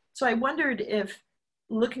it. So I wondered if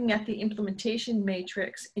looking at the implementation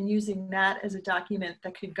matrix and using that as a document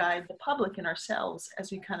that could guide the public and ourselves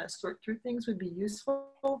as we kind of sort through things would be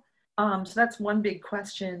useful. So that's one big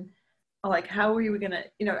question. like, how are we going to,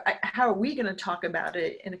 you know, how are we going to talk about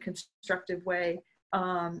it in a constructive way?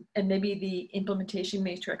 And maybe the implementation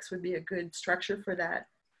matrix would be a good structure for that.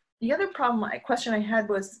 The other question I had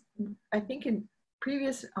was, I think in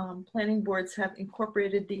previous planning boards have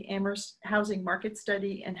incorporated the Amherst housing market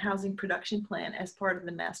study and housing production plan as part of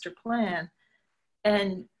the master plan.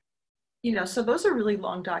 And, you know, so those are really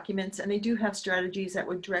long documents, and they do have strategies that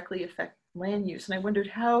would directly affect land use. And I wondered,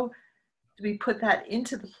 how do we put that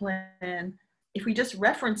into the plan if we just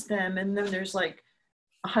reference them and then there's like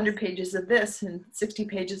 100 pages of this and 60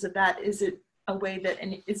 pages of that? Is it a way that,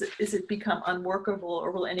 is it become unworkable,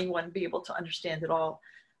 or will anyone be able to understand it all?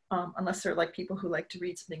 Unless they're like people who like to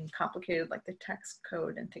read something complicated like the text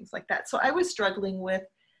code and things like that. So I was struggling with,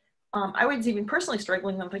 I was even personally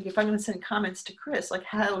struggling with, like, if I'm going to send comments to Chris, like,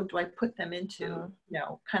 how do I put them into, you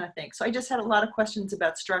know, kind of thing. So I just had a lot of questions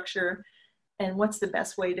about structure and what's the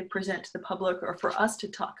best way to present to the public or for us to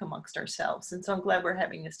talk amongst ourselves. And so I'm glad we're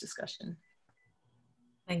having this discussion.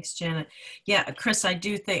 Thanks, Janet. Yeah, Chris, I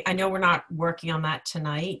do think, I know we're not working on that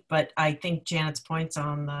tonight, but I think Janet's points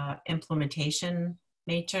on the implementation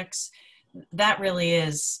matrix, that really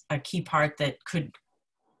is a key part that could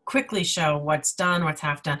quickly show what's done, what's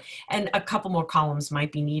half done, and a couple more columns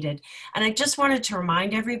might be needed. And I just wanted to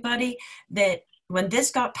remind everybody that when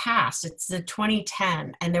this got passed, it's the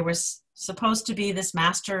 2010, and there was supposed to be this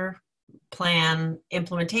master plan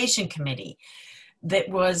implementation committee that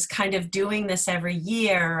was kind of doing this every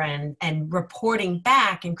year and reporting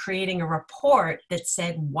back and creating a report that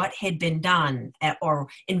said what had been done or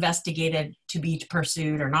investigated to be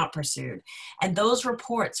pursued or not pursued. And those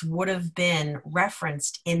reports would have been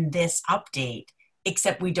referenced in this update,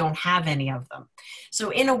 except we don't have any of them.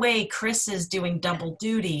 So in a way, Chris is doing double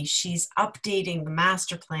duty. She's updating the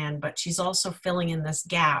master plan, but she's also filling in this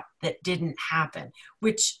gap that didn't happen,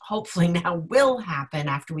 which hopefully now will happen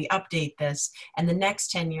after we update this. And the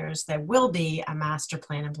next 10 years, there will be a master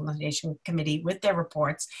plan implementation committee with their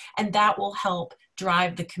reports, and that will help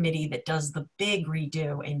drive the committee that does the big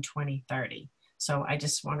redo in 2030. So I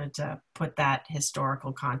just wanted to put that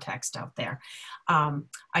historical context out there.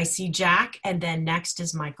 I see Jack, and then next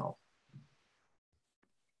is Michael.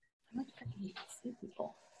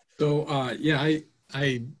 So yeah,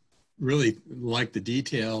 I really like the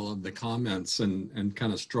detail of the comments and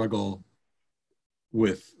kind of struggle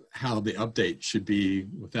with how the update should be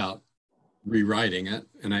without rewriting it.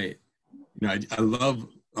 And I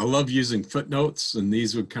love using footnotes, and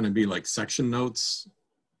these would kind of be like section notes,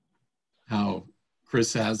 how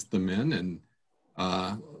Chris has them in, and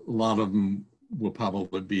a lot of them will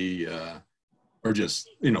probably be, or just,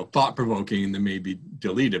 you know, thought-provoking, and they may be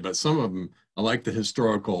deleted, but some of them, I like the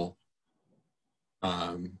historical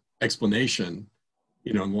explanation,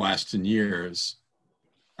 you know, in the last 10 years.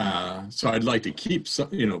 So I'd like to keep some,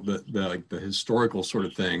 you know, the historical sort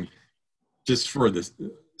of thing, just for the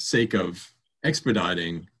sake of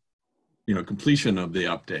expediting, you know, completion of the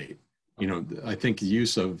update. You know, I think the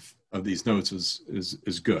use of these notes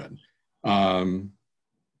is good. And,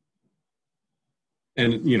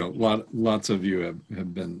 you know, lots of you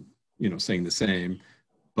have been, you know, saying the same,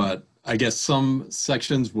 but I guess some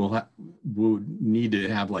sections will need to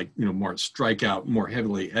have, like, you know, more strikeout, more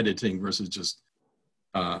heavily editing versus just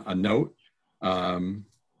a note. And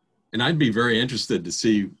I'd be very interested to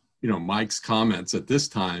see, you know, Mike's comments at this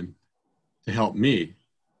time to help me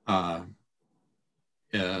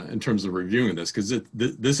in terms of reviewing this, because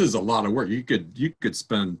this is a lot of work. You could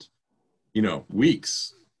spend, you know,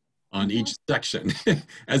 weeks on each section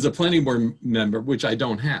as a planning board member, which I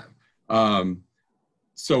don't have.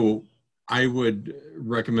 So I would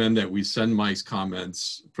recommend that we send Mike's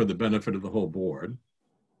comments for the benefit of the whole board.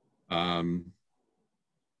 And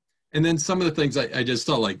then some of the things I just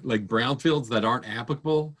saw, like brownfields that aren't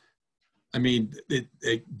applicable. I mean,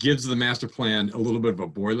 it gives the master plan a little bit of a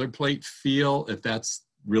boilerplate feel, if that's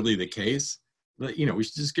really the case. But, you know, we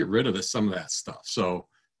should just get rid of some of that stuff. So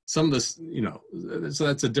some of this, you know, so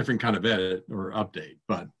that's a different kind of edit or update.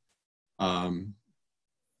 But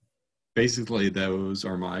basically, those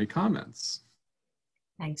are my comments.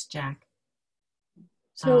 Thanks, Jack.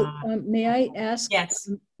 So may I ask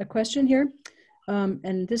a question here?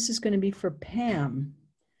 And this is going to be for Pam.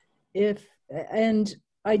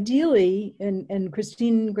 Ideally, and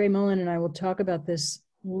Christine Gray-Mullen and I will talk about this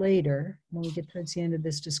later when we get towards the end of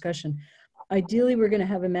this discussion. Ideally, we're going to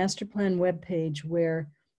have a master plan webpage where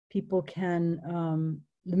people can,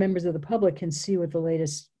 the members of the public can see what the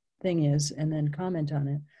latest thing is and then comment on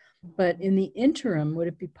it. But in the interim, would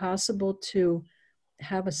it be possible to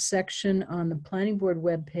have a section on the planning board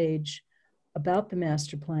webpage about the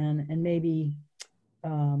master plan, and maybe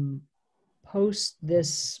post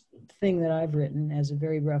this thing that I've written as a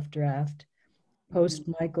very rough draft, post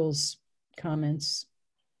Michael's comments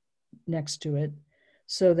next to it,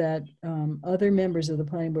 so that other members of the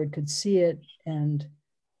planning board could see it and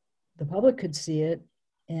the public could see it,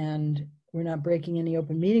 and we're not breaking any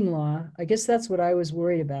open meeting law. I guess that's what I was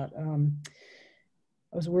worried about.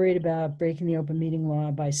 I was worried about breaking the open meeting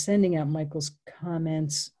law by sending out Michael's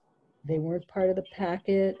comments. They weren't part of the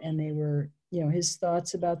packet, and they were, you know, his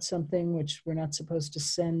thoughts about something which we're not supposed to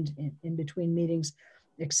send in between meetings,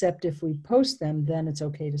 except if we post them, then it's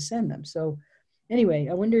okay to send them. So anyway,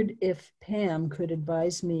 I wondered if Pam could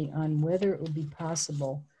advise me on whether it would be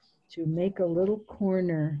possible to make a little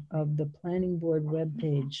corner of the planning board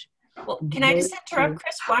webpage. Well, can I just interrupt,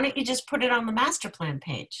 Chris? Why don't you just put it on the master plan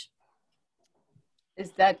page?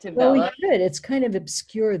 Is that Well, we developed? could. It's kind of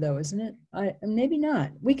obscure though, isn't it? Maybe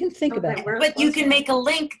not. We can think about it. But you can make a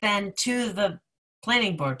link then to the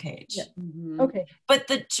planning board page. Yeah. Mhm. Okay. But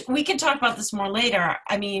we can talk about this more later.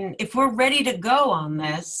 I mean, if we're ready to go on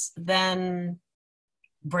this, then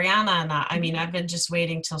Brianna and I mean, I've been just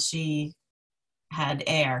waiting till she had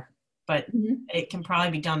air, but it can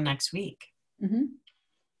probably be done next week. Mm-hmm.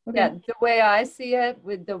 Okay. Yeah, the way I see it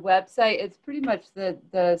with the website, it's pretty much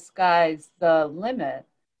the sky's the limit,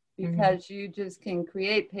 because you just can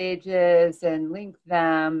create pages and link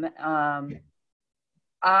them.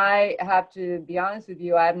 I have to be honest with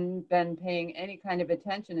you, I haven't been paying any kind of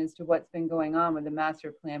attention as to what's been going on with the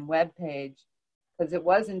master plan webpage, because it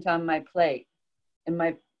wasn't on my plate, and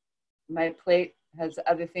my plate has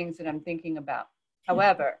other things that I'm thinking about.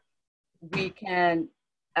 However, we can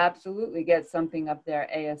absolutely get something up there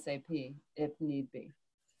ASAP if need be.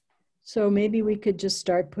 So maybe we could just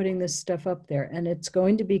start putting this stuff up there, and it's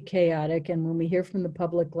going to be chaotic. And when we hear from the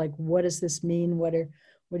public, like, what does this mean? What are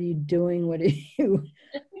you doing? What are you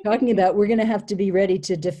talking about? We're going to have to be ready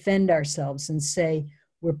to defend ourselves and say,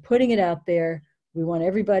 we're putting it out there. We want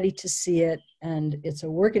everybody to see it, and it's a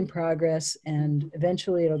work in progress, and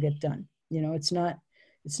eventually it'll get done. You know, it's not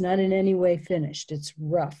in any way finished. It's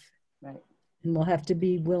rough. Right. And we'll have to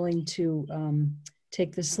be willing to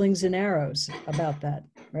take the slings and arrows about that,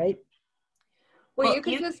 right? Well, you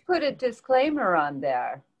could just put a disclaimer on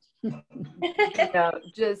there. You know,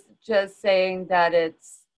 just saying that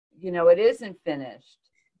it's, you know, it isn't finished,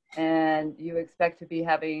 and you expect to be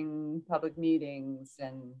having public meetings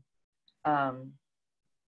and.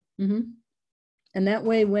 And that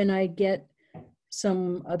way, when I get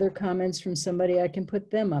some other comments from somebody, I can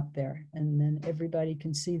put them up there, and then everybody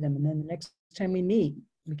can see them. And then the next time we meet,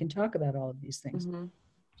 we can talk about all of these things.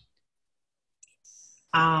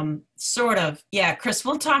 Sort of. Yeah, Chris,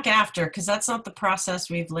 we'll talk after, because that's not the process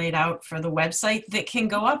we've laid out for the website that can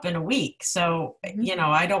go up in a week. So, you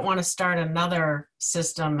know, I don't want to start another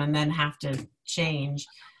system and then have to change.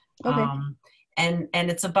 Okay. And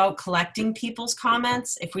it's about collecting people's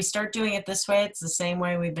comments. If we start doing it this way, it's the same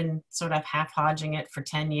way we've been sort of half-hodging it for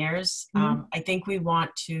 10 years. I think we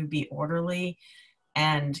want to be orderly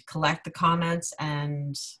and collect the comments,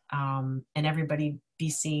 and everybody be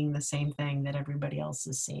seeing the same thing that everybody else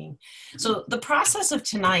is seeing. So the process of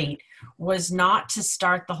tonight was not to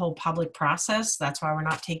start the whole public process. That's why we're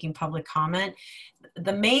not taking public comment.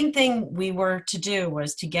 The main thing we were to do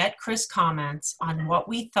was to get Chris comments on what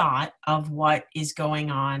we thought of what is going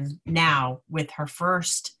on now with her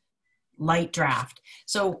first light draft.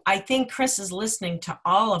 So I think Chris is listening to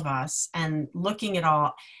all of us and looking at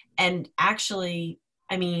all, and actually,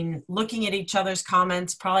 I mean, looking at each other's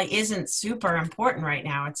comments probably isn't super important right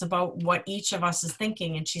now. It's about what each of us is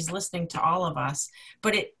thinking, and she's listening to all of us.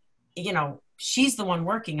 But it, you know, she's the one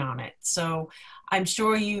working on it. So I'm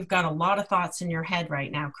sure you've got a lot of thoughts in your head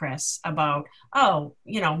right now, Chris, about, oh,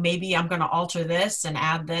 you know, maybe I'm going to alter this and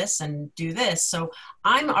add this and do this. So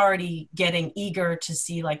I'm already getting eager to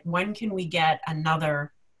see, like, when can we get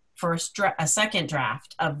another a second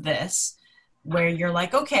draft of this, where you're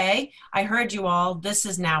like, okay, I heard you all. This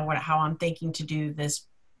is now how I'm thinking to do this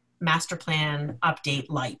master plan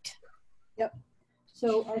update light. Yep.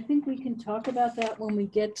 So I think we can talk about that when we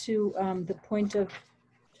get to the point of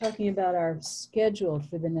talking about our schedule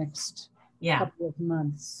for the next couple of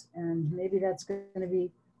months. And maybe that's going to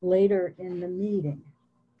be later in the meeting.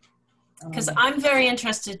 Because I'm very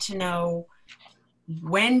interested to know,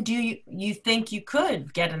 when do you think you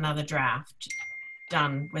could get another draft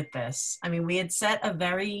done with this? I mean, we had set a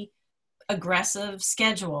very aggressive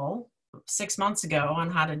schedule 6 months ago on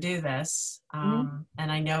how to do this. And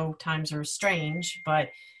I know times are strange, but,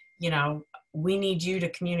 you know, we need you to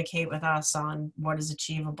communicate with us on what is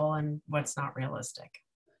achievable and what's not realistic.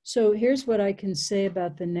 So here's what I can say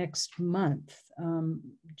about the next month.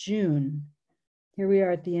 June, here we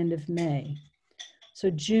are at the end of May. So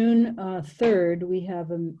June 3rd, we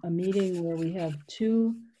have a meeting where we have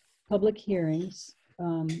 2 public hearings.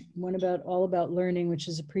 One all about learning, which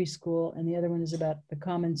is a preschool, and the other one is about the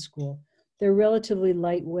common school. They're relatively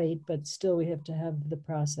lightweight, but still we have to have the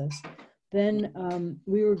process. Then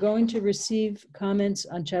we were going to receive comments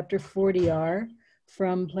on Chapter 40R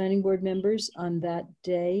from planning board members on that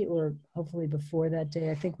day, or hopefully before that day.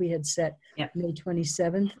 I think we had set May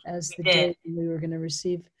 27th as the day we were going to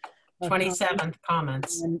receive 27th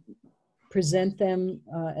comments. And present them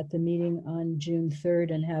at the meeting on June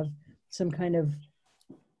 3rd and have some kind of,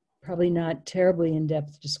 probably not terribly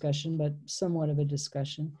in-depth discussion, but somewhat of a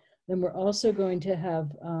discussion. Then we're also going to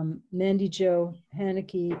have Mandy Jo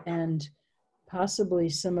Haneke and possibly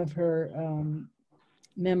some of her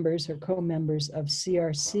members or co-members of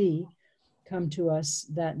CRC come to us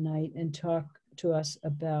that night and talk to us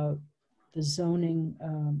about the zoning,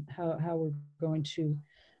 how we're going to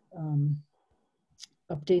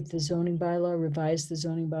update the zoning bylaw, revise the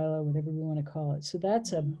zoning bylaw, whatever we want to call it. So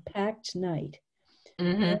that's a packed night.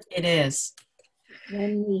 It is.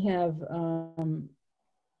 Then we have,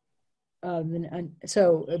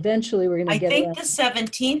 so eventually we're going to get. I think the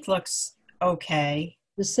 17th looks okay.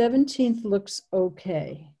 The 17th looks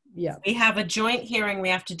okay. Yeah. We have a joint hearing we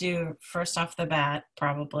have to do first off the bat,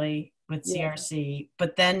 probably with CRC.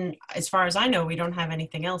 But then, as far as I know, we don't have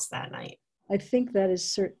anything else that night. I think that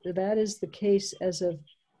is the case as of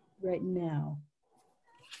right now.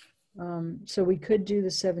 So we could do the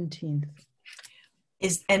 17th.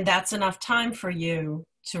 And that's enough time for you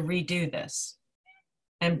to redo this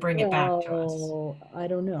and bring it back to us? I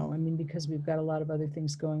don't know. I mean, because we've got a lot of other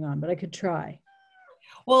things going on, but I could try.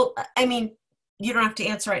 Well, I mean, you don't have to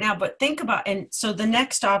answer right now, but think about, and so the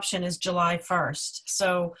next option is July 1st.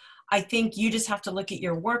 So I think you just have to look at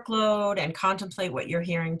your workload and contemplate what you're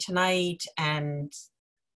hearing tonight. And,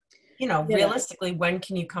 you know, realistically, when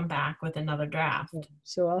can you come back with another draft?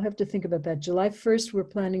 So I'll have to think about that. July 1st, we're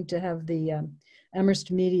planning to have the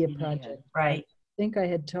Amherst Media Project. Right. I think I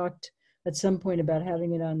had talked at some point about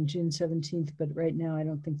having it on June 17th, but right now I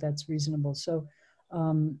don't think that's reasonable. So,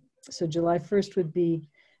 so July 1st would be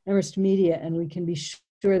Amherst Media, and we can be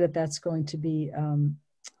sure that that's going to be,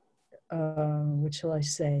 what shall I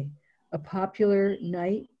say, a popular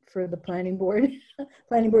night for the planning board.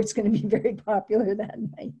 Planning board's going to be very popular that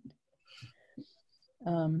night,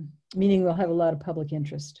 meaning we'll have a lot of public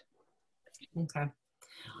interest. Okay.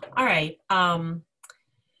 All right.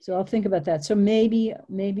 So I'll think about that. So maybe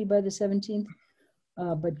by the 17th,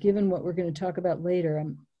 but given what we're going to talk about later,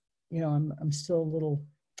 I'm still a little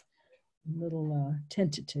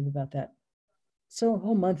tentative about that. So a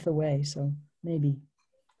whole month away, so maybe.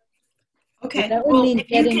 Okay. Well, if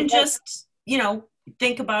you can just,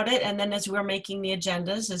 think about it, and then as we're making the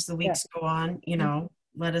agendas, as the weeks go on,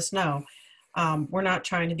 let us know. We're not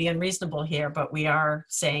trying to be unreasonable here, but we are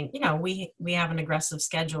saying, we have an aggressive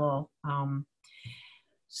schedule.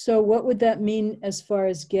 So what would that mean as far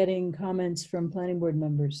as getting comments from planning board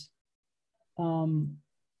members?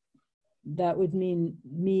 That would mean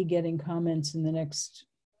me getting comments in the next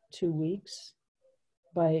 2 weeks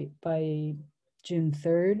by June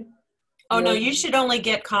 3rd. Oh, no, you should only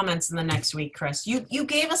get comments in the next week, Chris. You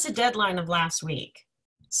gave us a deadline of last week.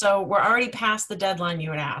 So we're already past the deadline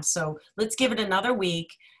you had asked. So let's give it another week.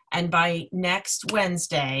 And by next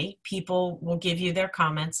Wednesday, people will give you their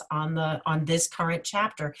comments on this current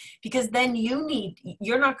chapter, because then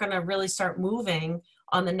you're not going to really start moving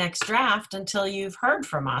on the next draft until you've heard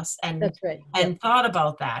from us and that's right. and thought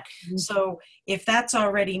about that. Mm-hmm. So if that's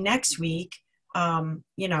already next week,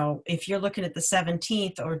 if you're looking at the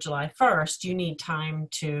 17th or July 1st, you need time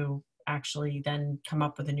to actually then come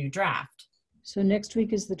up with a new draft. So next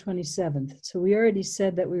week is the 27th. So we already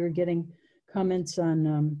said that we were getting comments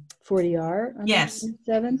on 40R on yes. the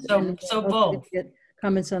 27th. So both. Get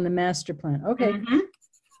comments on the master plan. Okay. Mm-hmm.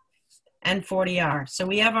 And 40R. So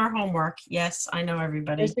we have our homework. Yes, I know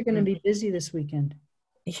everybody. They're going to be busy this weekend.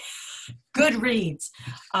 Good reads.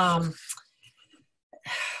 And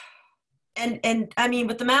I mean,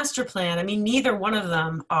 with the master plan, I mean, neither one of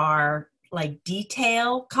them are like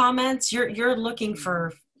detail comments. You're looking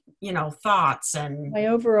for, thoughts and my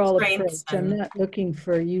overall approach. I'm not looking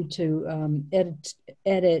for you to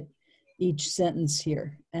edit each sentence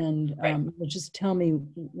here. And just tell me,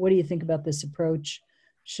 what do you think about this approach?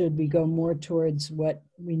 Should we go more towards what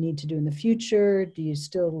we need to do in the future? Do you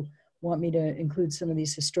still want me to include some of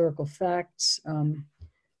these historical facts?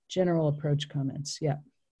 General approach comments, yeah.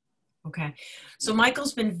 Okay, so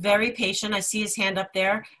Michael's been very patient. I see his hand up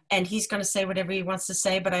there, and he's going to say whatever he wants to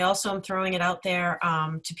say, but I also am throwing it out there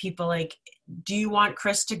to people like, do you want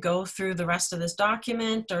Chris to go through the rest of this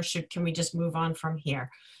document, or can we just move on from here?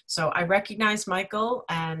 So I recognize Michael,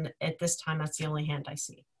 and at this time, that's the only hand I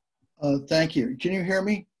see. Thank you. Can you hear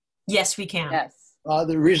me? Yes, we can. Yes.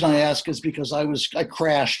 The reason I ask is because I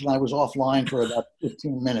crashed and I was offline for about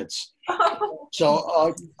 15 minutes.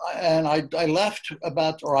 So, and I left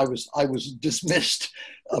about, or I was dismissed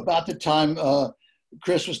about the time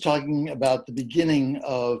Chris was talking about the beginning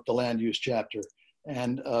of the land use chapter,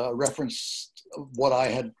 and referenced what I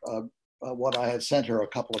had sent her a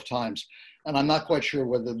couple of times. And I'm not quite sure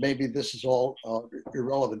whether maybe this is all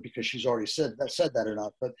irrelevant because she's already said that or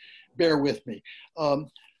not, but bear with me.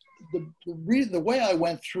 The way I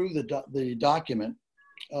went through the document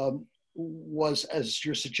was, as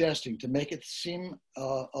you're suggesting, to make it seem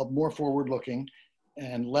more forward-looking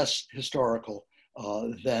and less historical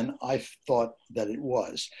than I thought that it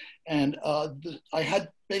was. And I had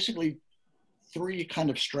basically three kind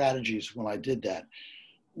of strategies when I did that.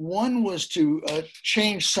 One was to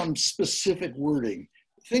change some specific wording.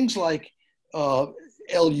 Things like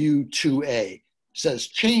LU2A says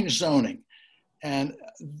change zoning. And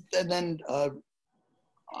then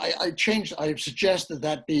I suggested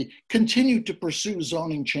that be continue to pursue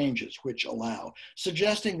zoning changes which allow,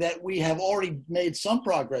 suggesting that we have already made some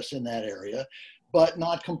progress in that area, but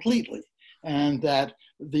not completely. And that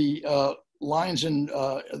the lines in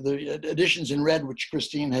the additions in red, which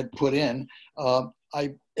Christine had put in,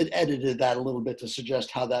 I edited that a little bit to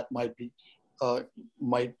suggest how that might be,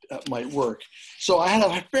 might work. So I had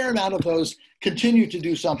a fair amount of those: continue to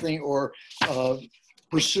do something, or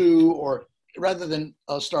pursue, or rather than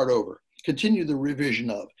start over, continue the revision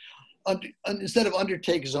of. Instead of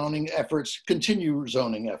undertake zoning efforts, continue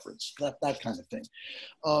zoning efforts, that kind of thing.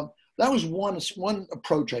 That was one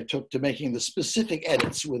approach I took to making the specific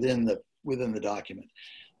edits within the document.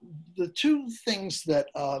 The two things that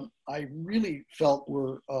I really felt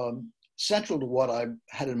were central to what I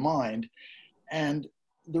had in mind, and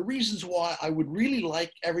the reasons why I would really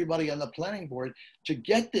like everybody on the planning board to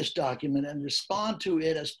get this document and respond to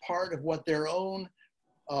it as part of what their own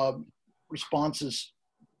responses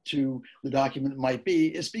to the document might be,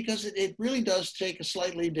 is because it really does take a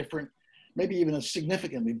slightly different, maybe even a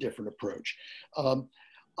significantly different approach.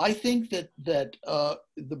 I think that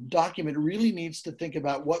the document really needs to think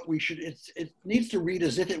about what we should, it needs to read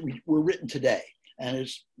as if it were written today. And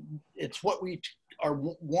it's what we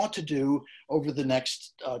want to do over the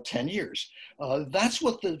next 10 years. That's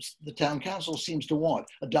what the town council seems to want,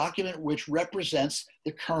 a document which represents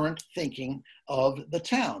the current thinking of the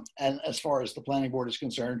town. And as far as the planning board is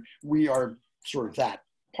concerned, we are sort of that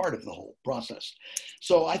part of the whole process.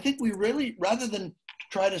 So I think we really, rather than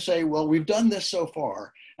try to say, well, we've done this so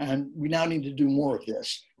far and we now need to do more of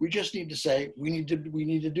this, we just need to say, we need to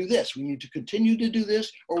do this. We need to continue to do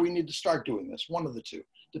this, or we need to start doing this. One of the two.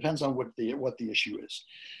 Depends on what the issue is.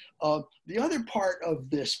 The other part of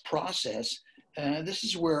this process, and this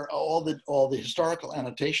is where all the historical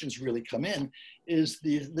annotations really come in, is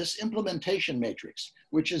this implementation matrix,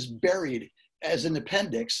 which is buried as an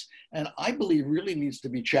appendix, and I believe really needs to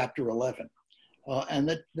be chapter 11. And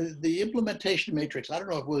that the implementation matrix, I don't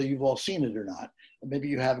know whether you've all seen it or not. Maybe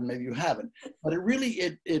you haven't, maybe you haven't. But it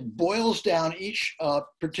really, it boils down each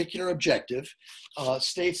particular objective,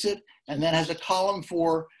 states it, and then has a column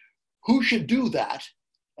for who should do that,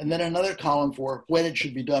 and then another column for when it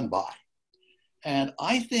should be done by. And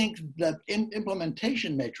I think that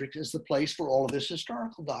implementation matrix is the place for all of this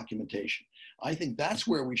historical documentation. I think that's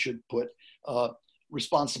where we should put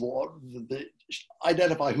responsible,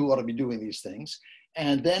 identify who ought to be doing these things,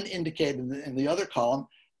 and then indicate in the other column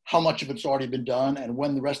how much of it's already been done and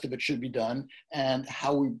when the rest of it should be done, and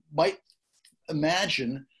how we might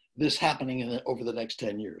imagine this happening over the next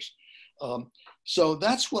 10 years. So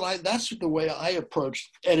that's the way I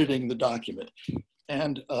approached editing the document.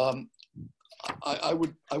 And I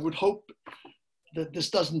would hope that this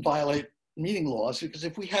doesn't violate meeting laws, because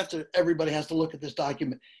if everybody has to look at this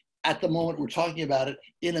document at the moment we're talking about it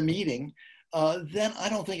in a meeting, then I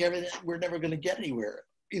don't think we're never going to get anywhere.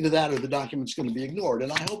 Either that or the document's going to be ignored,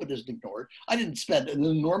 and I hope it isn't ignored. I didn't spend an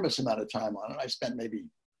enormous amount of time on it. I spent maybe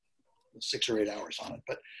 6 or 8 hours on it,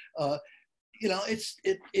 but you know,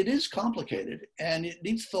 it is complicated, and it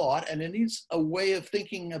needs thought, and it needs a way of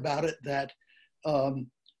thinking about it that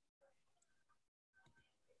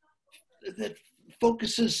that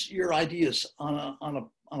focuses your ideas on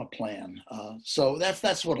a plan. So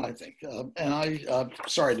that's what I think. And I'm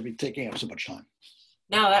sorry to be taking up so much time.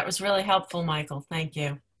 No, that was really helpful, Michael. Thank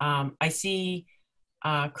you. I see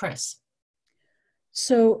Chris.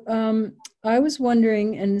 So I was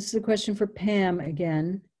wondering, and this is a question for Pam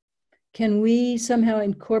again, Can we somehow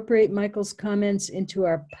incorporate Michael's comments into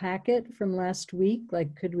our packet from last week?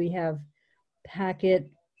 Like, could we have packet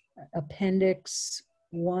appendix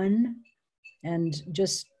 1 and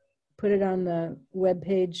just put it on the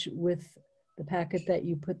webpage with the packet that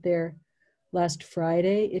you put there last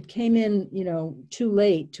Friday? It came in, you know, too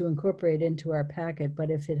late to incorporate into our packet,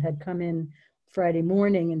 but if it had come in Friday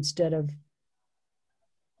morning instead of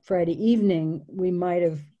Friday evening, we might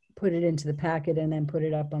have put it into the packet and then put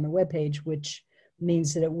it up on the webpage, which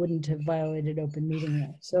means that it wouldn't have violated open meeting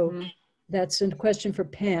law. So that's a question for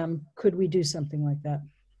Pam. Could we do something like that?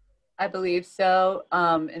 I believe so.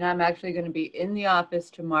 And I'm actually going to be in the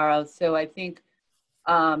office tomorrow. So I think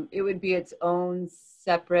it would be its own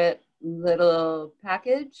separate little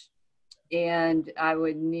package. And I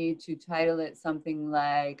would need to title it something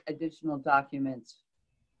like additional documents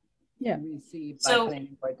received by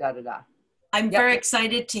planning board, da-da-da. I'm very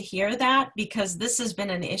excited to hear that, because this has been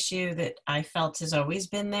an issue that I felt has always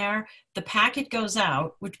been there. The packet goes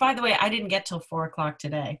out, which, by the way, I didn't get till 4 o'clock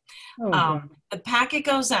today. The packet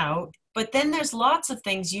goes out, but then there's lots of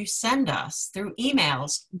things you send us through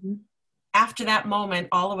emails after that moment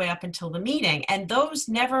all the way up until the meeting. And those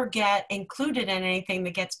never get included in anything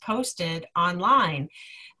that gets posted online,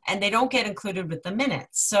 and they don't get included with the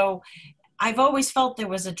minutes. So I've always felt there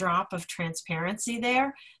was a drop of transparency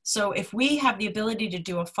there. So if we have the ability to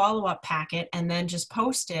do a follow-up packet and then just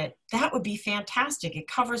post it, that would be fantastic. It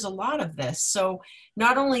covers a lot of this. So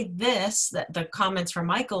not only this, the comments from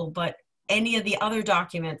Michael, but any of the other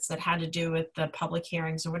documents that had to do with the public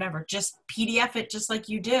hearings or whatever, just PDF it just like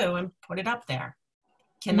you do and put it up there.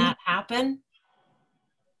 Can that happen?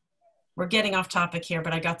 We're getting off topic here,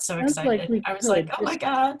 but I got so excited. I was like, oh my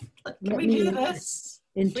God, can we do this?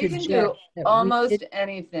 We can do almost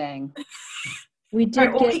anything. We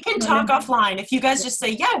did. We can talk offline. If you guys just say,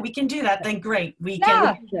 yeah, we can do that, then great. We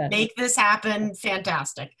can make this happen.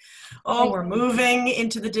 Fantastic. Oh, we're moving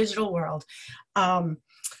into the digital world.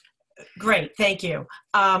 Great, thank you.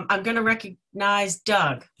 I'm going to recognize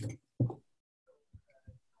Doug.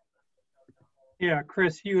 Yeah,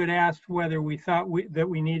 Chris, you had asked whether we thought that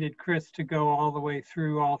we needed Chris to go all the way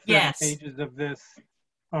through all 30 pages of this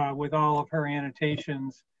with all of her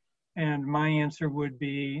annotations. And my answer would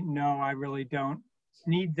be, no, I really don't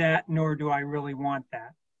need that, nor do I really want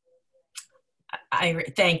that.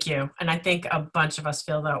 Thank you. And I think a bunch of us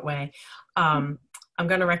feel that way. I'm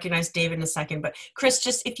going to recognize David in a second, but Chris,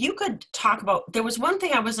 just if you could talk about, there was one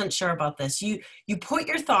thing I wasn't sure about this. You put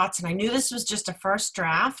your thoughts, and I knew this was just a first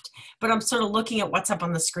draft, but I'm sort of looking at what's up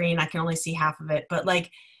on the screen. I can only see half of it, but like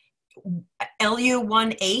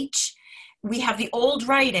LU1H, we have the old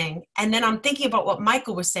writing, and then I'm thinking about what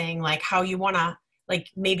Michael was saying, like how you want to like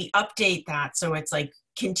maybe update that so it's like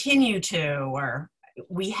continue to, or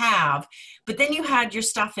we have, but then you had your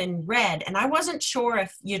stuff in red, and I wasn't sure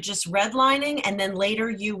if you're just redlining and then later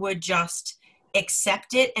you would just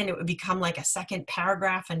accept it and it would become like a second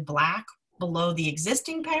paragraph in black below the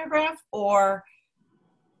existing paragraph, or...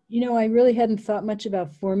 You know, I really hadn't thought much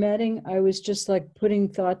about formatting. I was just like putting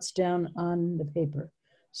thoughts down on the paper.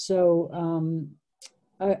 So,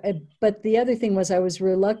 but the other thing was I was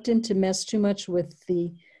reluctant to mess too much with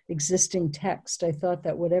the existing text. I thought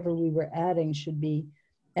that whatever we were adding should be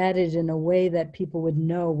added in a way that people would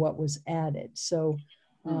know what was added. So,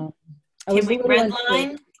 can we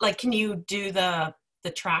redline? Like, can you do the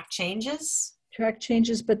track changes? Track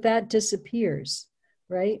changes, but that disappears,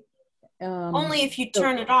 right? Only if you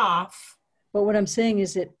turn it off. But what I'm saying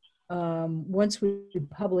is that once we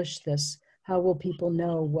publish this, how will people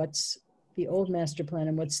know what's the old master plan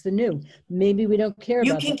and what's the new? Maybe we don't care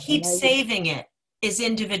about that. You can keep saving it as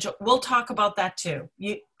individual. We'll talk about that too.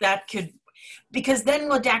 That could, because then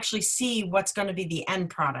we'll actually see what's going to be the end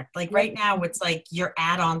product. Like right now, it's like your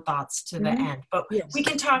add-on thoughts to the end. But we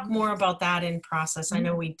can talk more about that in process. I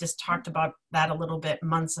know we just talked about that a little bit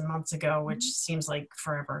months and months ago, which seems like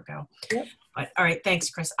forever ago. But all right, thanks,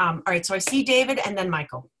 Chris. All right, so I see David and then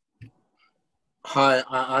Michael. Hi,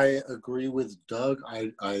 I agree with Doug.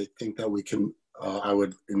 I think that we can, I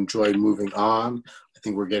would enjoy moving on. I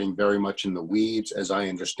think we're getting very much in the weeds. As I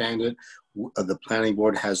understand it, the planning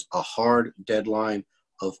board has a hard deadline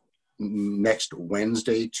of next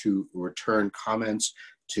Wednesday to return comments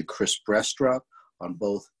to Chris Brestrup on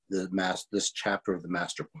both this chapter of the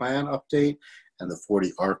master plan update and the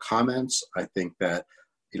 40R comments. I think that,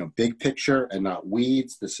 you know, big picture and not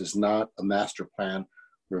weeds. This is not a master plan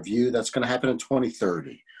review that's going to happen in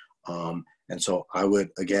 2030. And so I would,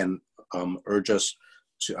 again, urge us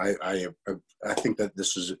to, I think that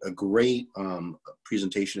this is a great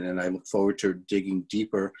presentation, and I look forward to digging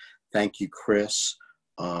deeper. Thank you, Chris.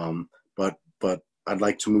 But I'd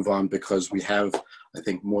like to move on because we have, I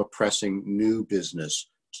think, more pressing new business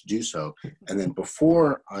to do so. And then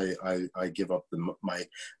before I give up the mic,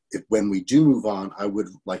 when we do move on, I would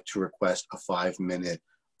like to request a 5-minute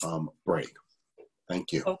break.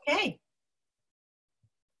 Thank you. Okay.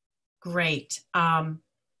 Great.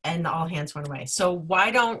 And all hands went away. So why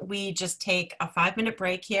don't we just take a 5-minute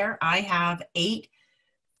break here? I have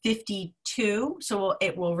 8:52, so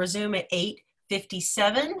it will resume at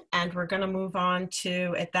 8:57, and we're going to move on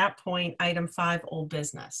to, at that point, item 5, old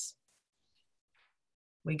business.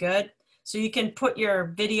 We good? So you can put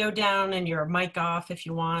your video down and your mic off if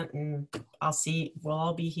you want, and we'll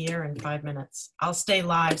all be here in 5 minutes. I'll stay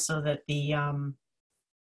live so that the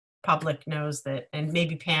public knows that, and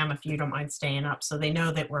maybe Pam, if you don't mind staying up, so they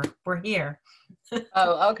know that we're here.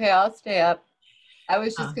 Oh, okay, I'll stay up. I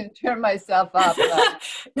was just going to turn myself up.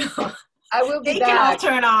 No, I will be they back. can all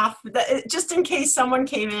turn off, just in case someone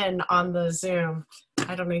came in on the Zoom.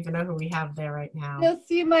 I don't even know who we have there right now. You'll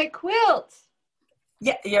see my quilt.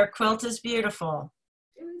 Yeah, your quilt is beautiful.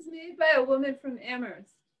 It was made by a woman from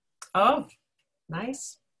Amherst. Oh,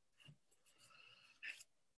 nice.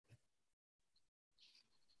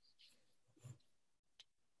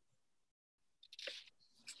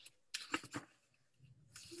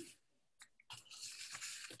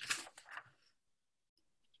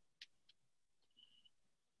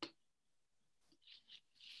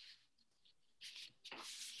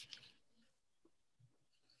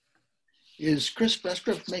 Is Chris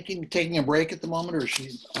Bestroph taking a break at the moment, or is she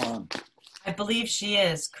on? I believe she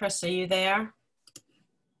is. Chris, are you there?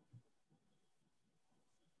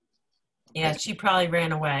 Yeah, she probably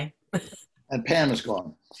ran away. And Pam is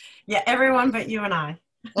gone. Yeah, everyone but you and I.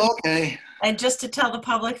 Okay. And just to tell the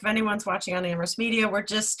public, if anyone's watching on Amherst Media, we're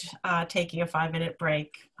just taking a 5-minute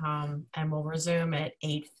break, and we'll resume at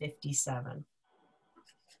 8:57.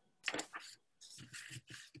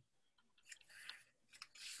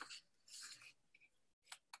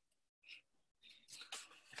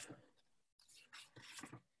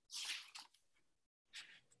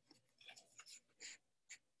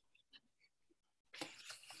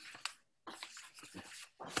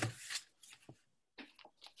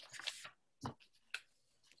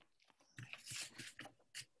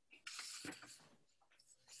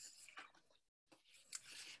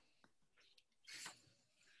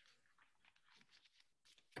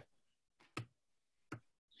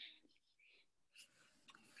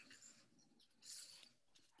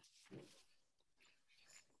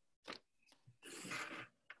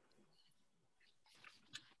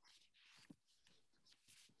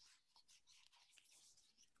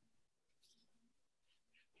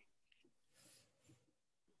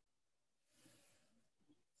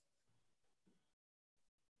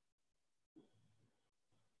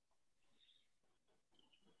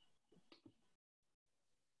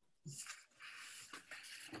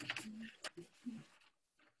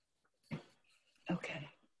 Okay.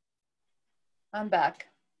 I'm back.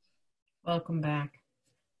 Welcome back.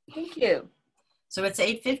 Thank you. So it's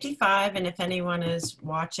 8:55, and if anyone is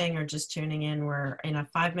watching or just tuning in, we're in a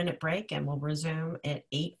 5-minute break, and we'll resume at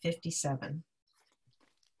 8:57.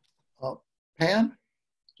 Pam?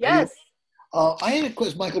 Yes. I had a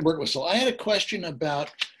question, Michael Birtwistle. I had a question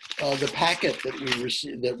about the packet that we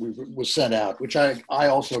received, was sent out, which I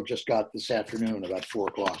also just got this afternoon about 4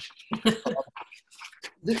 o'clock.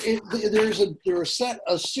 There's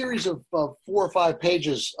a series of 4 or 5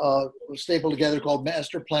 pages stapled together called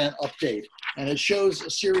Master Plan Update, and it shows a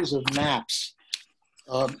series of maps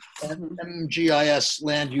and MGIS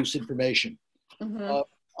land use information.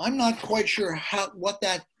 I'm not quite sure what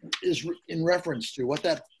that is in reference to, what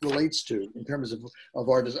that relates to in terms of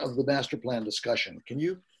the master plan discussion. Can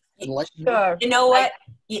you enlighten me? Sure. You know what,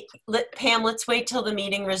 Pam, let's wait till the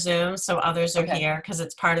meeting resumes so others are here, because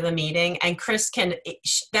it's part of the meeting. And Chris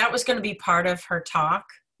that was going to be part of her talk,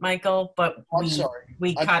 Michael, but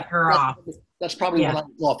we cut her off. That's probably when I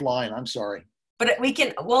was offline. I'm sorry. But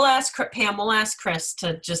we'll ask Pam, we'll ask Chris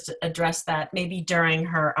to just address that maybe during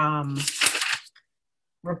her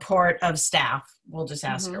report of staff. We'll just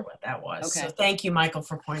ask her what that was. Okay. So thank you, Michael,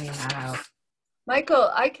 for pointing that out.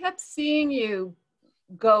 Michael, I kept seeing you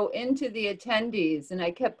go into the attendees, and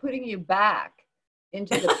I kept putting you back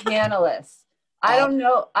into the panelists. I don't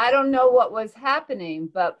know what was happening,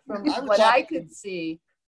 but from what I could see,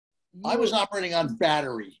 I was operating on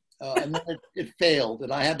battery, and then it failed,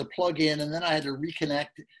 and I had to plug in, and then I had to reconnect.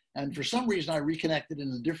 And for some reason, I reconnected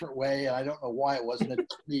in a different way. And I don't know why it wasn't. It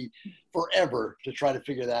took me forever to try to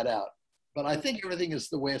figure that out. But I think everything is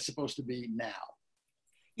the way it's supposed to be now.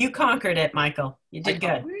 You conquered it, Michael. You did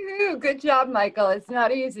good. Woo-hoo, good job, Michael. It's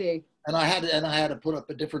not easy. And I had to put up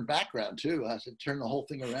a different background too. I had to turn the whole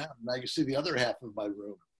thing around. Now you see the other half of my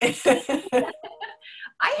room. I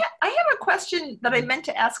have a question that I meant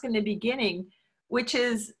to ask in the beginning, which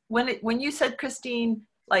is when you said, Christine,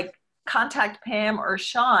 like contact Pam or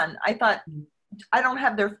Sean, I thought, I don't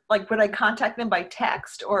have their, like, would I contact them by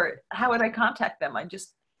text or how would I contact them?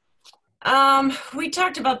 We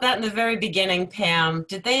talked about that in the very beginning, Pam.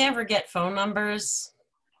 Did they ever get phone numbers?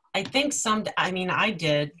 I think I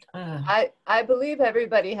did. I believe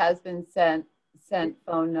everybody has been sent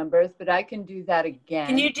phone numbers, but I can do that again.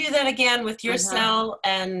 Can you do that again with your cell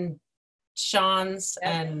and Sean's?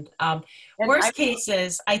 And worst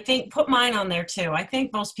cases, I think put mine on there too. I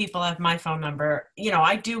think most people have my phone number. You know,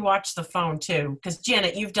 I do watch the phone too, because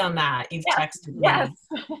Janet, you've done that. You've texted me. Yes.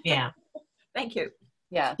 Yeah. Thank you.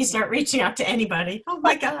 Yeah. You start reaching out to anybody. Oh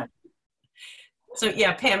my God. So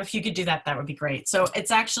yeah, Pam, if you could do that, that would be great. So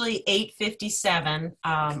it's actually 8:57.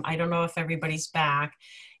 I don't know if everybody's back.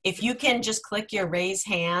 If you can just click your raise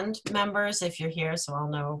hand, members, if you're here, so I'll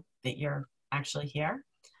know that you're actually here.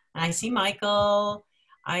 And I see Michael,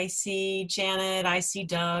 I see Janet, I see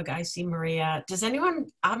Doug, I see Maria. Does anyone,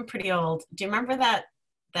 I'm pretty old. Do you remember that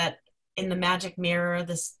in the Magic Mirror,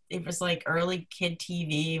 it was like early kid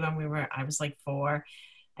TV when I was like 4.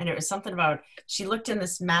 And it was something about, she looked in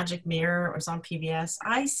this magic mirror, it was on PBS.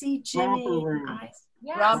 I see Jimmy.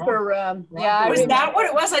 Romper Room. Yeah. Was that what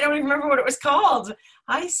it was? I don't even remember what it was called.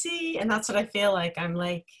 I see. And that's what I feel like. I'm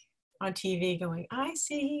like on TV going, I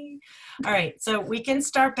see. All right. So we can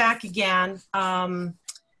start back again.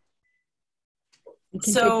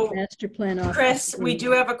 So master plan off. Chris, we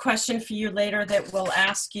do have a question for you later that we'll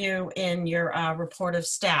ask you in your report of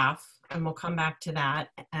staff. And we'll come back to that.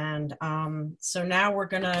 And so now we're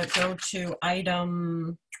going to go to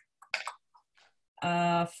item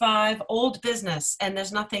 5, old business. And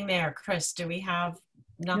there's nothing there. Chris, do we have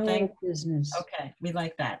nothing? No business. Okay, we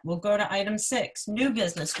like that. We'll go to item 6, new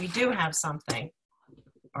business. We do have something.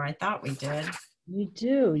 Or I thought we did. We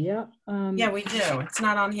do, yeah. Yeah, we do. It's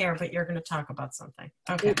not on here, but you're going to talk about something.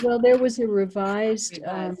 Okay. Well, there was a revised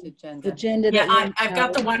agenda. Yeah, I've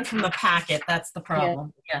got the one from the packet. That's the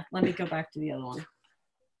problem. Yeah, let me go back to the other one.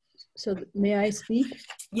 So may I speak?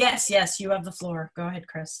 Yes, yes, you have the floor. Go ahead,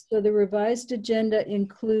 Chris. So the revised agenda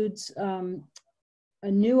includes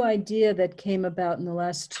a new idea that came about in the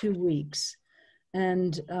last 2 weeks.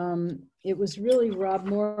 And it was really Rob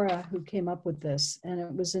Mora who came up with this. And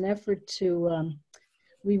it was an effort to,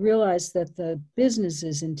 we realized that the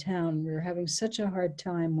businesses in town were having such a hard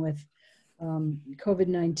time with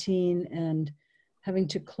COVID-19 and having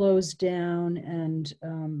to close down. And,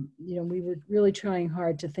 you know, we were really trying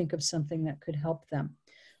hard to think of something that could help them.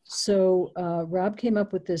 So Rob came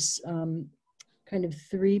up with this kind of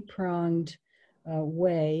 3-pronged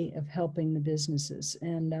way of helping the businesses.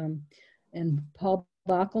 And Paul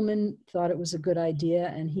Bockelman thought it was a good idea,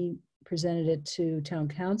 and he presented it to town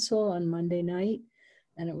council on Monday night,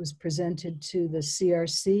 and it was presented to the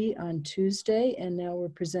CRC on Tuesday, and now we're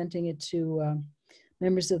presenting it to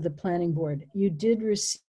members of the planning board. You did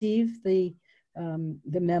receive the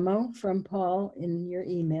memo from Paul in your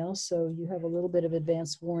email, so you have a little bit of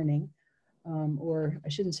advance warning, or I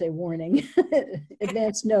shouldn't say warning,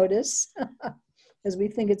 advance notice, because we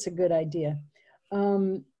think it's a good idea.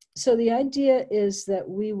 So the idea is that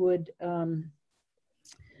we would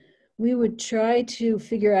try to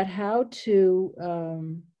figure out how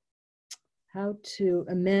to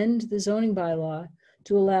amend the zoning bylaw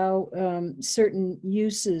to allow certain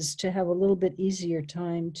uses to have a little bit easier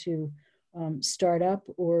time to start up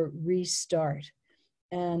or restart.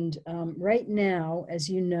 And right now, as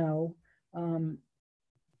you know, well,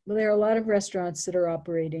 there are a lot of restaurants that are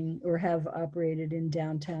operating or have operated in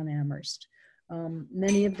downtown Amherst.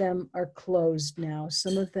 Many of them are closed now.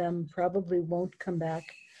 Some of them probably won't come back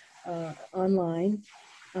online.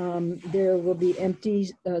 There will be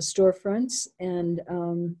empty storefronts, and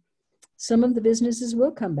some of the businesses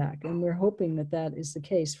will come back, and we're hoping that that is the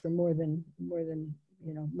case for more than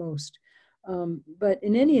you know, most. But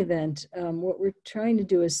in any event, what we're trying to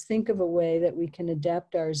do is think of a way that we can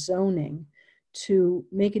adapt our zoning to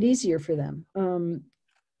make it easier for them.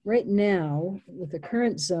 Right now, with the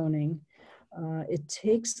current zoning, it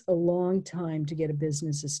takes a long time to get a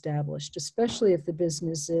business established, especially if the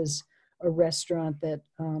business is a restaurant that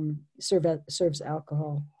serves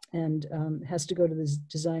alcohol and has to go to the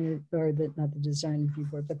designer, or not the design review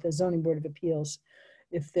board, but the zoning board of appeals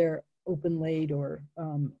if they're open late or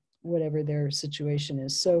whatever their situation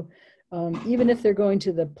is. So Even if they're going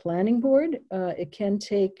to the planning board, it can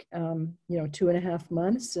take, 2.5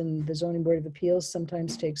 months, and the zoning board of appeals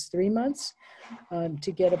sometimes takes 3 months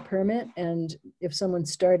to get a permit. And if someone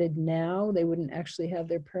started now, they wouldn't actually have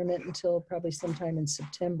their permit until probably sometime in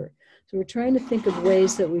September. So we're trying to think of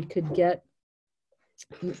ways that we could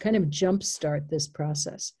kind of jumpstart this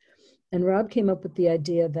process. And Rob came up with the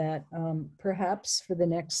idea that perhaps for the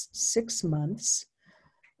next 6 months,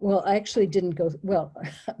 well, I actually didn't go, well,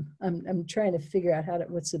 I'm trying to figure out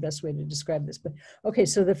what's the best way to describe this. But okay,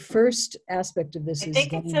 so the first aspect of this I is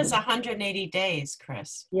think it says zoning. 180 days,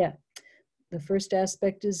 Chris. Yeah. The first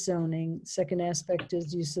aspect is zoning. Second aspect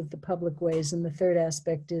is use of the public ways. And the third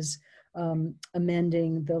aspect is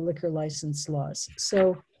amending the liquor license laws.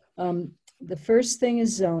 So the first thing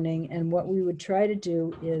is zoning. And what we would try to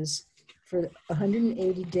do is for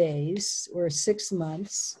 180 days or 6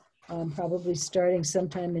 months, probably starting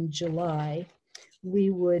sometime in July, we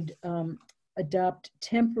would adopt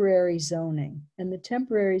temporary zoning. And the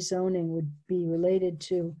temporary zoning would be related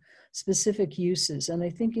to specific uses. And I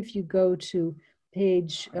think if you go to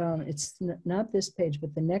page, it's not this page,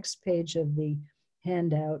 but the next page of the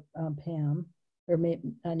handout, Pam, or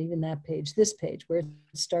maybe not even that page, this page where it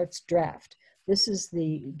starts draft. This is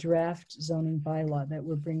the draft zoning bylaw that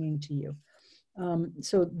we're bringing to you.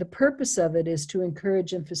 So the purpose of it is to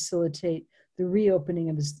encourage and facilitate the reopening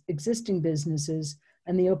of existing businesses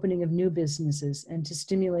and the opening of new businesses, and to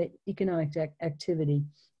stimulate economic activity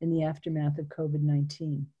in the aftermath of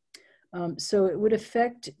COVID-19. So it would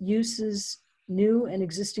affect uses, new and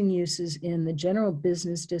existing uses in the general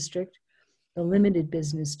business district, the limited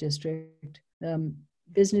business district,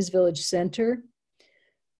 business village center,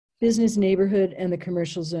 business neighborhood, and the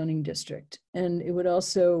commercial zoning district. And it would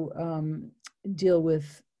also deal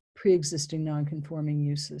with pre-existing non-conforming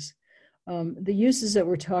uses. The uses that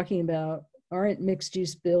we're talking about aren't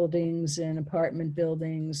mixed-use buildings and apartment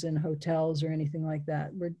buildings and hotels or anything like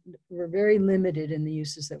that. We're very limited in the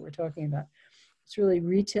uses that we're talking about. It's really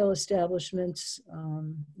retail establishments,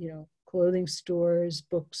 clothing stores,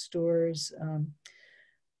 bookstores,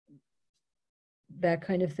 that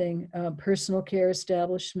kind of thing. Personal care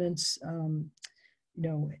establishments,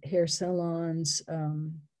 hair salons.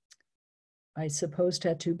 I suppose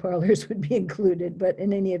tattoo parlors would be included, but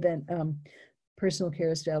in any event, personal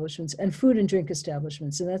care establishments and food and drink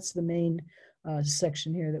establishments. And that's the main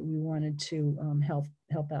section here that we wanted to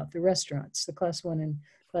help out. The restaurants, the class 1 and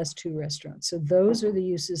class 2 restaurants. So those are the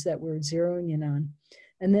uses that we're zeroing in on.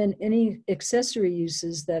 And then any accessory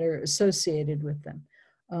uses that are associated with them.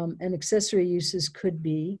 And accessory uses could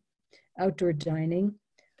be outdoor dining,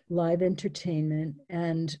 live entertainment,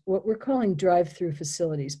 and what we're calling drive-through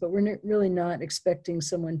facilities. But we're really not expecting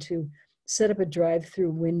someone to set up a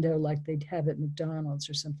drive-through window like they'd have at McDonald's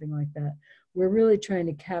or something like that. We're really trying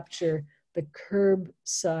to capture the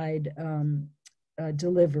curbside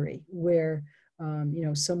delivery where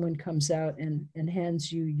someone comes out and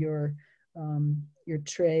hands you your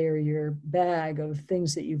tray or your bag of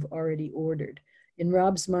things that you've already ordered. In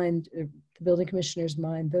Rob's mind, the building commissioner's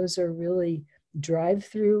mind, those are really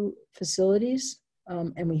drive-through facilities,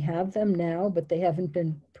 and we have them now, but they haven't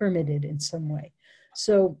been permitted in some way.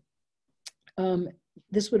 So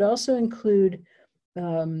this would also include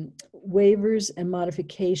waivers and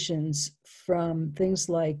modifications from things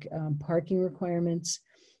like parking requirements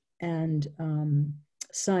and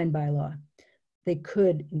sign bylaw. They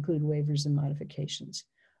could include waivers and modifications.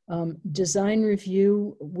 Design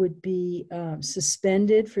review would be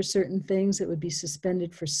suspended for certain things. It would be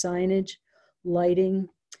suspended for signage, lighting,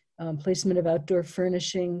 placement of outdoor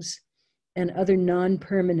furnishings, and other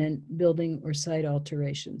non-permanent building or site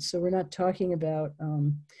alterations. So we're not talking about,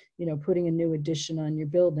 putting a new addition on your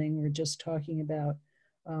building. We're just talking about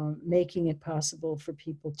making it possible for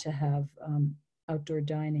people to have outdoor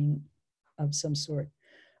dining of some sort.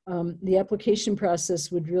 The application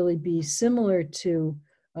process would really be similar to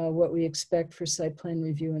what we expect for site plan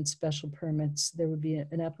review and special permits. There would be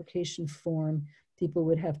an application form. People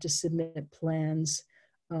would have to submit plans.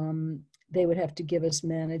 They would have to give us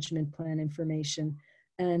management plan information.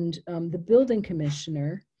 And the building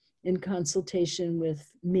commissioner, in consultation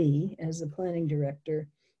with me as the planning director,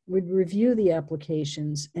 would review the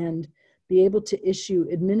applications and be able to issue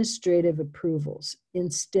administrative approvals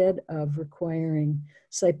instead of requiring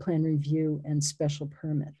site plan review and special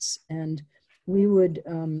permits. And we would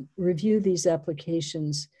review these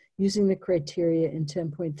applications using the criteria in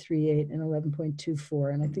 10.38 and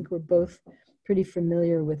 11.24. And I think we're both pretty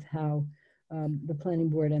familiar with how the Planning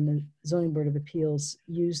Board and the Zoning Board of Appeals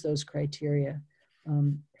use those criteria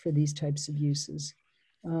for these types of uses.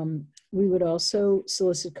 We would also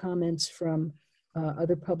solicit comments from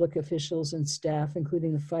other public officials and staff,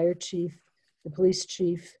 including the fire chief, the police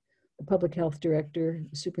chief, the public health director,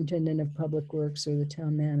 the superintendent of public works, or the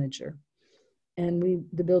town manager. And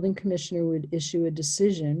the building commissioner would issue a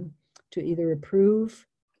decision to either approve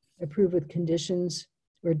with conditions,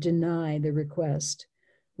 or deny the request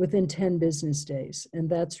within 10 business days. And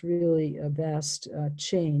that's really a vast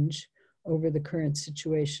change over the current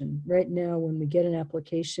situation. Right now, when we get an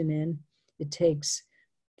application in, it takes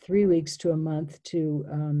 3 weeks to a month to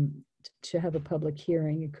have a public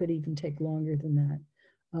hearing. It could even take longer than that.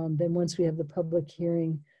 Then once we have the public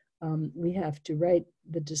hearing, we have to write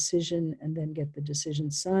the decision and then get the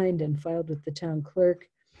decision signed and filed with the town clerk.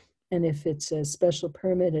 And if it's a special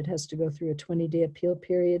permit, it has to go through a 20-day appeal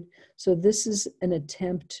period. So this is an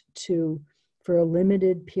attempt for a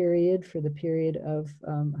limited period, for the period of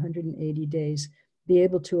 180 days, be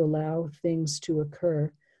able to allow things to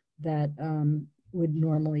occur that would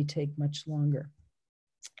normally take much longer.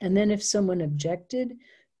 And then if someone objected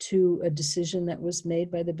to a decision that was made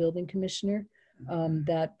by the building commissioner,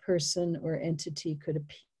 that person or entity could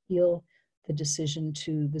appeal the decision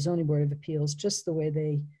to the Zoning Board of Appeals, just the way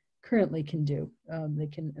they currently can do. They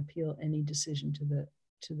can appeal any decision to the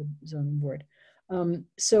zoning board.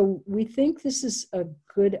 So we think this is a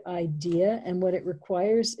good idea, and what it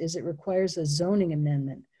requires is a zoning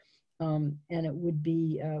amendment. And it would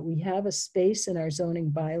be, we have a space in our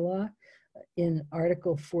zoning bylaw in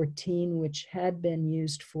Article 14, which had been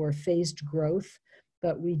used for phased growth,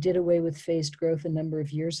 but we did away with phased growth a number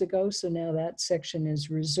of years ago. So now that section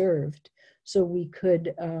is reserved. So we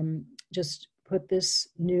could just put this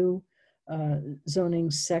new zoning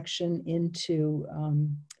section into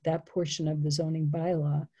that portion of the zoning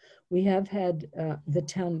bylaw. We have had the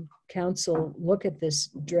town council look at this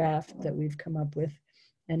draft that we've come up with,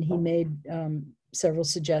 and he made several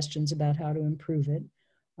suggestions about how to improve it.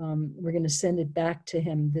 We're going to send it back to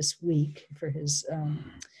him this week for his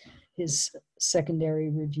secondary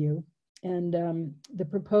review. And the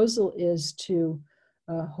proposal is to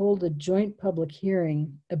hold a joint public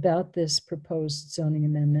hearing about this proposed zoning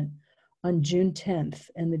amendment on June 10th.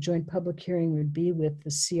 And the joint public hearing would be with the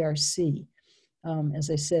CRC. As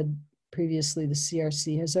I said previously, the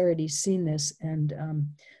CRC has already seen this, and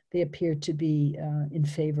they appear to be in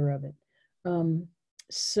favor of it.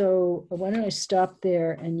 So why don't I stop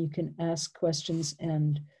there, and you can ask questions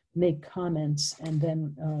and make comments, and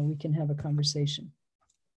then we can have a conversation.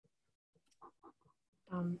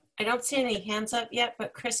 I don't see any hands up yet,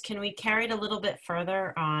 but Chris, can we carry it a little bit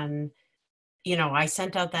further on, I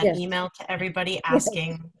sent out that email to everybody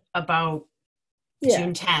asking about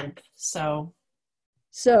June 10th. So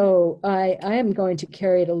I am going to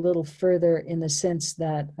carry it a little further in the sense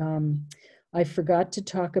that I forgot to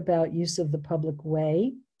talk about use of the public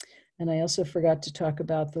way, and I also forgot to talk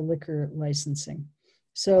about the liquor licensing.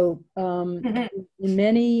 So in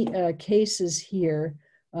many cases here,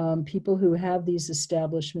 people who have these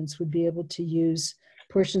establishments would be able to use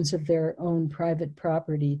portions of their own private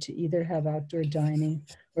property to either have outdoor dining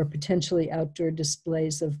or potentially outdoor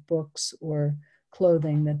displays of books or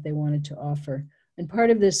clothing that they wanted to offer. And part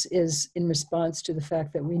of this is in response to the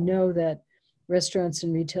fact that we know that restaurants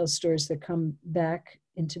and retail stores that come back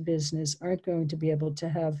into business aren't going to be able to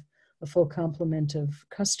have a full complement of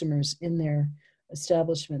customers in their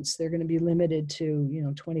establishments. They're going to be limited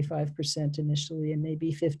to 25% initially and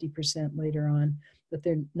maybe 50% later on, but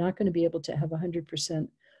they're not going to be able to have 100%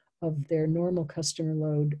 of their normal customer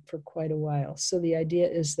load for quite a while. So the idea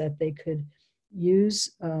is that they could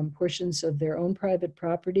use portions of their own private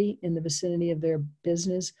property in the vicinity of their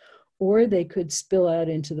business, or they could spill out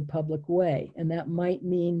into the public way. And that might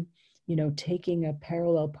mean, taking a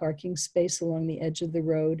parallel parking space along the edge of the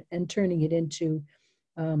road and turning it into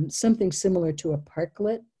something similar to a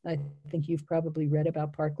parklet. I think you've probably read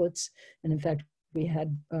about parklets. And in fact, we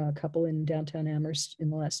had a couple in downtown Amherst in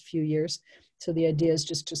the last few years. So the idea is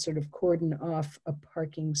just to sort of cordon off a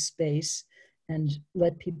parking space and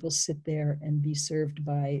let people sit there and be served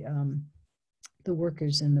by the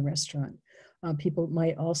workers in the restaurant. People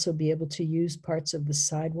might also be able to use parts of the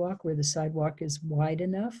sidewalk where the sidewalk is wide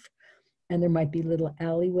enough, and there might be little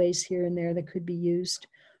alleyways here and there that could be used,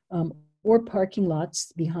 or parking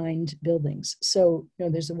lots behind buildings. So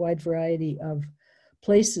there's a wide variety of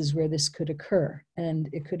places where this could occur, and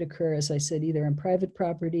it could occur, as I said, either on private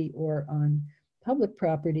property or on public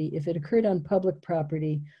property. If it occurred on public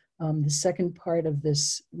property, the second part of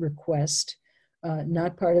this request,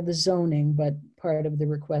 not part of the zoning, but part of the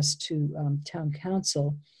request to town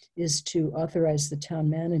council, is to authorize the town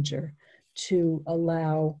manager to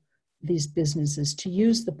allow these businesses to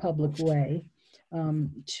use the public way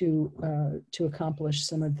to accomplish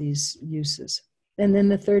some of these uses. And then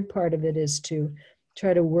the third part of it is to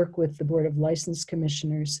try to work with the Board of License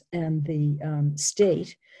Commissioners and the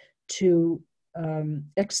state to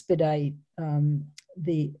expedite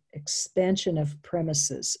the expansion of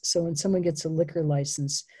premises. So when someone gets a liquor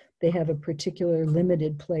license, they have a particular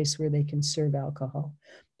limited place where they can serve alcohol.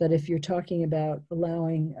 But if you're talking about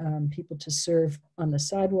allowing people to serve on the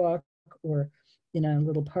sidewalk or in a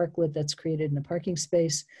little parklet that's created in a parking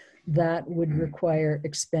space, that would require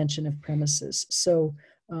expansion of premises. So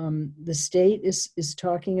the state is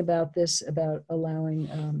talking about this, about allowing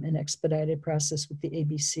an expedited process with the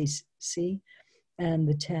ABCC, and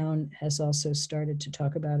the town has also started to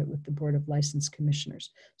talk about it with the Board of License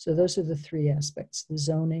Commissioners. So those are the three aspects: the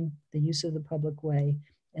zoning, the use of the public way,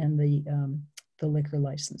 and the liquor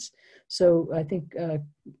license. So I think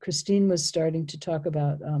Christine was starting to talk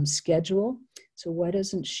about schedule. So why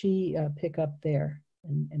doesn't she pick up there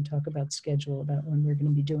and talk about schedule, about when we're going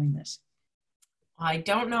to be doing this? I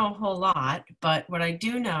don't know a whole lot, but what I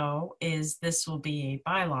do know is this will be a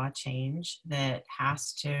bylaw change that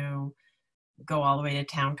has to go all the way to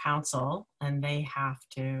town council, and they have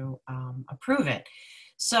to approve it.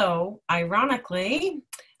 So ironically,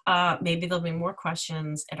 maybe there'll be more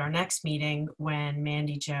questions at our next meeting when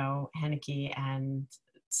Mandy Jo Henneke and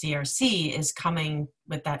CRC is coming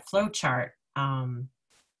with that flow chart to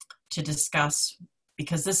discuss,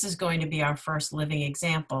 because this is going to be our first living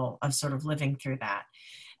example of sort of living through that.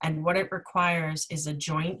 And what it requires is a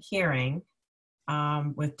joint hearing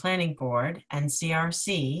with Planning Board and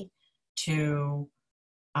CRC to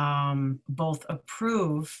both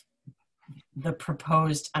approve the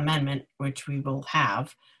proposed amendment, which we will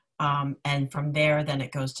have, and from there, then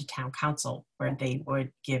it goes to town council, where they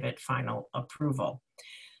would give it final approval.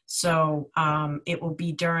 So it will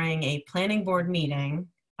be during a planning board meeting,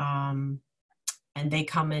 and they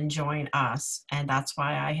come and join us. And that's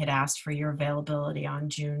why I had asked for your availability on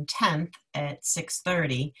June 10th at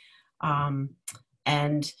 6:30.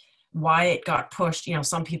 And why it got pushed, you know,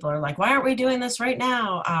 some people are like, why aren't we doing this right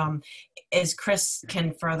now? As Chris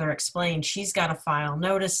can further explain, she's got to file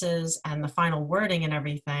notices and the final wording and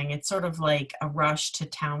everything. It's sort of like a rush to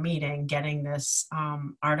town meeting, getting this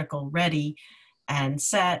article ready and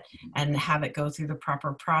set and have it go through the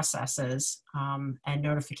proper processes and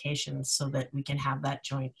notifications so that we can have that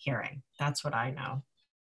joint hearing. That's what I know.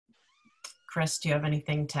 Chris, do you have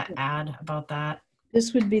anything to add about that?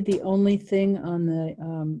 This would be the only thing on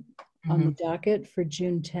the docket for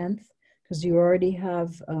June 10th, because you already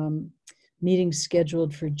have meetings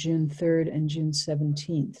scheduled for June 3rd and June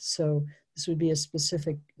 17th. So this would be a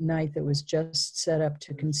specific night that was just set up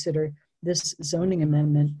to consider this zoning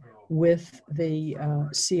amendment with the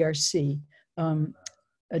CRC.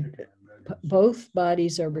 Both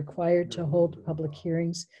bodies are required to hold public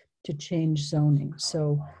hearings to change zoning.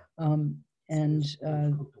 So,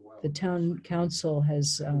 the town council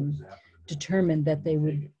has determined that they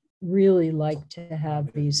would really like to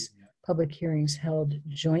have these public hearings held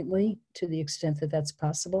jointly to the extent that that's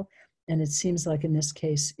possible. And it seems like in this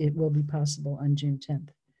case, it will be possible on June 10th.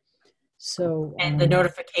 So, and the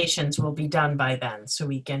notifications will be done by then, so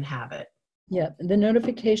we can have it. Yeah, the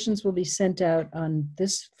notifications will be sent out on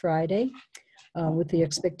this Friday with the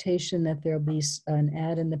expectation that there'll be an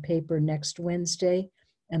ad in the paper next Wednesday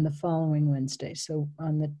and the following Wednesday. So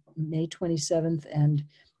on the May 27th and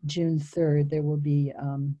June 3rd, there will be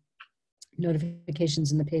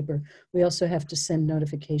notifications in the paper. We also have to send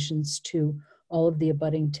notifications to all of the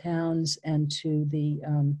abutting towns and to the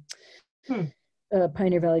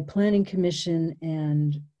Pioneer Valley Planning Commission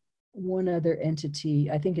and one other entity.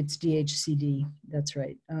 I think it's DHCD, that's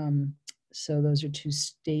right. So those are two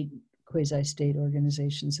quasi-state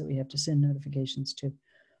organizations that we have to send notifications to.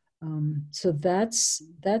 So that's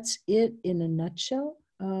it in a nutshell.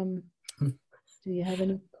 Do you have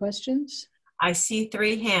any questions? I see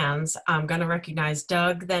 3 hands. I'm going to recognize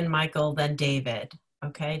Doug, then Michael, then David.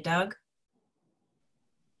 Okay, Doug?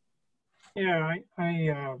 Yeah,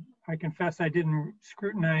 I confess I didn't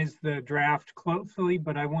scrutinize the draft closely,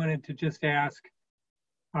 but I wanted to just ask,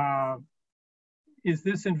 is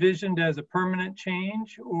this envisioned as a permanent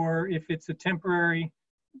change, or if it's a temporary,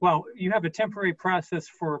 well, you have a temporary process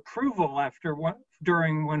for approval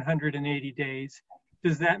during 180 days.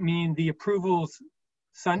 Does that mean the approvals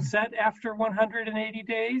sunset after 180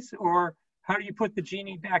 days? Or how do you put the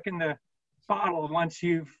genie back in the bottle once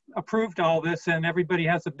you've approved all this and everybody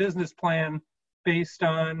has a business plan based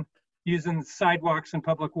on using sidewalks and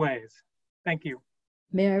public ways? Thank you.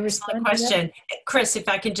 May I respond to that? Question. Chris, if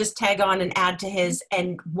I can just tag on and add to his,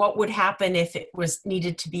 and what would happen if it was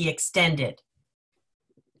needed to be extended?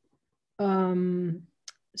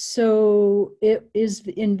 So it is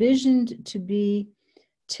envisioned to be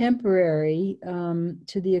temporary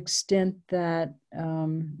to the extent that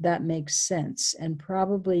that makes sense. And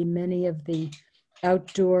probably many of the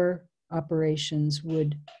outdoor operations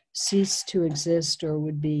would cease to exist or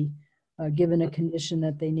would be given a condition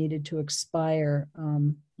that they needed to expire,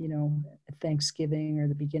 you know, at Thanksgiving or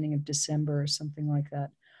the beginning of December or something like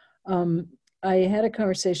that. I had a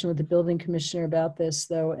conversation with the building commissioner about this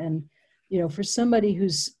though, and you know, for somebody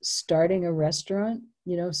who's starting a restaurant,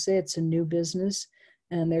 you know, say it's a new business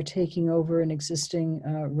and they're taking over an existing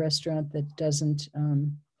restaurant that doesn't,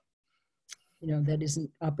 you know, that isn't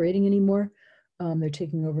operating anymore. They're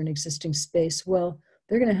taking over an existing space. Well,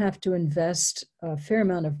 they're going to have to invest a fair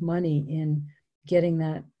amount of money in getting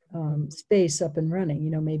that space up and running.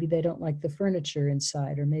 You know, maybe they don't like the furniture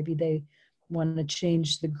inside, or maybe they want to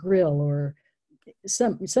change the grill, or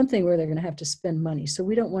something where they're going to have to spend money. So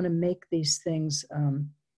we don't want to make these things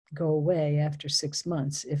go away after 6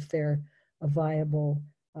 months if they're a viable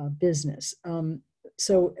business.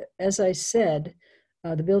 So as I said,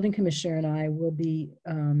 the building commissioner and I will be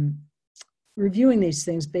reviewing these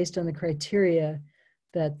things based on the criteria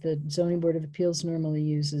that the Zoning Board of Appeals normally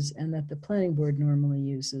uses and that the Planning Board normally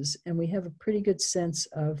uses. And we have a pretty good sense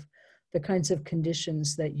of the kinds of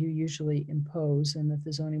conditions that you usually impose and that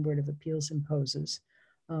the Zoning Board of Appeals imposes.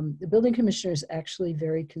 The building commissioner is actually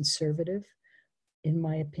very conservative, in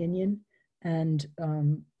my opinion, and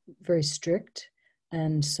very strict.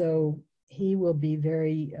 And so he will be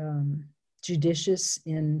very judicious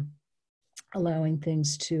in allowing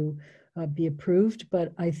things to be approved.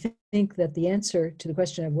 But I think that the answer to the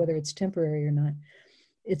question of whether it's temporary or not,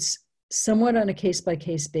 it's somewhat on a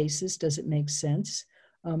case-by-case basis. Does it make sense?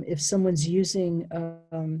 If someone's using,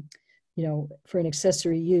 you know, for an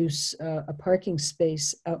accessory use, a parking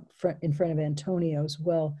space out front in front of Antonio's,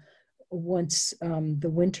 well, once the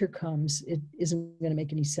winter comes, it isn't going to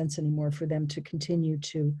make any sense anymore for them to continue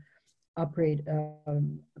to operate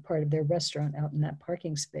a part of their restaurant out in that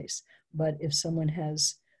parking space. But if someone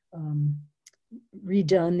has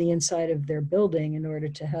redone the inside of their building in order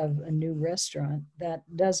to have a new restaurant, that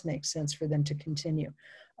does make sense for them to continue.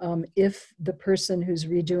 If the person who's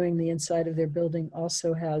redoing the inside of their building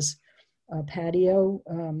also has a patio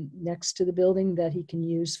next to the building that he can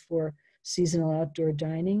use for seasonal outdoor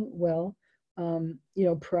dining, well, you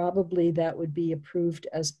know, probably that would be approved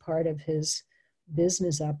as part of his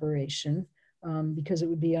business operation because it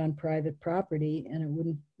would be on private property and it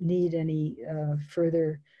wouldn't need any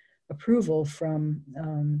further approval from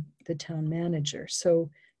the town manager. So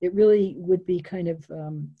it really would be kind of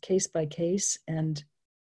case by case, and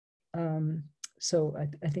so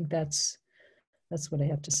I think that's what I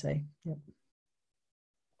have to say. Yep.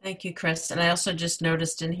 Thank you, Chris. And I also just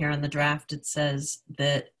noticed in here in the draft, it says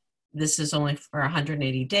that this is only for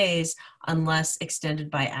 180 days unless extended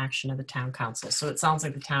by action of the town council. So it sounds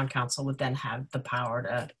like the town council would then have the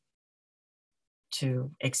power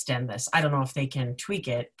to extend this. I don't know if they can tweak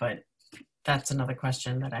it, but that's another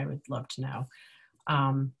question that I would love to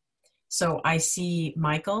know. So I see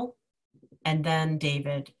Michael, and then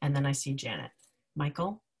David, and then I see Janet.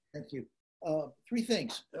 Michael? Thank you. 3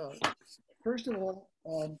 things. First of all,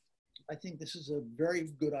 I think this is a very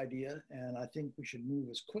good idea, and I think we should move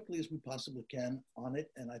as quickly as we possibly can on it,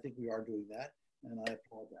 and I think we are doing that, and I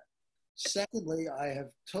applaud that. Secondly, I have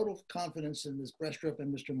total confidence in Ms. Brestrup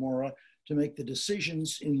and Mr. Mora to make the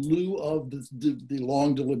decisions in lieu of the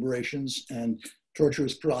long deliberations and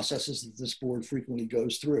torturous processes that this board frequently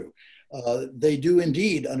goes through. They do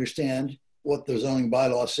indeed understand what the zoning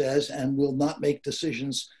bylaw says and will not make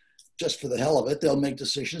decisions just for the hell of it. They'll make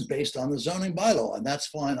decisions based on the zoning bylaw, and that's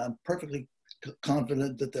fine. I'm perfectly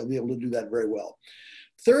confident that they'll be able to do that very well.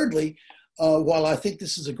 Thirdly, while I think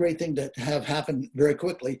this is a great thing to have happen very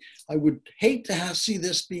quickly, I would hate to see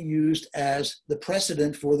this be used as the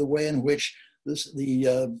precedent for the way in which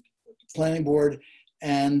the planning board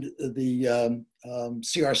and the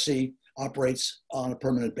CRC operates on a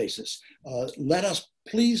permanent basis. Let us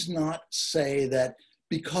please not say that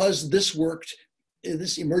because this worked,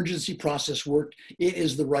 this emergency process worked, it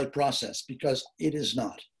is the right process, because it is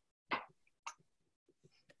not.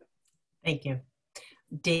 Thank you.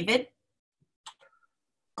 David?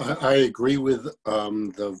 I agree with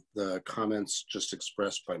the comments just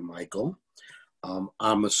expressed by Michael.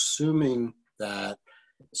 I'm assuming that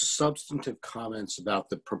substantive comments about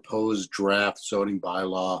the proposed draft zoning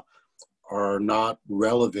bylaw are not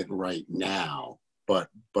relevant right now, but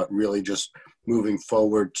really just moving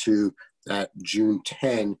forward to that June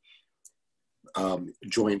 10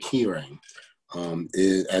 joint hearing.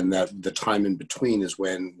 and that the time in between is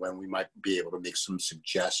when we might be able to make some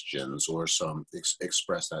suggestions or some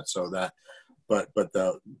express that. So that, but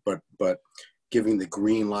giving the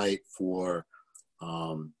green light for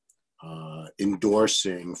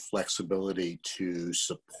endorsing flexibility to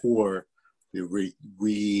support the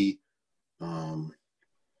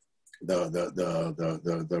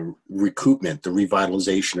the recoupment, the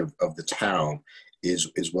revitalization of the town is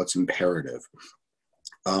what's imperative.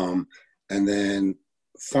 And then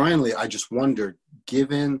finally, I just wondered,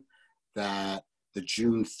 given that the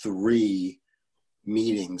June 3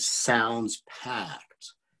 meeting sounds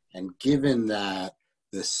packed, and given that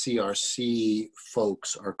the CRC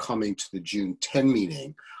folks are coming to the June 10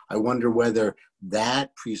 meeting, I wonder whether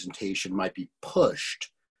that presentation might be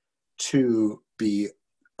pushed to be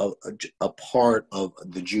a part of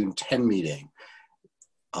the June 10 meeting,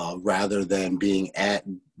 rather than being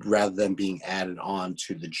added on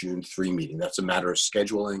to the June 3 meeting. That's a matter of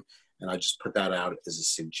scheduling, and I just put that out as a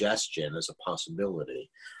suggestion, as a possibility,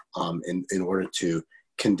 in order to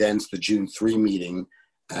condense the June 3 meeting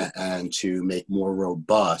and to make more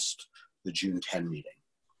robust the June 10 meeting.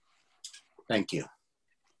 Thank you.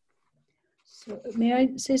 So may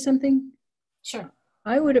I say something? Sure.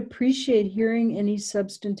 I would appreciate hearing any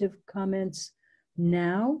substantive comments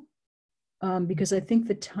now, because I think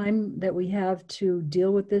the time that we have to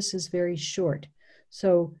deal with this is very short.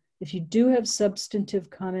 So if you do have substantive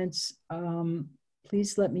comments,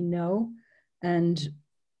 please let me know, and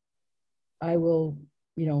I will,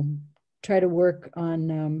 try to work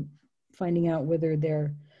on finding out whether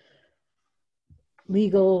they're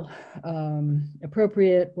legal,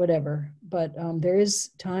 appropriate, whatever. But there is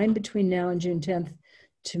time between now and June 10th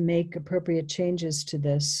to make appropriate changes to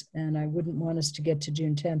this. And I wouldn't want us to get to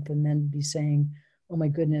June 10th and then be saying, oh my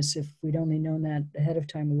goodness, if we'd only known that ahead of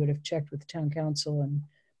time, we would have checked with the town council. And,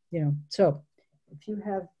 so if you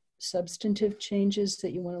have substantive changes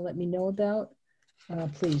that you want to let me know about,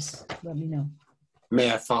 please let me know.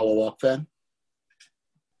 May I follow up then?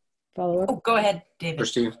 Follow up? Oh, go ahead, David.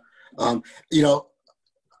 Christine,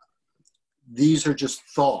 these are just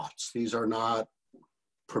thoughts. These are not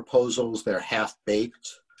proposals. They're half-baked.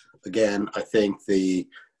 Again, I think the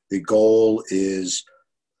goal is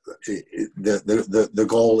the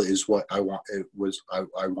goal is what I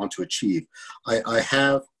want to achieve.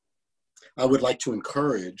 I would like to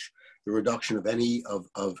encourage the reduction of any of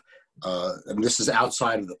and this is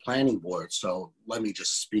outside of the planning board, so let me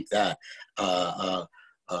just speak that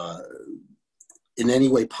in any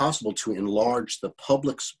way possible to enlarge the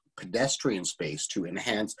public's pedestrian space, to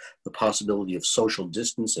enhance the possibility of social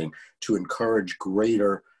distancing, to encourage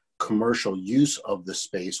greater commercial use of the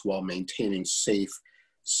space while maintaining safe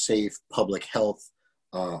public health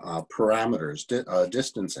parameters,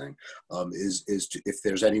 distancing, if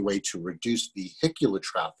there's any way to reduce vehicular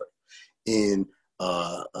traffic in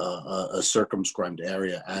a circumscribed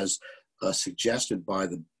area, as suggested by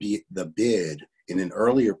the bid in an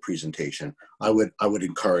earlier presentation, I would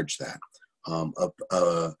encourage that.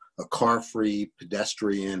 A car-free,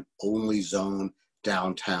 pedestrian-only zone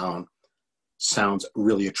downtown sounds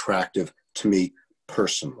really attractive to me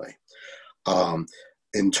personally.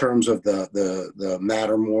 In terms of the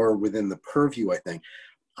matter more within the purview, I think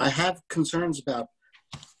I have concerns about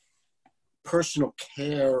personal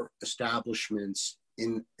care establishments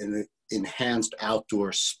in an enhanced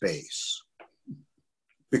outdoor space,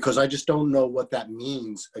 because I just don't know what that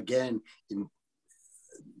means. Again, in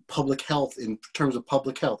public health, in terms of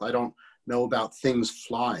public health, I don't know about things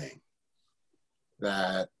flying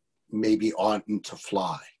that maybe oughtn't to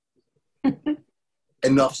fly.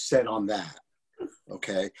 Enough said on that.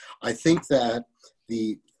 Okay, I think that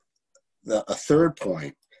a third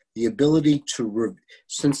point, the ability to,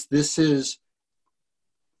 since these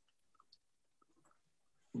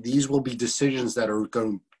will be decisions that are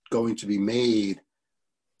going to be made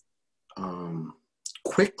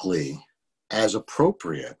quickly as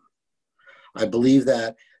appropriate. I believe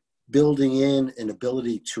that building in an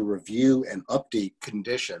ability to review and update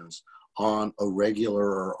conditions on a regular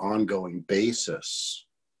or ongoing basis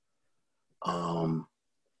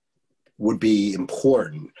would be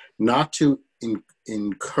important, not to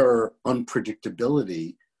incur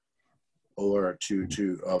unpredictability or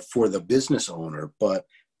for the business owner, but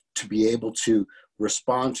to be able to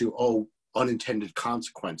respond to unintended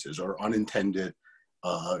consequences or unintended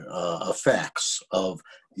effects of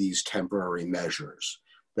these temporary measures.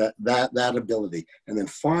 That ability. And then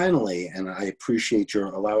finally, and I appreciate your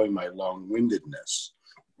allowing my long-windedness,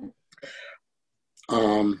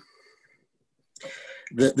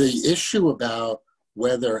 the issue about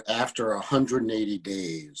whether after 180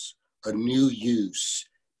 days a new use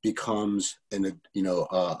becomes a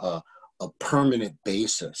permanent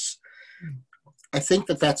basis. I think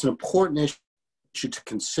that that's an important issue to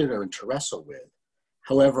consider and to wrestle with.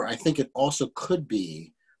 However, I think it also could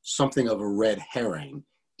be something of a red herring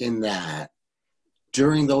in that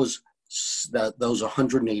during those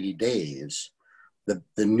 180 days,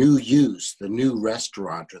 the new use, the new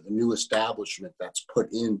restaurant or the new establishment that's put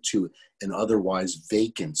into an otherwise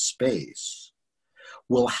vacant space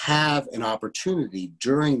will have an opportunity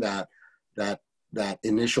during that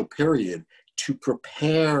initial period to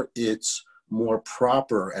prepare its more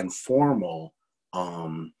proper and formal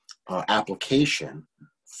application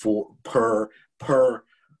per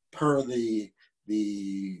the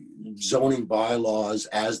zoning bylaws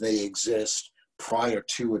as they exist prior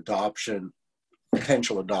to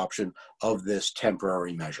potential adoption of this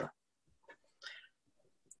temporary measure.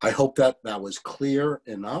 I hope that that was clear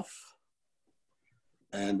enough.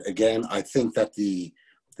 And again, I think that the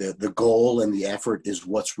goal and the effort is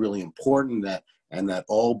what's really important, and that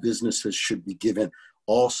all businesses should be given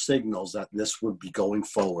all signals that this would be going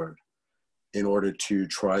forward in order to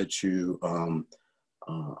try to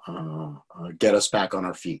get us back on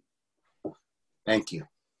our feet. Thank you.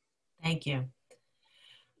 Thank you.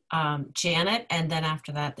 Janet, and then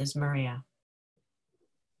after that, there's Maria.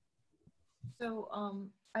 So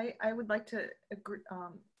I would like to agree,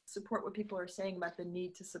 support what people are saying about the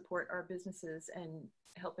need to support our businesses and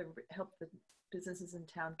help the businesses in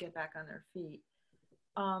town get back on their feet.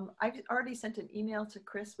 I've already sent an email to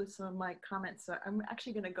Chris with some of my comments, so I'm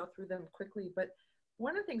actually going to go through them quickly. But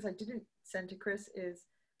one of the things I didn't send to Chris is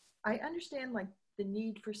I understand like the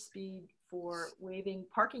need for speed for waiving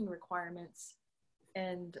parking requirements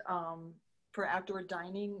and for outdoor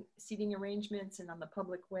dining, seating arrangements, and on the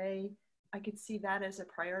public way. I could see that as a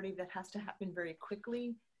priority that has to happen very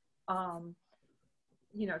quickly,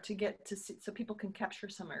 you know, to get to see, so people can capture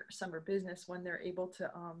summer business when they're able to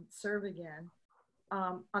serve again.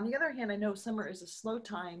 On the other hand, I know summer is a slow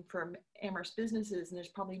time for Amherst businesses, and there's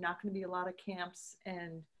probably not going to be a lot of camps,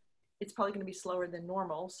 and it's probably going to be slower than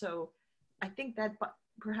normal. So I think that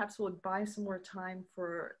perhaps we'll buy some more time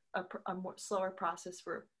for a more slower process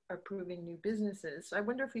for approving new businesses. So I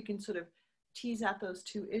wonder if we can sort of tease out those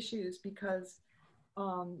two issues, because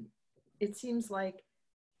it seems like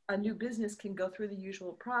a new business can go through the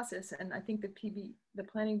usual process, and I think the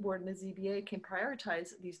planning board and the ZBA can prioritize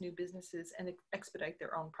these new businesses and expedite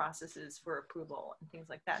their own processes for approval and things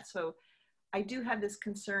like that. So I do have this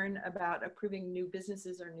concern about approving new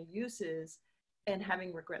businesses or new uses and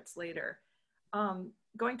having regrets later.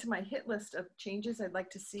 Going to my hit list of changes I'd like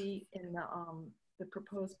to see in the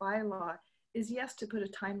proposed bylaw is, yes, to put a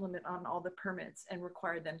time limit on all the permits and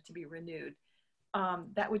require them to be renewed.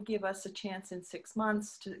 That would give us a chance in 6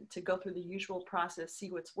 months to go through the usual process, see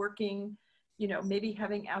what's working. You know, maybe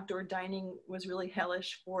having outdoor dining was really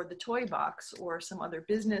hellish for the Toy Box or some other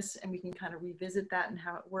business, and we can kind of revisit that and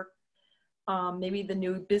how it worked. Maybe the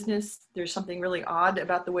new business, there's something really odd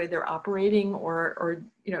about the way they're operating, or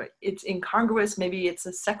you know, it's incongruous. Maybe it's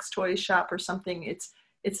a sex toy shop or something.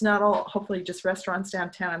 It's not all hopefully just restaurants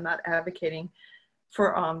downtown. I'm not advocating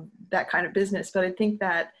for that kind of business, but I think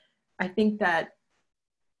that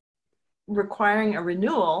requiring a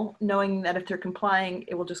renewal, knowing that if they're complying,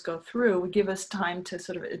 it will just go through, would give us time to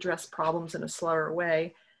sort of address problems in a slower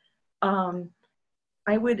way.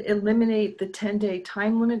 I would eliminate the 10-day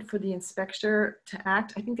time limit for the inspector to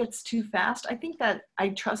act. I think that's too fast. I think that I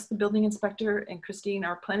trust the building inspector and Christine,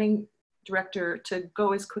 our planning director, to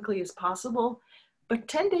go as quickly as possible. But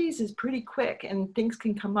 10 days is pretty quick, and things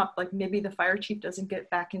can come up, like maybe the fire chief doesn't get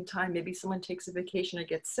back in time, maybe someone takes a vacation or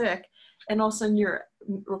gets sick, and all of a sudden you're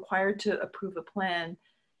required to approve a plan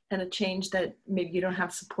and a change that maybe you don't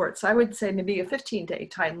have support. So I would say maybe a 15-day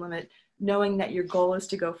time limit, knowing that your goal is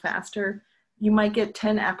to go faster. You might get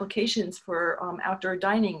 10 applications for outdoor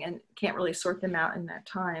dining and can't really sort them out in that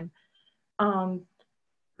time.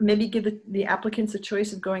 Maybe give the applicants a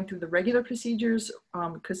choice of going through the regular procedures,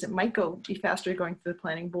 because it might be faster going through the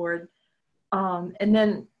planning board. And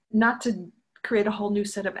then not to create a whole new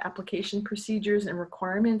set of application procedures and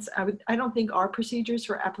requirements. I don't think our procedures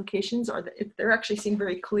for applications they're actually seem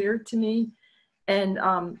very clear to me. And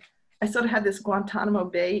I sort of had this Guantanamo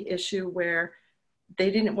Bay issue where they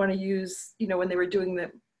didn't want to use, you know, when they were doing the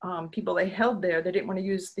people they held there, they didn't want to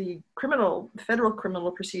use the federal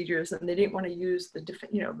criminal procedures, and they didn't want to use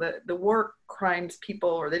the war crimes people,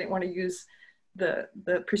 or they didn't want to use the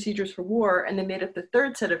procedures for war, and they made up the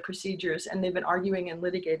third set of procedures, and they've been arguing and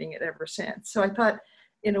litigating it ever since. So I thought,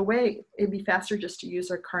 in a way, it'd be faster just to use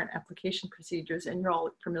our current application procedures, and you're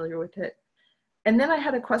all familiar with it. And then I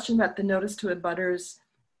had a question about the notice to abutters.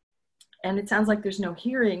 and it sounds like there's no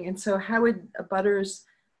hearing. And so how would abutters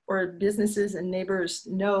or businesses and neighbors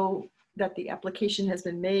know that the application has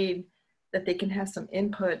been made, that they can have some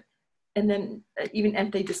input, and then even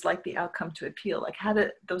if they dislike the outcome, to appeal? Like, how do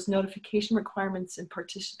those notification requirements and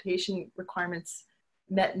participation requirements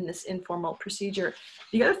met in this informal procedure?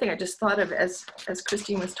 The other thing I just thought of as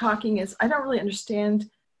Christine was talking is, I don't really understand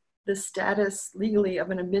the status legally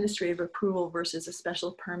of an administrative approval versus a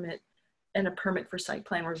special permit and a permit for site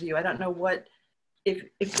plan review. I don't know what, if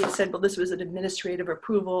they said, well, this was an administrative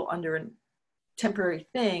approval under a temporary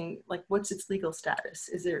thing, like what's its legal status?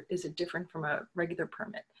 Is it different from a regular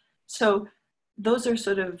permit? So those are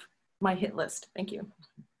sort of my hit list. Thank you.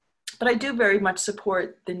 But I do very much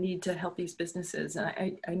support the need to help these businesses.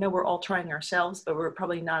 And I know we're all trying ourselves, but we're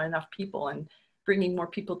probably not enough people, and bringing more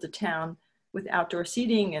people to town with outdoor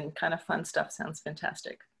seating and kind of fun stuff sounds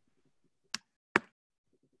fantastic.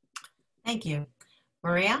 Thank you.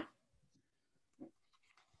 Maria?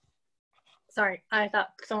 Sorry, I thought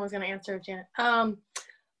someone was going to answer, Janet.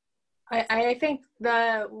 I think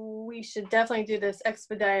that we should definitely do this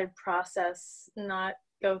expedited process, not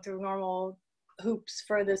go through normal hoops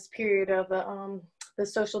for this period of the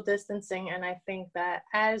social distancing. And I think that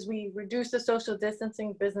as we reduce the social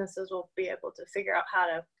distancing, businesses will be able to figure out how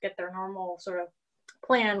to get their normal sort of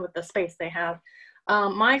plan with the space they have.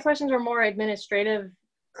 My questions are more administrative,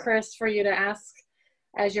 Chris, for you to ask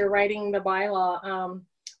as you're writing the bylaw.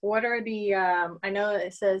 What are the, I know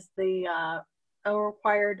it says the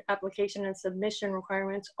required application and submission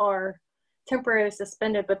requirements are temporarily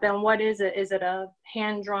suspended, but then what is it? Is it a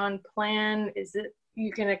hand-drawn plan? Is it,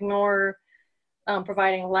 you can ignore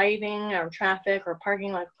providing lighting or traffic or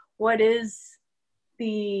parking? Like, what is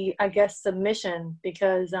the, I guess, submission?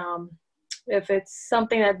 Because if it's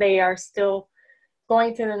something that they are still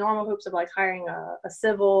going through the normal hoops of like hiring a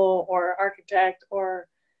civil or architect or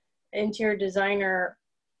interior designer,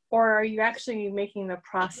 or are you actually making the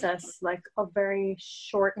process like a very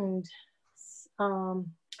shortened,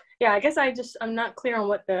 yeah, I guess I'm not clear on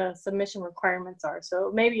what the submission requirements are.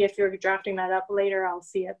 So maybe if you're drafting that up later, I'll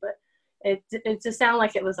see it, but it just sounded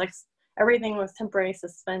like it was like everything was temporarily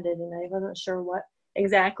suspended, and I wasn't sure what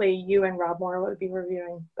exactly you and Rob Moore would be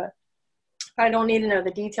reviewing, but I don't need to know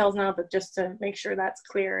the details now, but just to make sure that's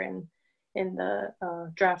clear in the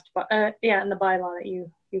draft, yeah, in the bylaw that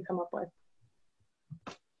you come up with.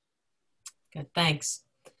 Good, thanks.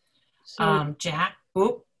 So, Jack,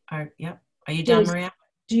 yep. Are you done, Maria?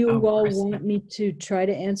 Do you all want me to try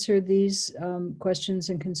to answer these questions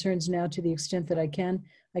and concerns now to the extent that I can?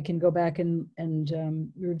 I can go back and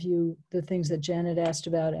review the things that Janet asked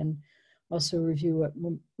about, and also review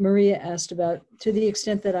what Maria asked about, to the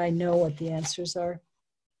extent that I know what the answers are.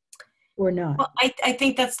 Or not. Well, I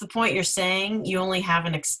think that's the point you're saying. You only have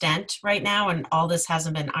an extent right now, and all this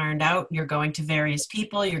hasn't been ironed out. You're going to various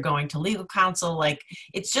people, you're going to legal counsel. Like,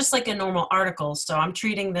 it's just like a normal article. So I'm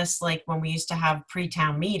treating this like when we used to have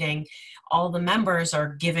pre-town meeting, all the members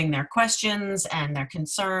are giving their questions and their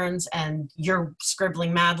concerns, and you're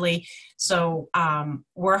scribbling madly. So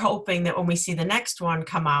we're hoping that when we see the next one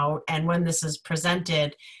come out, and when this is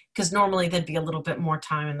presented, because normally there'd be a little bit more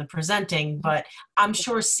time in the presenting, but I'm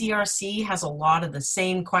sure CRC has a lot of the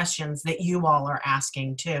same questions that you all are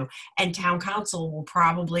asking too. And town council will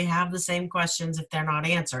probably have the same questions if they're not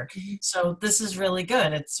answered. Mm-hmm. So this is really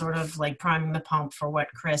good. It's sort of like priming the pump for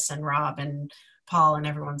what Chris and Rob and Paul and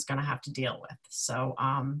everyone's gonna have to deal with. So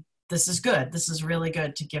this is good. This is really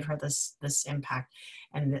good to give her this impact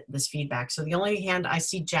and this feedback. So the only hand I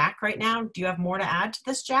see, Jack, right now. Do you have more to add to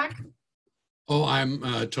this, Jack? Oh, I'm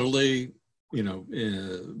totally,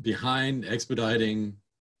 behind expediting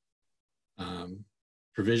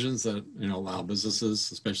provisions that, allow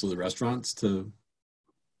businesses, especially the restaurants, to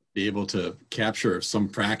be able to capture some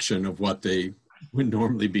fraction of what they would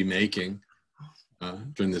normally be making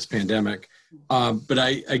during this pandemic. But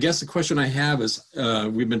I guess the question I have is,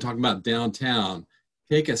 we've been talking about downtown.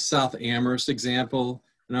 Take a South Amherst example,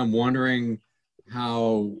 and I'm wondering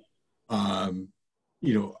how,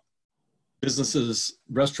 businesses,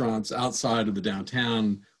 restaurants outside of the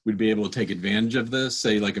downtown would be able to take advantage of this,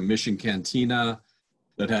 say like a Mission Cantina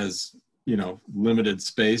that has, limited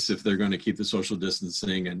space if they're going to keep the social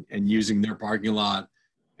distancing, and using their parking lot,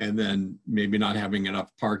 and then maybe not having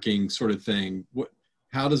enough parking, sort of thing.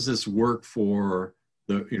 How does this work for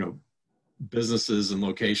the, businesses and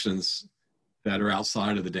locations that are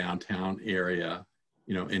outside of the downtown area,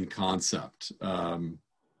 in concept?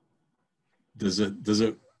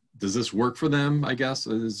 Does this work for them, I guess,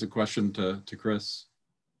 is a question to Chris.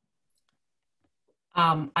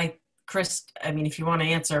 Chris, I mean, if you want to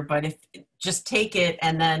answer, but just take it,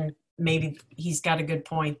 and then maybe he's got a good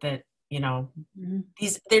point that you know, Mhm.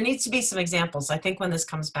 there needs to be some examples. I think when this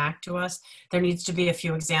comes back to us, there needs to be a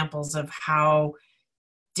few examples of how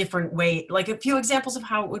different way, like a few examples of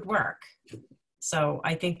how it would work. So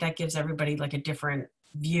I think that gives everybody like a different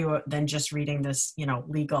view than just reading this, you know,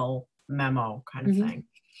 legal memo kind of Mhm. thing.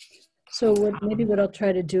 So maybe what I'll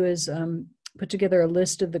try to do is put together a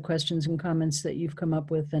list of the questions and comments that you've come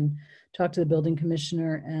up with and talk to the building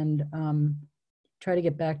commissioner and try to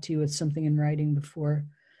get back to you with something in writing before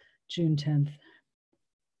June 10th.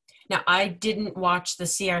 Now, I didn't watch the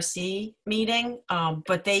CRC meeting,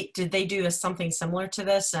 but did they do something similar to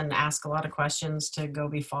this and ask a lot of questions to go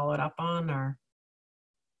be followed up on, or?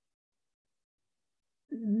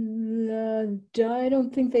 I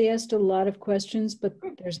don't think they asked a lot of questions, but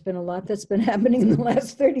there's been a lot that's been happening in the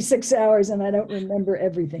last 36 hours and I don't remember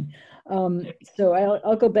everything. So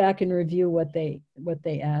I'll go back and review what they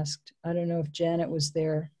asked. I don't know if Janet was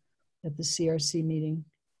there at the CRC meeting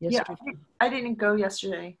yesterday. Yeah, I didn't go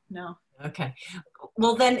yesterday, no. Okay.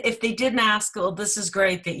 Well, then if they didn't ask, well, this is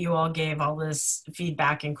great that you all gave all this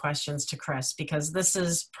feedback and questions to Chris, because this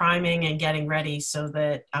is priming and getting ready so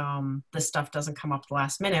that this stuff doesn't come up the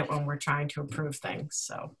last minute when we're trying to approve things.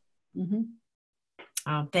 So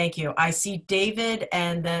thank you. I see David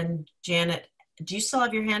and then Janet. Do you still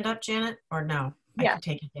have your hand up, Janet, or no? Yeah. I can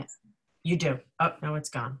take it. Yes. You do. Oh, no, it's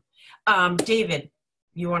gone. David,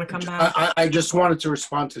 you want to come back? I just wanted to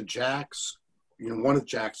respond to Jack's, one of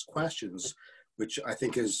Jack's questions, which I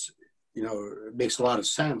think is, makes a lot of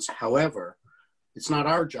sense. However, it's not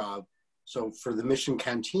our job. So for the Mission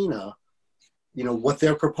Cantina, what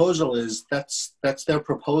their proposal is, that's their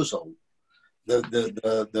proposal.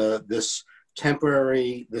 This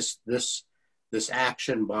temporary, this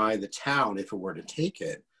action by the town, if it were to take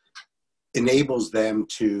it, enables them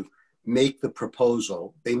to make the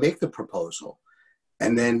proposal. They make the proposal,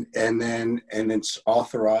 and then it's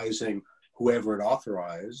authorizing whoever it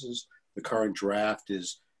authorizes. The current draft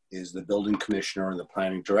is the building commissioner and the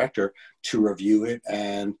planning director to review it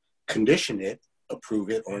and condition it, approve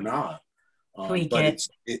it or not. But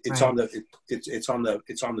it's on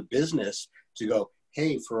the business to go,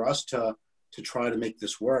 hey, for us to try to make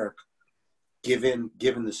this work, given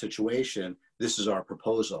the situation, this is our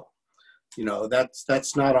proposal.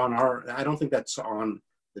 That's not on our. I don't think that's on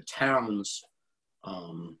the town's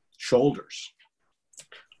shoulders.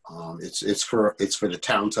 It's for the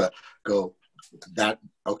town to go, that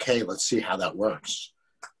okay, let's see how that works.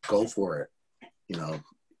 Go for it.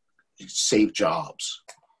 Save jobs,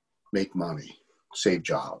 make money, save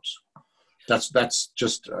jobs. That's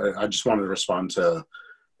just I just wanted to respond to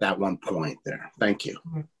that one point there. Thank you.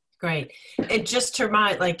 Great. And just to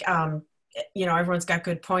remind, everyone's got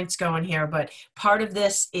good points going here, but part of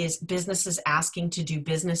this is businesses asking to do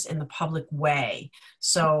business in the public way.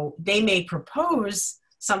 So they may propose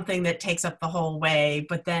something that takes up the whole way,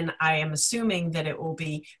 but then I am assuming that it will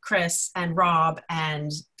be Chris and Rob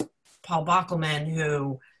and Paul Bockelman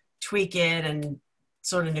who tweak it and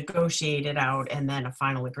sort of negotiate it out, and then a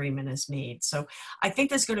final agreement is made. So I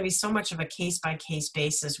think there's going to be so much of a case-by-case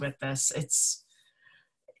basis with this.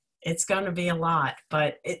 It's going to be a lot,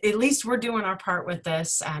 but at least we're doing our part with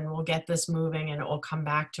this, and we'll get this moving and it will come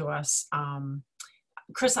back to us.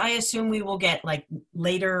 Chris, I assume we will get like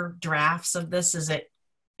later drafts of this. Is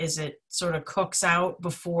it sort of cooks out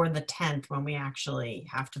before the 10th when we actually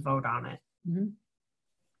have to vote on it? Mm-hmm.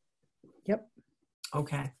 Yep.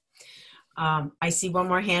 Okay. I see one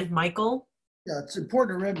more hand, Michael. Yeah, it's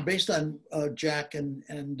important to remember, based on Jack and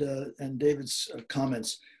David's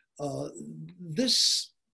comments,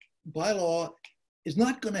 this bylaw is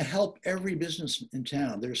not going to help every business in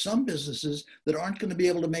town. There are some businesses that aren't going to be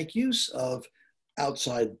able to make use of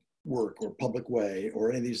outside work or public way or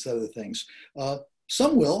any of these other things.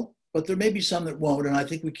 Some will, but there may be some that won't. And I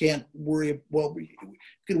think we can't worry, we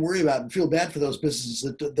can worry about and feel bad for those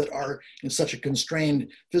businesses that are in such a constrained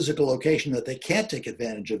physical location that they can't take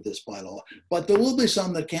advantage of this bylaw. But there will be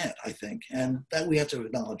some that can't, I think, and that we have to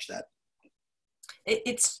acknowledge that.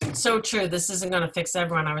 It's so true. This isn't going to fix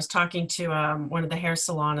everyone. I was talking to one of the hair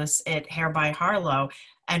salonists at Hair by Harlow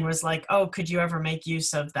and was like, oh, could you ever make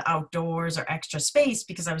use of the outdoors or extra space?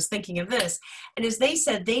 Because I was thinking of this. And as they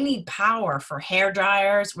said, they need power for hair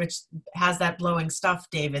dryers, which has that blowing stuff,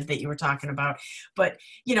 David, that you were talking about. But,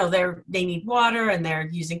 they need water and they're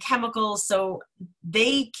using chemicals. So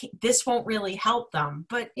this won't really help them.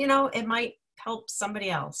 But, it might help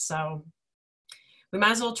somebody else. So we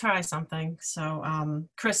might as well try something. So,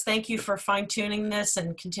 Chris, thank you for fine tuning this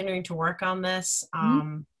and continuing to work on this.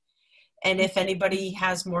 And if anybody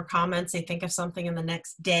has more comments, they think of something in the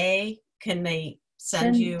next day, can they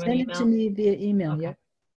send you an email? Send it to me via email, Okay. Yep.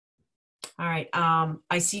 All right.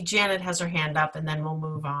 I see Janet has her hand up, and then we'll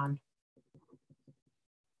move on.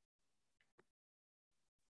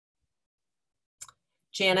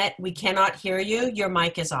 Janet, we cannot hear you. Your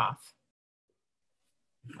mic is off.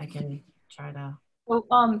 I can try to. Well,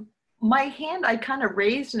 my hand I kind of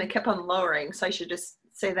raised and it kept on lowering, so I should just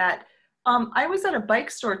say that. I was at a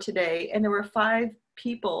bike store today, and there were 5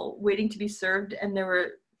 people waiting to be served, and there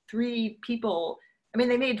were 3 people. I mean,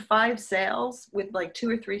 they made 5 sales with like 2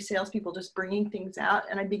 or 3 salespeople just bringing things out,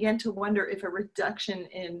 and I began to wonder if a reduction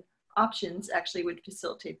in options actually would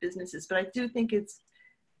facilitate businesses. But I do think it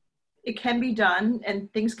can be done,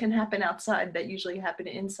 and things can happen outside that usually happen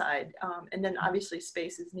inside, and then obviously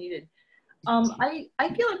space is needed. I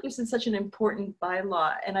feel like this is such an important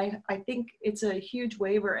bylaw, and I think it's a huge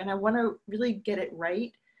waiver, and I want to really get it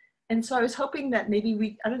right. And so I was hoping that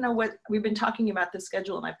maybe I don't know what, we've been talking about the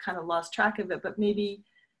schedule and I've kind of lost track of it, but maybe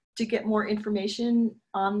to get more information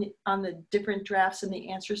on the different drafts and the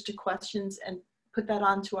answers to questions and put that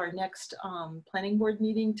onto our next planning board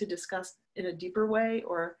meeting to discuss in a deeper way,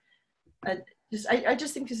 or I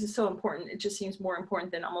just think this is so important. It just seems more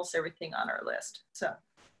important than almost everything on our list. So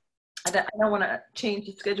I don't want to change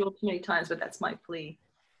the schedule too many times, but that's my plea.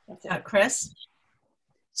 That's it. Chris?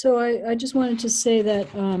 So I just wanted to say that,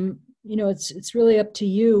 you know, it's really up to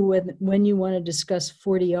you when you want to discuss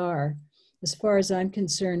 40R. As far as I'm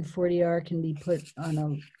concerned, 40R can be put on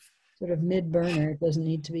a sort of mid-burner. It doesn't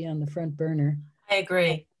need to be on the front burner. I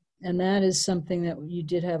agree. And that is something that you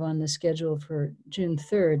did have on the schedule for June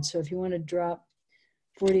 3rd. So if you want to drop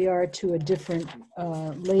 40R to a different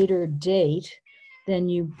later date, then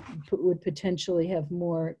you would potentially have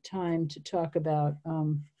more time to talk about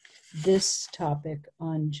this topic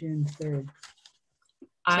on June 3rd.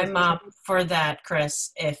 I'm up for that,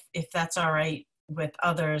 Chris, if that's all right with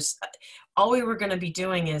others. All we were going to be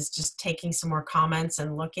doing is just taking some more comments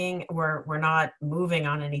and looking. We're not moving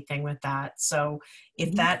on anything with that. So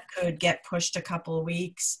if that could get pushed a couple of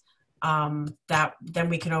weeks, then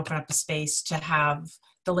we can open up a space to have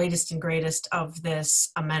the latest and greatest of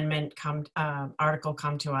this amendment article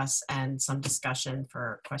come to us, and some discussion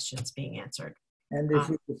for questions being answered. And if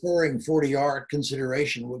we're deferring 40R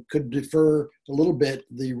consideration, we could defer a little bit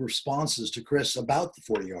the responses to Chris about the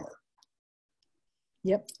 40R.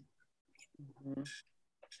 Yep.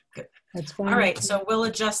 Good. That's fine. All right, so we'll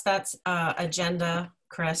adjust that agenda,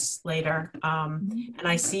 Chris, later. And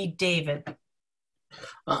I see David.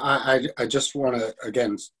 I just want to,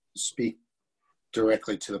 again, speak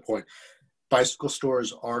directly to the point. Bicycle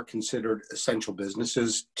stores are considered essential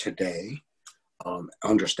businesses today,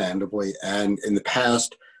 understandably. And in the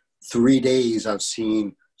past 3 days, I've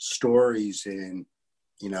seen stories in,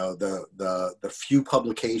 you know, the few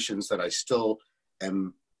publications that I still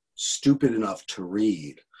am stupid enough to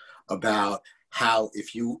read about how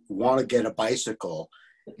if you want to get a bicycle,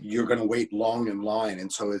 you're going to wait long in line.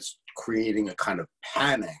 And so it's creating a kind of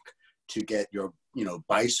panic to get your, you know,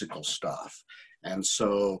 bicycle stuff. And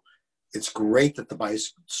so it's great that the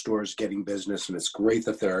bicycle store is getting business, and it's great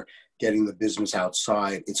that they're getting the business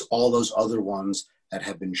outside. It's all those other ones that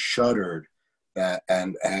have been shuttered, that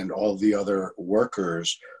and all the other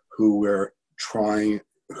workers who we're trying,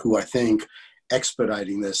 who I think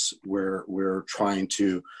expediting this, we're trying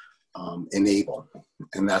to enable.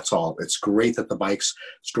 And that's all. It's great that the bikes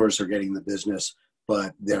stores are getting the business,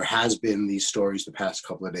 but there has been these stories the past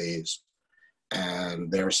couple of days, and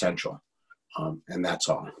they're essential. And that's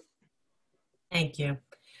all. Thank you.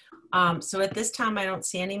 So at this time, I don't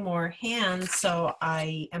see any more hands, so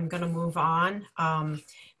I am going to move on. And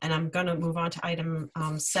I'm going to move on to item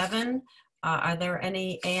 7. Are there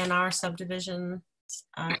any A&R subdivisions,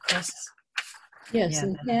 Chris? Yes, Yeah.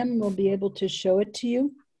 and Pam will be able to show it to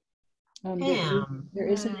you. Pam. There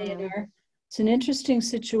is an A&R. It's an interesting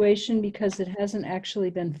situation because it hasn't actually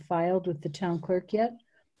been filed with the town clerk yet,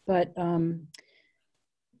 but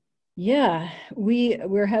yeah,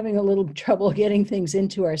 we're having a little trouble getting things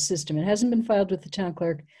into our system. It hasn't been filed with the town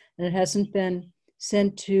clerk, and it hasn't been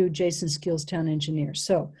sent to Jason Skills, town engineer.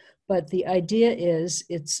 So, but the idea is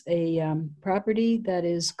it's a property that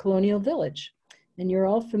is Colonial Village, and you're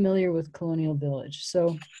all familiar with Colonial Village.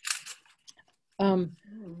 So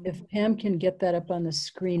if Pam can get that up on the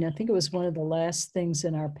screen, I think it was one of the last things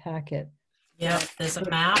in our packet. Yep, there's a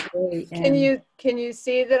map. Can you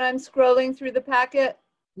see that I'm scrolling through the packet?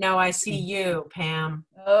 No, I see you, Pam.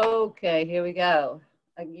 Okay, here we go.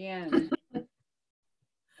 Again.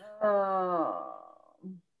 Oh.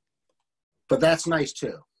 But that's nice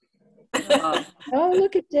too. Oh,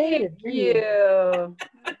 look at David. Thank you.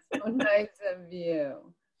 That's so nice of you.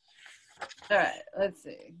 All right, let's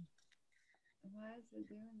see. Why is it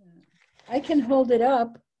doing that? I can hold it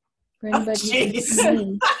up. For anybody who jeez.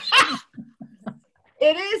 doesn't know.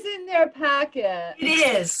 It is in their packet.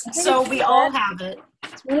 It is. So we all have it.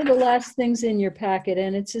 It's one of the last things in your packet,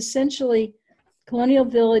 and it's essentially Colonial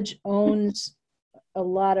Village owns a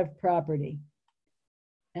lot of property.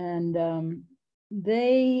 And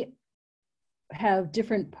they have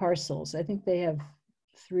different parcels. I think they have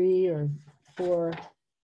 3 or 4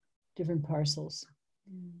 different parcels.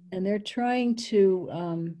 And they're trying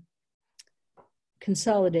to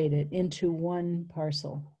consolidate it into one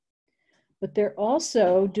parcel. But they're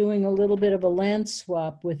also doing a little bit of a land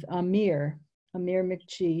swap with Amir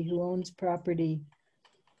McGee, who owns property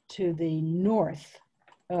to the north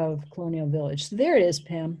of Colonial Village. So there it is,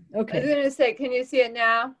 Pam. Okay. I was going to say, can you see it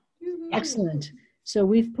now? Excellent. So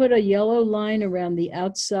we've put a yellow line around the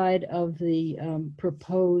outside of the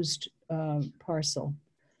proposed parcel.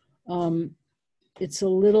 It's a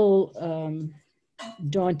little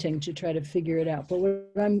daunting to try to figure it out, but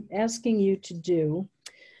what I'm asking you to do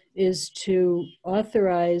is to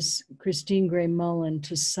authorize Christine Gray Mullen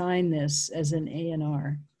to sign this as an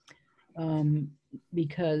A&R,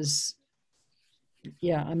 because,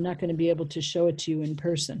 yeah, I'm not going to be able to show it to you in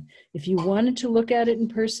person. If you wanted to look at it in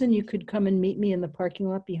person, you could come and meet me in the parking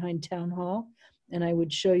lot behind Town Hall, and I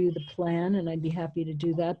would show you the plan, and I'd be happy to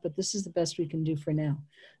do that, but this is the best we can do for now.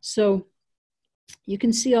 So you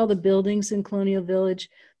can see all the buildings in Colonial Village.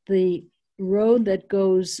 The road that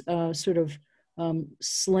goes sort of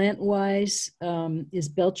slantwise is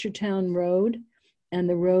Belchertown Road, and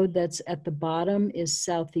the road that's at the bottom is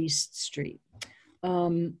Southeast Street.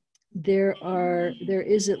 There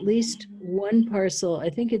is at least one parcel, I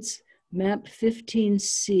think it's map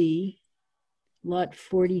 15C, lot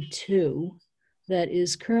 42, that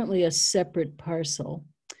is currently a separate parcel,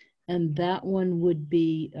 and that one would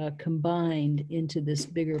be combined into this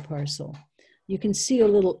bigger parcel. You can see a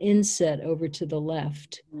little inset over to the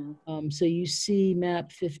left. So you see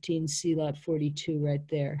map 15C lot 42 right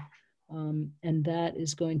there. And that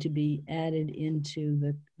is going to be added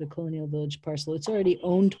into the Colonial Village parcel. It's already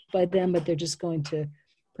owned by them, but they're just going to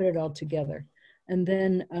put it all together. And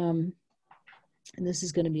then, and this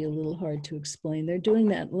is going to be a little hard to explain, they're doing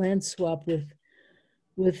that land swap with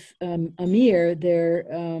Amir. They're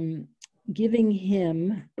giving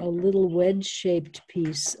him a little wedge-shaped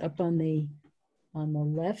piece up on the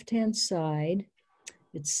left-hand side.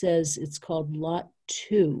 It says it's called Lot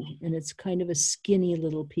 2, and it's kind of a skinny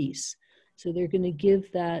little piece. So they're going to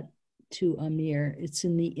give that to Amir. It's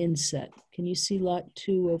in the inset. Can you see Lot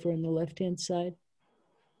 2 over on the left-hand side?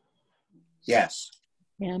 Yes.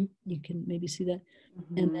 Pam, you can maybe see that.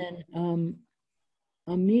 And then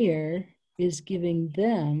Amir is giving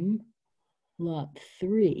them Lot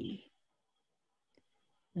 3.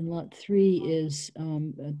 And Lot 3 is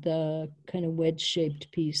the kind of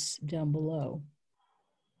wedge-shaped piece down below.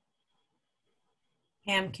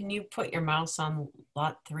 Pam, can you put your mouse on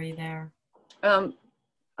lot 3 there? I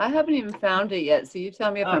haven't even found it yet, so you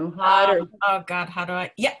tell me if I'm hot or... Oh God, how do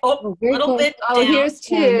I? Yeah, a very little close. bit Oh, down. here's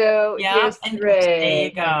 2, Yeah, here's and 3. there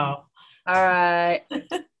you go. All right.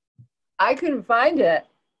 I couldn't find it.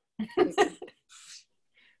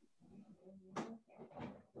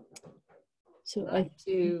 So lot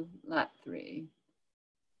 2, lot 3.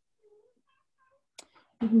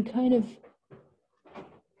 You can kind of...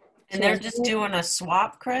 And they're just doing a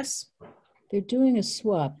swap, Chris? They're doing a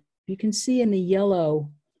swap. You can see in the yellow,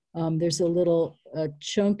 there's a little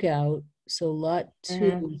chunk out. So lot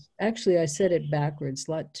 2, actually I said it backwards.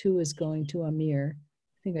 Lot 2 is going to Amir.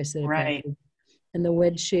 I think I said it backwards. And the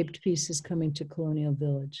wedge-shaped piece is coming to Colonial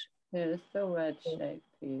Village. There's the wedge-shaped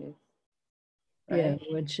piece. Right? Yeah,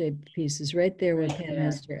 the wedge-shaped piece is right there where Pam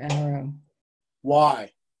has her arrow.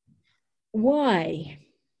 Why? Why?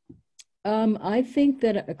 I think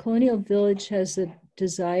that a Colonial Village has a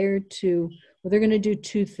desire to, well, they're going to do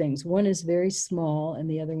 2 things. One is very small and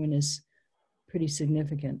the other one is pretty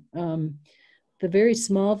significant. The very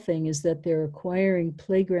small thing is that they're acquiring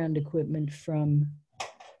playground equipment from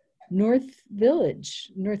North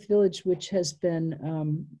Village, which has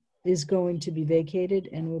been, is going to be vacated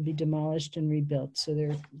and will be demolished and rebuilt. So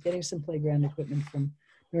they're getting some playground equipment from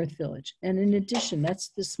North Village. And in addition, that's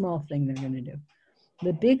the small thing they're going to do.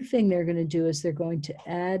 The big thing they're going to do is they're going to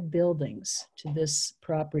add buildings to this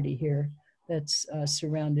property here that's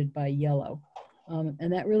surrounded by yellow.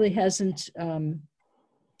 And that really hasn't,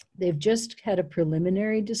 they've just had a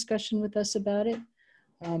preliminary discussion with us about it.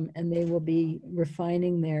 And they will be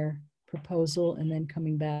refining their proposal and then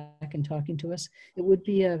coming back and talking to us. It would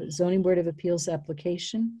be a Zoning Board of Appeals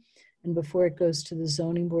application. And before it goes to the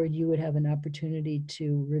zoning board, you would have an opportunity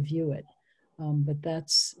to review it. But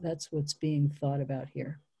that's what's being thought about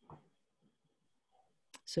here.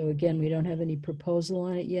 So again, we don't have any proposal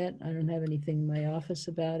on it yet. I don't have anything in my office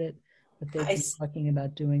about it, but they've been talking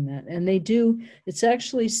about doing that. And they do, it's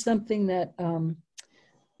actually something that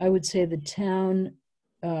I would say the town,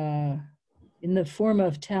 in the form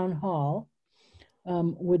of town hall,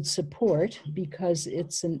 would support, because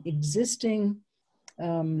it's an existing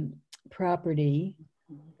property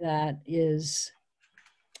that is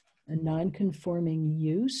a non-conforming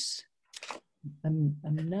use. I'm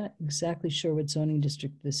not exactly sure what zoning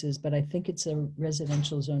district this is, but I think it's a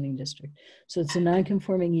residential zoning district. So it's a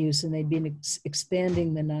non-conforming use, and they'd be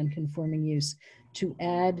expanding the non-conforming use to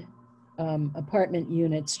add apartment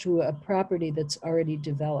units to a property that's already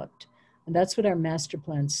developed. And that's what our master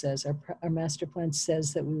plan says. Our master plan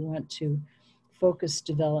says that we want to focus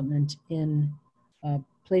development in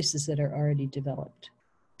places that are already developed.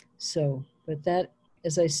 So, but that,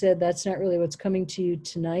 as I said, that's not really what's coming to you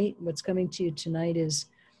tonight. What's coming to you tonight is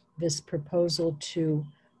this proposal to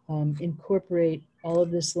incorporate all of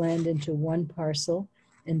this land into one parcel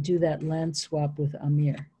and do that land swap with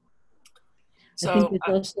Amir. So, I think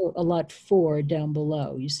there's also a lot 4 down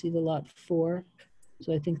below. You see the lot 4?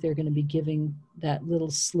 So I think they're going to be giving that little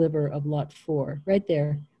sliver of lot 4 right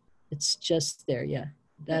there. It's just there, yeah.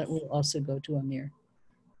 That will also go to Amir.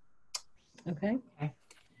 Okay.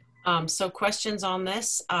 So questions on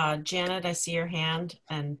this? Janet, I see your hand,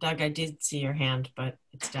 and Doug, I did see your hand, but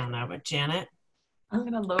it's down now. But Janet? I'm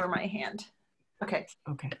going to lower my hand. Okay.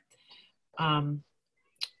 Okay.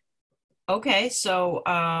 Okay, so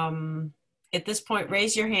at this point,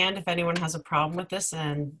 raise your hand if anyone has a problem with this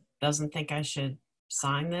and doesn't think I should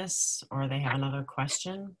sign this, or they have another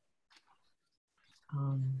question.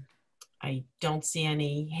 I don't see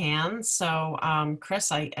any hands. So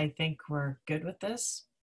Chris, I think we're good with this.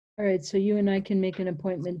 All right, so you and I can make an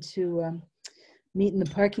appointment to meet in the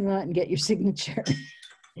parking lot and get your signature.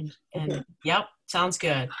 And yep, sounds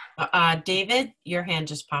good. David, your hand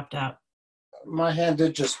just popped up. My hand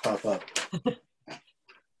did just pop up.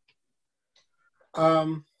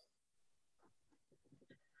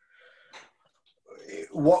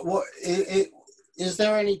 Is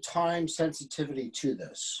there any time sensitivity to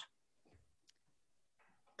this?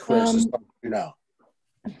 Chris, you know.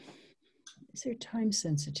 Is there time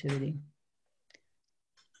sensitivity?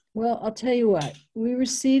 Well, I'll tell you what. We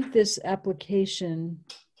received this application,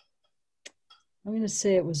 I'm going to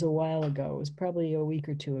say it was a while ago. It was probably a week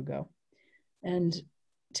or 2 ago. And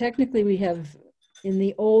technically we have, in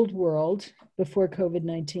the old world, before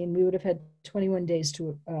COVID-19, we would have had 21 days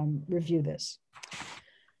to review this.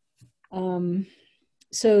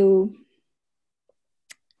 So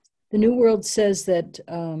the new world says that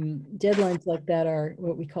deadlines like that are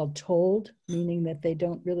what we call tolled, meaning that they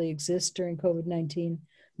don't really exist during COVID-19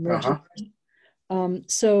 emergency.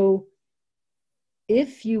 So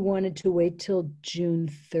if you wanted to wait till June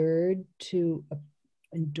 3rd to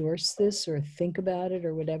endorse this or think about it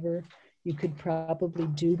or whatever, you could probably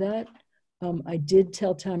do that. I did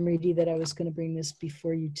tell Tom Reedy that I was going to bring this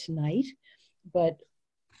before you tonight, but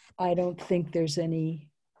I don't think there's any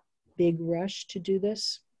big rush to do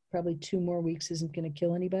this. Probably 2 more weeks isn't going to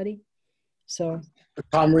kill anybody. So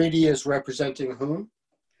Tom Reedy is representing whom?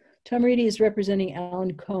 Tom Reedy is representing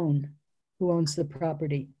Alan Cohn, who owns the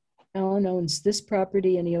property. Alan owns this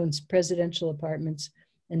property, and he owns Presidential Apartments,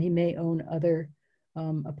 and he may own other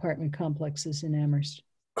apartment complexes in Amherst.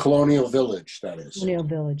 Colonial Village, that is. Colonial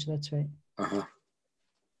Village, that's right.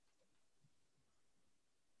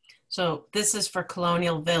 So this is for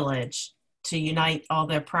Colonial Village to unite all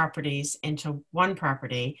their properties into one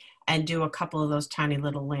property and do a couple of those tiny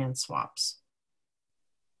little land swaps.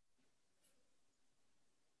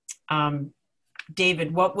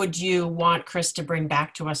 David, what would you want Chris to bring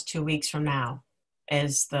back to us 2 weeks from now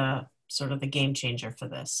as the sort of the game changer for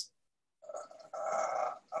this?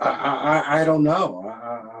 I don't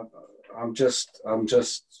know. I'm just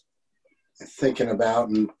thinking about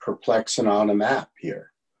and perplexing on a map here.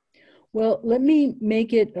 Well, let me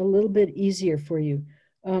make it a little bit easier for you.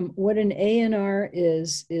 What an A&R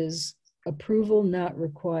is approval not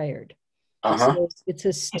required. So it's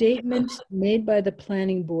a statement made by the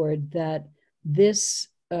planning board that this,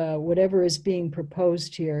 whatever is being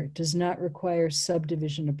proposed here, does not require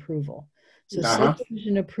subdivision approval. So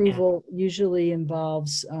subdivision approval usually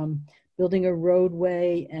involves building a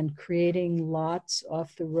roadway and creating lots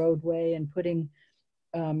off the roadway and putting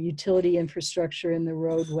utility infrastructure in the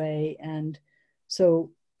roadway. And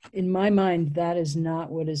so in my mind, that is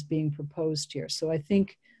not what is being proposed here. So I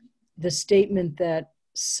think the statement that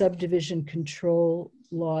subdivision control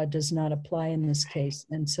law does not apply in this case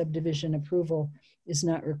and subdivision approval is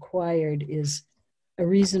not required is a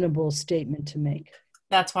reasonable statement to make.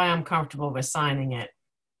 That's why I'm comfortable with signing it.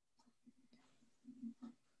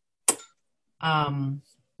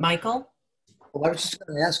 Michael? Well, I was just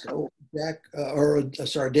going to ask Jack,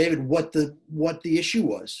 sorry, David, what the issue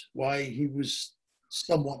was, why he was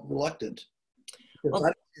somewhat reluctant. Well, I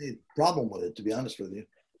don't see any problem with it, to be honest with you.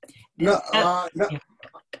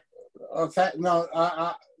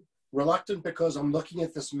 Reluctant because I'm looking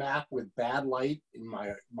at this map with bad light in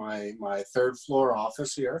my third floor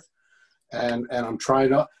office here, and I'm trying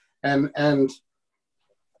to I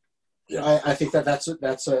think that's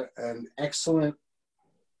an excellent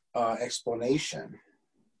explanation.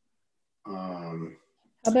 How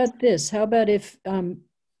about this? How about if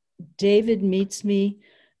David meets me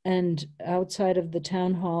and outside of the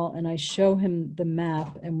town hall, and I show him the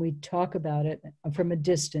map and we talk about it from a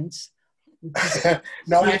distance?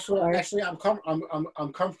 No, actually, I'm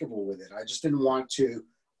comfortable with it. I just didn't want to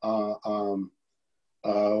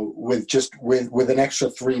with an extra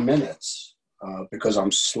 3 minutes because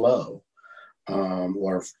I'm slow,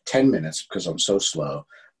 or 10 minutes because I'm so slow,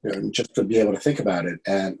 just to be able to think about it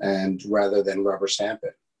and rather than rubber stamp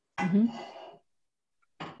it. Mm-hmm.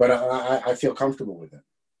 But I feel comfortable with it.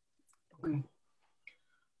 Okay.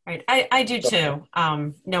 Right, I do too,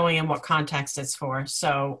 knowing in what context it's for.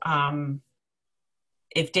 So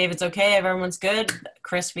if David's okay, if everyone's good,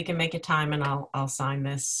 Chris, we can make a time and I'll sign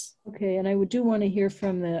this. Okay, and I do want to hear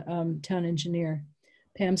from the town engineer.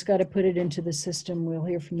 Pam's got to put it into the system. We'll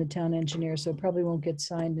hear from the town engineer, so it probably won't get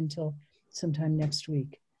signed until sometime next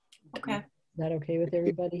week. Okay. Is that okay with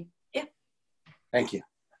everybody? Yeah. Thank you.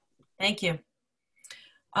 Thank you.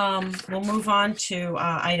 We'll move on to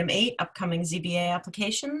item 8, upcoming ZBA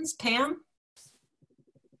applications. Pam?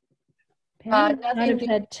 Pam might not have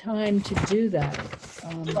had time to do that.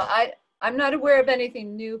 Well, I'm not aware of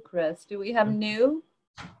anything new, Chris. Do we have new?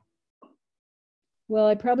 Well,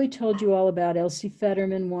 I probably told you all about Elsie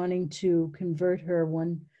Fetterman wanting to convert her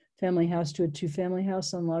one-family house to a two-family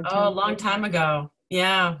house on Log Town. Oh, a long time ago.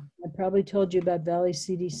 Yeah. I probably told you about Valley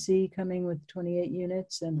CDC coming with 28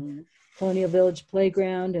 units and Colonial Village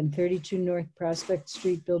Playground and 32 North Prospect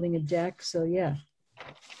Street building a deck. So yeah,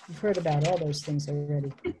 you've heard about all those things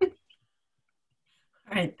already.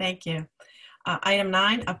 All right, thank you. Item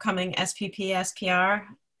 9, upcoming SPP, SPR,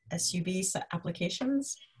 SUB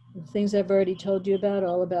applications. The things I've already told you about,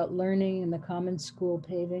 all about learning and the common school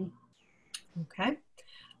paving. Okay.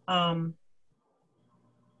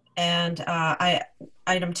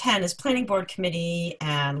 Item 10 is planning board committee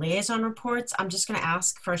and liaison reports. I'm just going to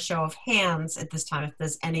ask for a show of hands at this time if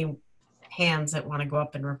there's any hands that want to go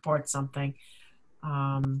up and report something.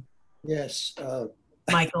 Yes.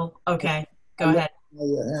 Michael, okay, go ahead.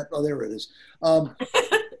 Oh, there it is. For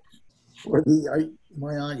the, am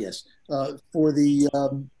I on? Yes. For the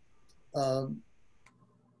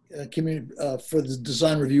community, for the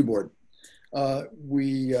design review board,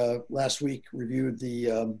 we last week reviewed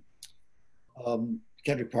the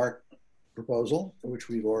Kendrick Park proposal, which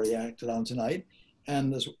we've already acted on tonight,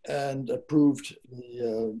 and approved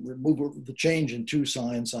the removal of the change in 2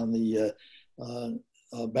 signs on the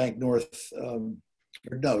Bank North,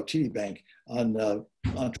 TD Bank on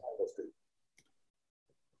Triangle Street.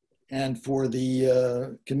 And for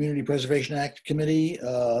the Community Preservation Act Committee,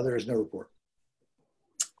 there is no report.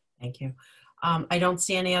 Thank you. I don't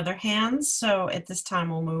see any other hands, so at this time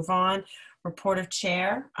we'll move on. Report of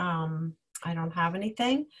chair. I don't have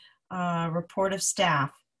anything. Report of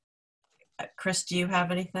staff. Chris, do you have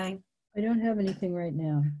anything? I don't have anything right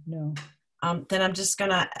now, no. Then I'm just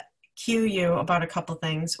gonna cue you about a couple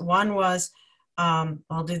things. One was,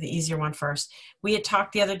 I'll do the easier one first. We had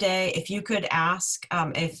talked the other day, if you could ask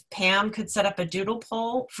if Pam could set up a doodle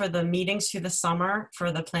poll for the meetings through the summer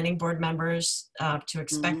for the planning board members to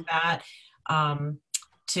expect that.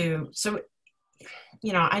 So,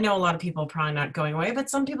 you know, I know a lot of people are probably not going away, but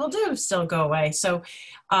some people do still go away. So,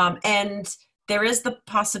 and there is the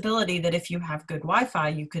possibility that if you have good Wi-Fi,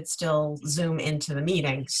 you could still Zoom into the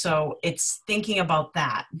meeting. So it's thinking about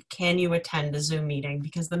that. Can you attend a Zoom meeting?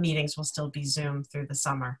 Because the meetings will still be Zoom through the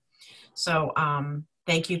summer. So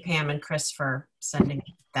thank you, Pam and Chris, for sending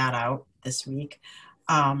that out this week.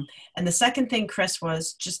 And the second thing, Chris,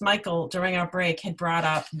 was just Michael, during our break, had brought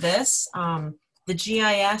up this, the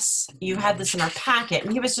GIS, you had this in our packet,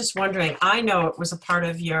 and he was just wondering, I know it was a part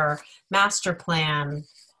of your master plan.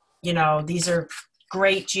 You know, these are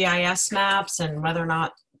great GIS maps, and whether or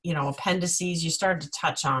not, you know, appendices, you started to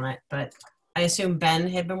touch on it, but I assume Ben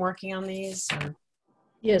had been working on these? Or?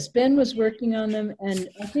 Yes, Ben was working on them, and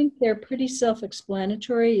I think they're pretty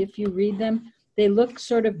self-explanatory if you read them. They look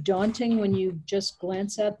sort of daunting when you just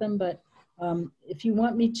glance at them, but if you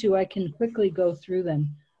want me to, I can quickly go through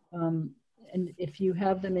them. And if you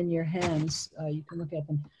have them in your hands, you can look at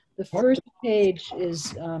them. The first page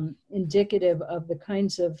is indicative of the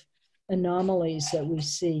kinds of anomalies that we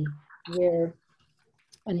see where,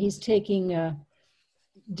 and he's taking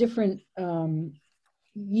different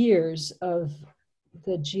years of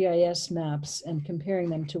the GIS maps and comparing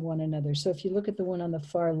them to one another. So if you look at the one on the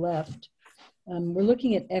far left, we're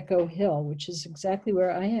looking at Echo Hill, which is exactly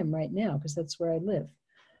where I am right now, because that's where I live.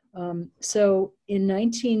 So in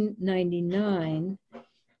 1999,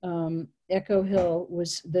 Echo Hill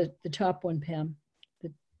was the top one, Pam.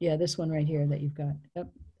 Yeah, this one right here that you've got. Yep,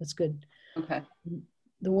 that's good. Okay.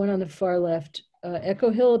 The one on the far left, Echo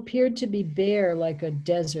Hill appeared to be bare like a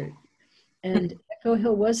desert. And Echo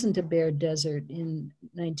Hill wasn't a bare desert in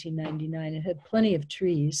 1999. It had plenty of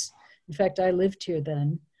trees. In fact, I lived here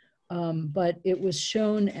then, but it was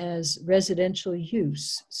shown as residential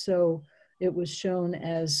use. So it was shown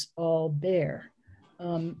as all bare.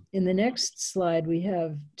 In the next slide, we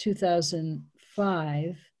have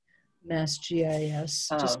 2005 Mass GIS.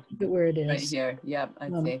 Just look at where it is. Right here. Yep, I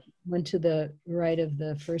see. Went to the right of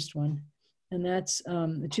the first one. And that's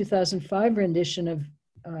the 2005 rendition of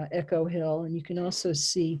Echo Hill. And you can also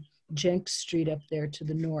see Jenks Street up there to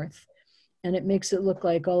the north. And it makes it look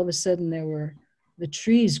like all of a sudden the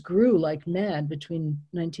trees grew like mad between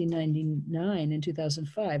 1999 and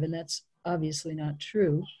 2005. And that's obviously not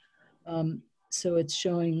true. So it's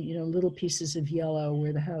showing, little pieces of yellow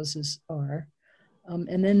where the houses are.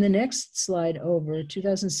 And then the next slide over,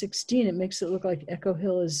 2016, it makes it look like Echo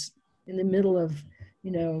Hill is in the middle of,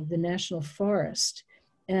 the National Forest.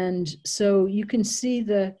 And so you can see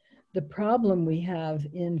the problem we have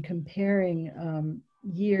in comparing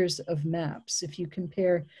years of maps. If you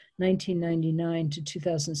compare 1999 to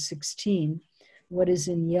 2016, what is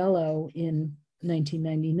in yellow in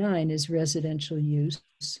 1999 is residential use.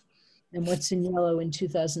 And what's in yellow in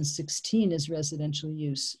 2016 is residential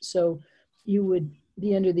use. So you would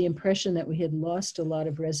be under the impression that we had lost a lot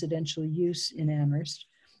of residential use in Amherst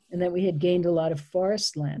and that we had gained a lot of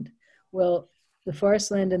forest land. Well, the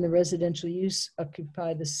forest land and the residential use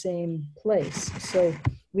occupy the same place. So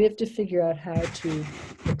we have to figure out how to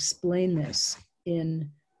explain this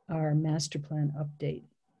in our master plan update.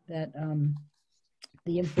 That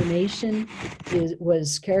the information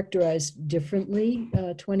was characterized differently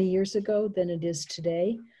 20 years ago than it is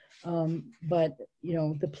today. But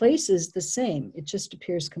the place is the same. It just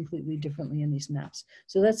appears completely differently in these maps.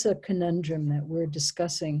 So that's a conundrum that we're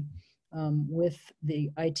discussing with the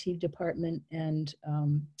IT department and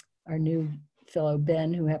our new fellow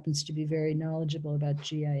Ben, who happens to be very knowledgeable about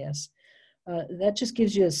GIS. That just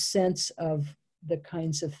gives you a sense of the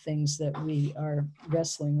kinds of things that we are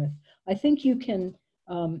wrestling with. I think you can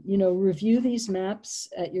review these maps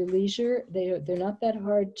at your leisure. They're not that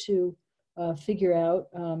hard to figure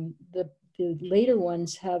out. The later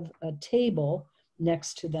ones have a table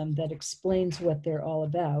next to them that explains what they're all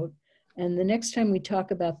about. And the next time we talk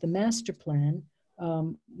about the master plan,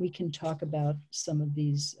 we can talk about some of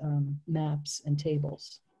these maps and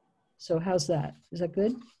tables. So how's that? Is that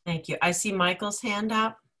good? Thank you. I see Michael's hand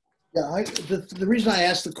up. Yeah, the reason I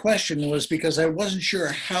asked the question was because I wasn't sure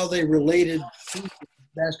how they related to the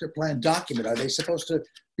master plan document. Are they supposed to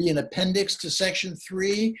be an appendix to section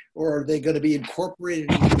 3, or are they going to be incorporated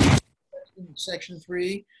in section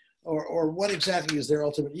 3, or what exactly is their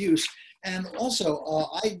ultimate use? And also,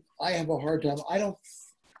 I have a hard time. I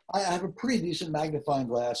have a pretty decent magnifying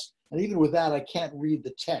glass, and even with that, I can't read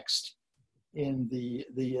the text in the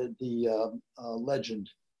legend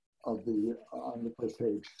of on the first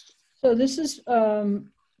page. So this is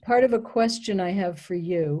part of a question I have for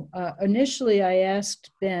you. Initially, I asked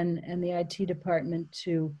Ben and the IT department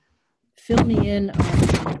to fill me in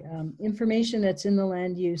on the information that's in the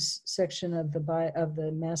land use section of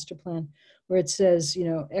the master plan, where it says,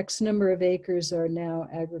 X number of acres are now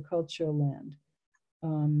agricultural land.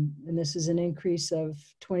 And this is an increase of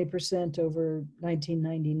 20% over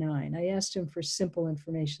 1999. I asked him for simple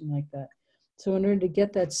information like that. So in order to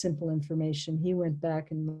get that simple information, he went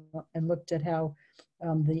back and looked at how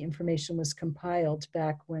the information was compiled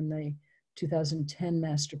back when the 2010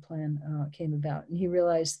 master plan came about. And he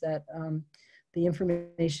realized that the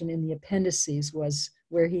information in the appendices was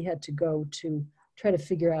where he had to go to try to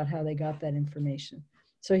figure out how they got that information.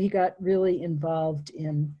 So he got really involved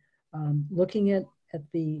in looking at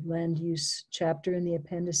the land use chapter in the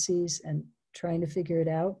appendices and trying to figure it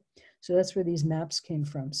out. So that's where these maps came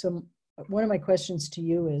from. So one of my questions to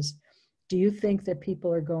you is, do you think that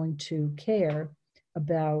people are going to care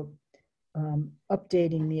about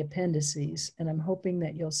updating the appendices? And I'm hoping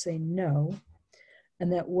that you'll say no,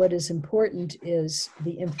 and that what is important is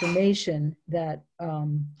the information that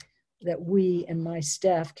that we and my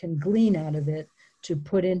staff can glean out of it to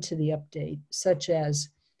put into the update, such as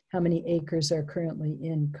how many acres are currently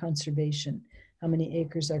in conservation, how many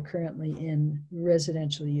acres are currently in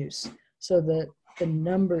residential use. So the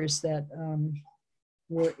numbers that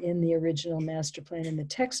were in the original master plan in the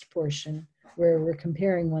text portion, where we're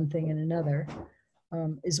comparing one thing and another,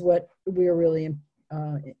 is what we're really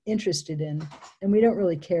interested in. And we don't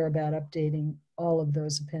really care about updating all of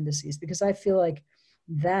those appendices, because I feel like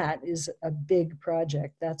that is a big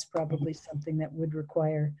project. That's probably something that would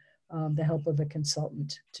require the help of a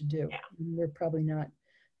consultant to do. Yeah. We're probably not,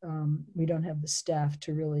 we don't have the staff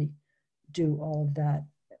to really do all of that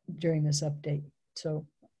during this update. So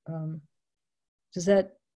does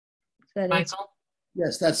that answer? Michael?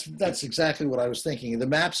 Yes, that's exactly what I was thinking. The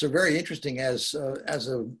maps are very interesting as a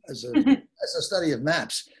study of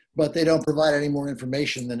maps, but they don't provide any more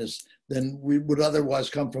information than we would otherwise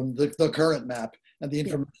come from the current map and the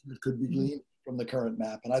information that could be gleaned from the current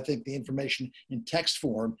map. And I think the information in text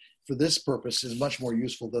form for this purpose is much more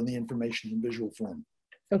useful than the information in visual form.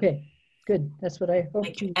 Okay, good. That's what I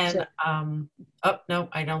hoped you said. And oh no,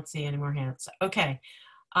 I don't see any more hands. Okay.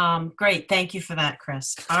 Great, thank you for that,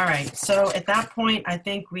 Chris. All right, so at that point, I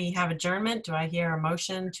think we have adjournment. Do I hear a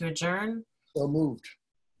motion to adjourn? So moved.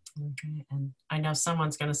 Okay, and I know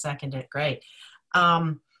someone's going to second it. Great.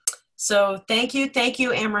 So thank you,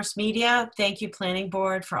 Amherst Media. Thank you, Planning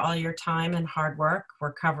Board, for all your time and hard work.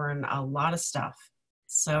 We're covering a lot of stuff.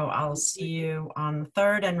 So I'll see you on the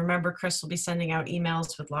 3rd. And remember, Chris will be sending out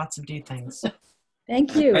emails with lots of do things.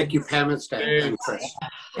 Thank you. Thank you, Pam and Stan and Chris.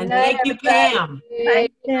 And thank you, Pam.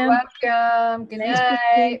 You're welcome. Good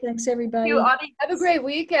night. Thanks, everybody. You, Audie. Have a great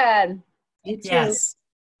weekend. You too. Yes.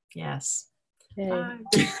 Yes. Okay. Bye.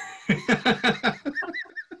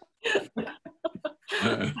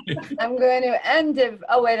 I'm going to end it.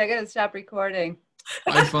 Oh, wait, I got to stop recording.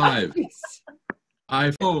 High five.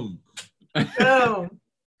 iPhone. Go.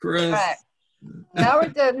 Chris. All right. Now we're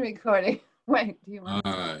done recording. Wait, do you want?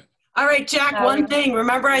 All right. All right, Jack, one thing.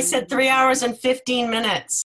 Remember I said 3 hours and 15 minutes.